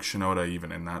 was Mike Shinoda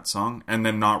even in that song? And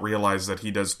then not realize that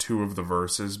he does two of the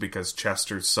verses because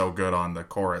Chester's so good on the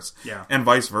chorus. Yeah. And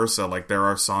vice versa. Like, there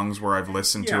are songs where I've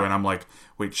listened to and I'm like,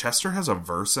 wait, Chester has a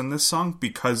verse in this song?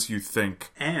 Because you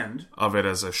think of it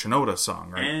as a Shinoda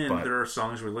song, right? And there are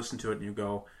songs where you listen to it and you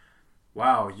go,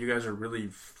 wow, you guys are really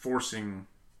forcing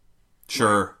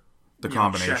the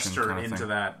combination Chester kind of into thing.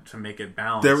 that to make it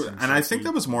balanced. And I think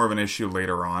that was more of an issue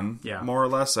later on, more or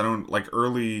less. I don't like the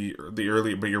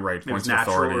early, but you're right. Points of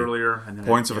Authority earlier. And then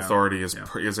Points of Authority is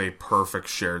a perfect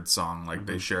shared song. Like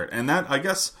they share it, and that I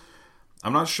guess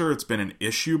I'm not sure it's been an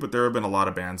issue, but there have been a lot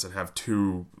of bands that have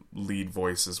two lead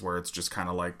voices where it's just kind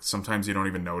of like sometimes you don't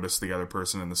even notice the other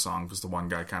person in the song because the one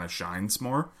guy kind of shines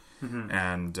more.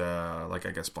 And like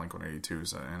I guess Blink-182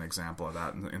 is an example of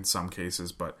that in some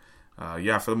cases, but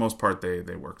for the most part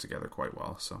they work together quite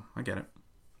well, so I get it.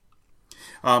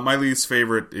 My least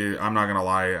favorite, I'm not gonna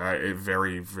lie,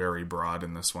 very, very broad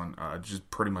in this one. Just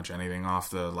pretty much anything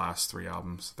off the last three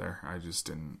albums there. I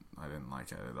didn't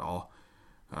like it at all.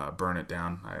 Burn It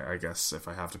Down, I guess if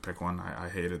I have to pick one, I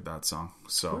hated that song.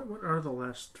 So what are the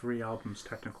last three albums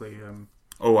technically?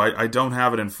 I don't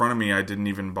have it in front of me. I didn't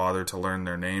even bother to learn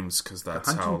their names because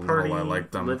that's how little I like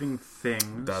them. Living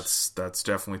Things. That's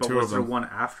definitely two of them. Was there one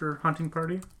after Hunting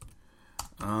Party?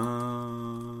 I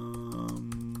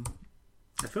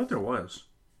feel like there was.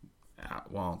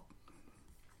 Well,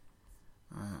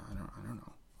 I don't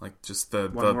know. Like just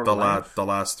the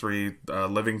last three,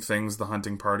 Living Things, The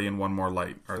Hunting Party, and One More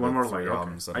Light are the three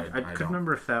albums that I couldn't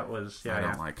remember if that was. I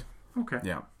don't like. Okay.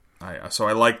 Yeah. So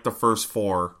I like the first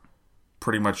four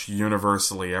pretty much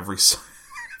universally every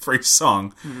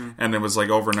song, and it was like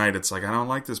overnight it's like I don't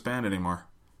like this band anymore,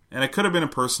 and it could have been a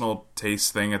personal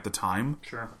taste thing at the time,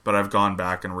 but I've gone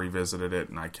back and revisited it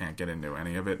and I can't get into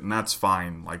any of it, and that's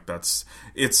fine. Like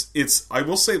it's I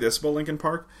will say this about Linkin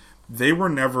Park, they were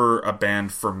never a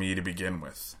band for me to begin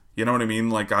with, you know what I mean?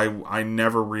 Like I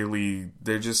never really,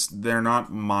 they're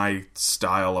not my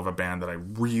style of a band that I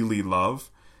really love.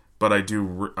 But I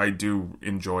do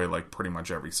enjoy like pretty much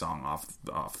every song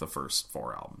off the first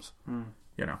four albums.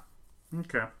 You know.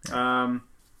 Okay. Yeah.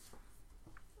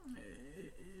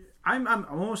 I'm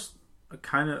almost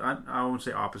kind of I won't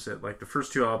say opposite. Like the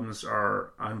first two albums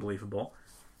are unbelievable.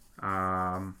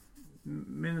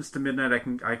 Minutes to Midnight I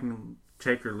can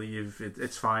take or leave.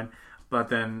 It's fine. But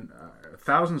then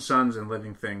Thousand Suns and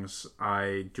Living Things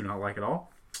I do not like at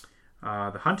all.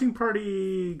 The Hunting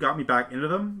Party got me back into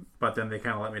them, but then they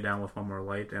kind of let me down with One More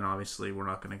Light, and obviously we're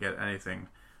not going to get anything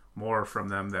more from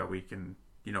them that we can,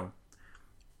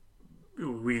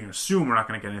 we can assume we're not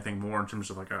going to get anything more in terms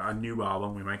of like a new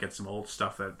album. We might get some old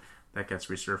stuff that gets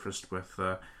resurfaced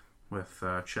with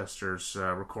Chester's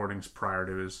recordings prior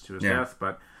to his death,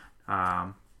 but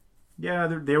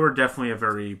they were definitely a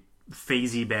very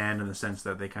phasey band in the sense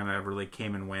that they kind of really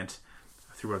came and went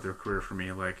throughout their career for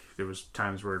me. Like there was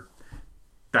times where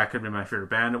that could be my favorite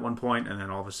band at one point, and then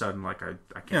all of a sudden, like I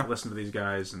can't listen to these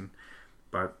guys.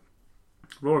 But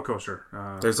roller coaster.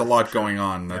 There's a lot going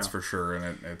on, that's for sure,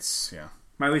 and it's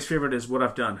My least favorite is What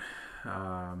I've Done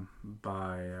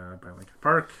by Linkin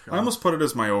Park. I almost put it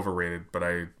as my overrated, but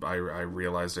I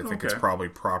realized I think it's probably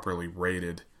properly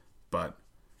rated. But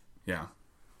yeah,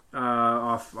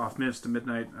 off Minutes to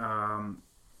Midnight.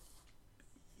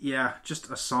 Just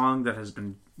a song that has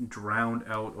been drowned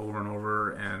out over and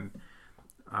over, and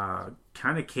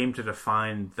kind of came to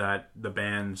define that the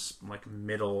band's like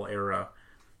middle era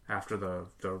after the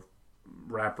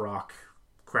rap rock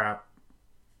crap.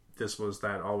 This was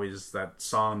that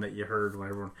song that you heard when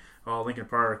everyone, Linkin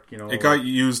Park, It got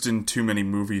used in too many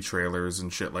movie trailers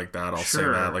and shit like that. I'll say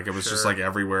that. Like it was just like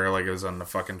everywhere. Like it was on the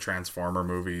fucking Transformer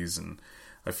movies, and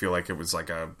I feel like it was like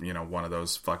a one of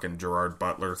those fucking Gerard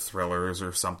Butler thrillers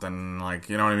or something. Like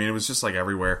what I mean? It was just like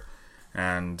everywhere,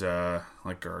 and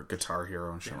like our Guitar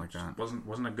Hero and shit like that.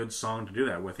 Wasn't a good song to do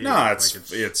that with. Either. No,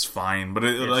 it's fine, but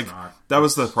that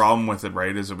was the problem with it,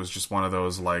 right? Is it was just one of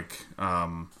those like.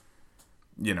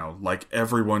 Like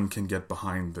everyone can get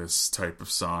behind this type of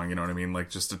song, you know what I mean?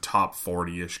 Like just a top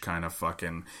 40-ish kind of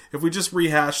fucking... If we just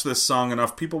rehash this song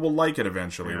enough, people will like it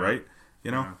eventually, right?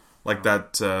 Like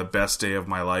that Best Day of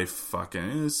My Life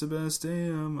fucking... It's the best day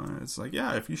of my... It's like,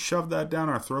 if you shove that down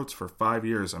our throats for 5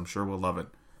 years, I'm sure we'll love it.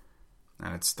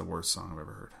 And it's the worst song I've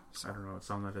ever heard. So. I don't know what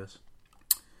song that is.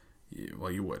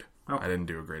 Well, you would. I didn't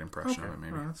do a great impression of it,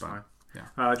 maybe. Well, that's fine.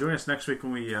 Yeah. Join us next week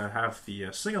when we have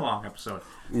the sing-along episode.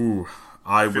 Ooh,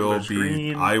 I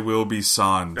will be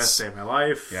Sans. Best Day of My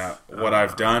Life. Yeah, What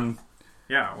I've Done.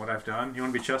 Yeah, What I've Done. You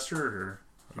want to be Chester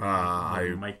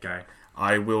or Mike guy?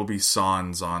 I will be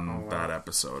Sans on that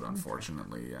episode,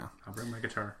 unfortunately. Yeah, I'll bring my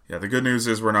guitar. Yeah, the good news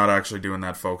is we're not actually doing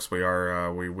that, folks. We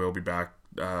will be back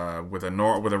with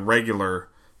a regular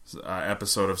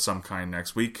episode of some kind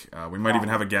next week. We might even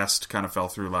have a guest. Kind of fell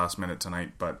through last minute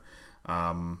tonight, but.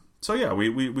 So yeah,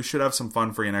 we should have some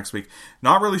fun for you next week.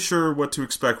 Not really sure what to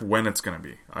expect when it's going to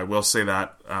be. I will say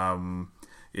that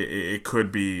it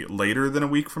could be later than a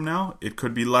week from now. It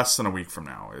could be less than a week from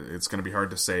now. It's going to be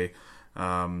hard to say.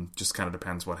 Just kind of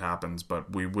depends what happens.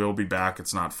 But we will be back.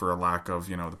 It's not for a lack of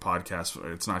the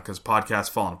podcast. It's not because podcasts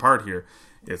falling apart here.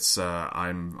 It's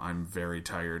I'm very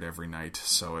tired every night.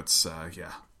 So it's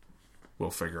we'll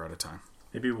figure out a time.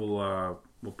 Maybe we'll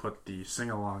put the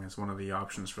sing-along as one of the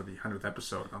options for the 100th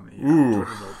episode on the Twitter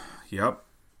vote. Yep.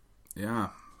 Yeah.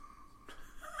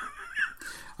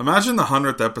 Imagine the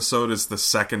 100th episode is the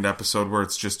second episode where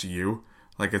it's just you.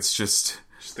 Like, it's just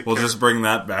we'll just bring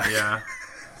that back. Yeah.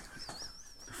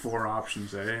 The 4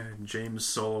 options, James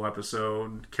solo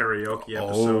episode, karaoke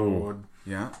episode.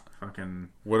 Yeah. Fucking...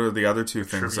 What are the other 2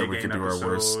 things that we could do episode. Our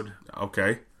worst?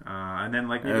 Okay. And then,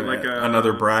 maybe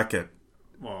another bracket.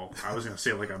 Well, I was going to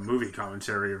say like a movie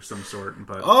commentary of some sort,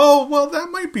 but... Oh, well,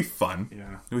 that might be fun.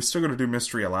 Yeah. We still got to do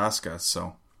Mystery Alaska,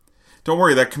 so... Don't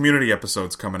worry, that community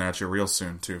episode's coming at you real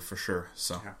soon, too, for sure,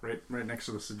 so... Yeah, right next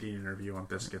to the Sedin interview on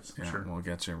Biscuits, yeah, sure. We'll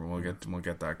get you. We'll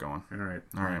get that going.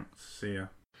 All right. See ya.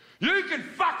 You can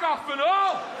fuck off and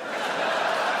all!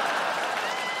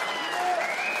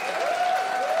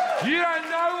 You don't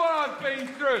know what I've been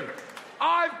through.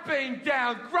 I've been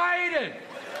downgraded.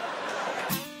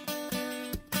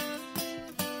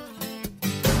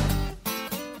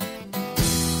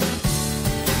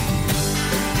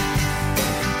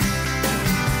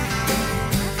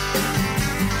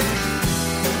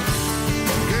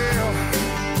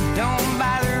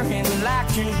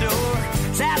 Your door.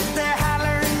 It's out there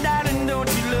hollering, darling, don't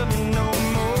you love me no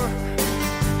more?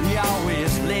 You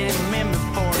always let him in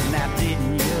before, now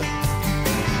didn't you?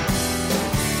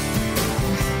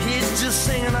 He's just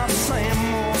singing a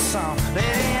same old song that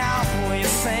ain't always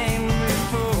the same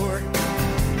before.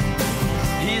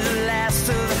 He's the last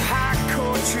of the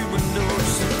hardcore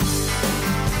troubadours.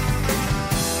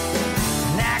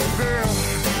 Now, girl,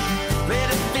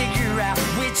 better figure out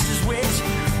which is which.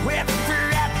 Whether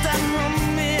at that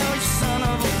Romeo, you son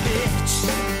of a bitch.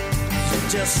 So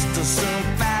just as soon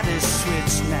fight his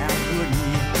switch now, wouldn't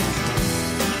you?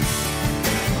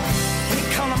 He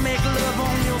gonna make love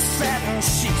on your satin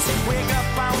sheets, wake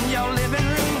up on your living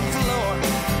room floor.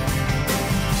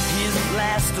 He's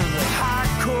of the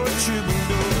hardcore tribulation.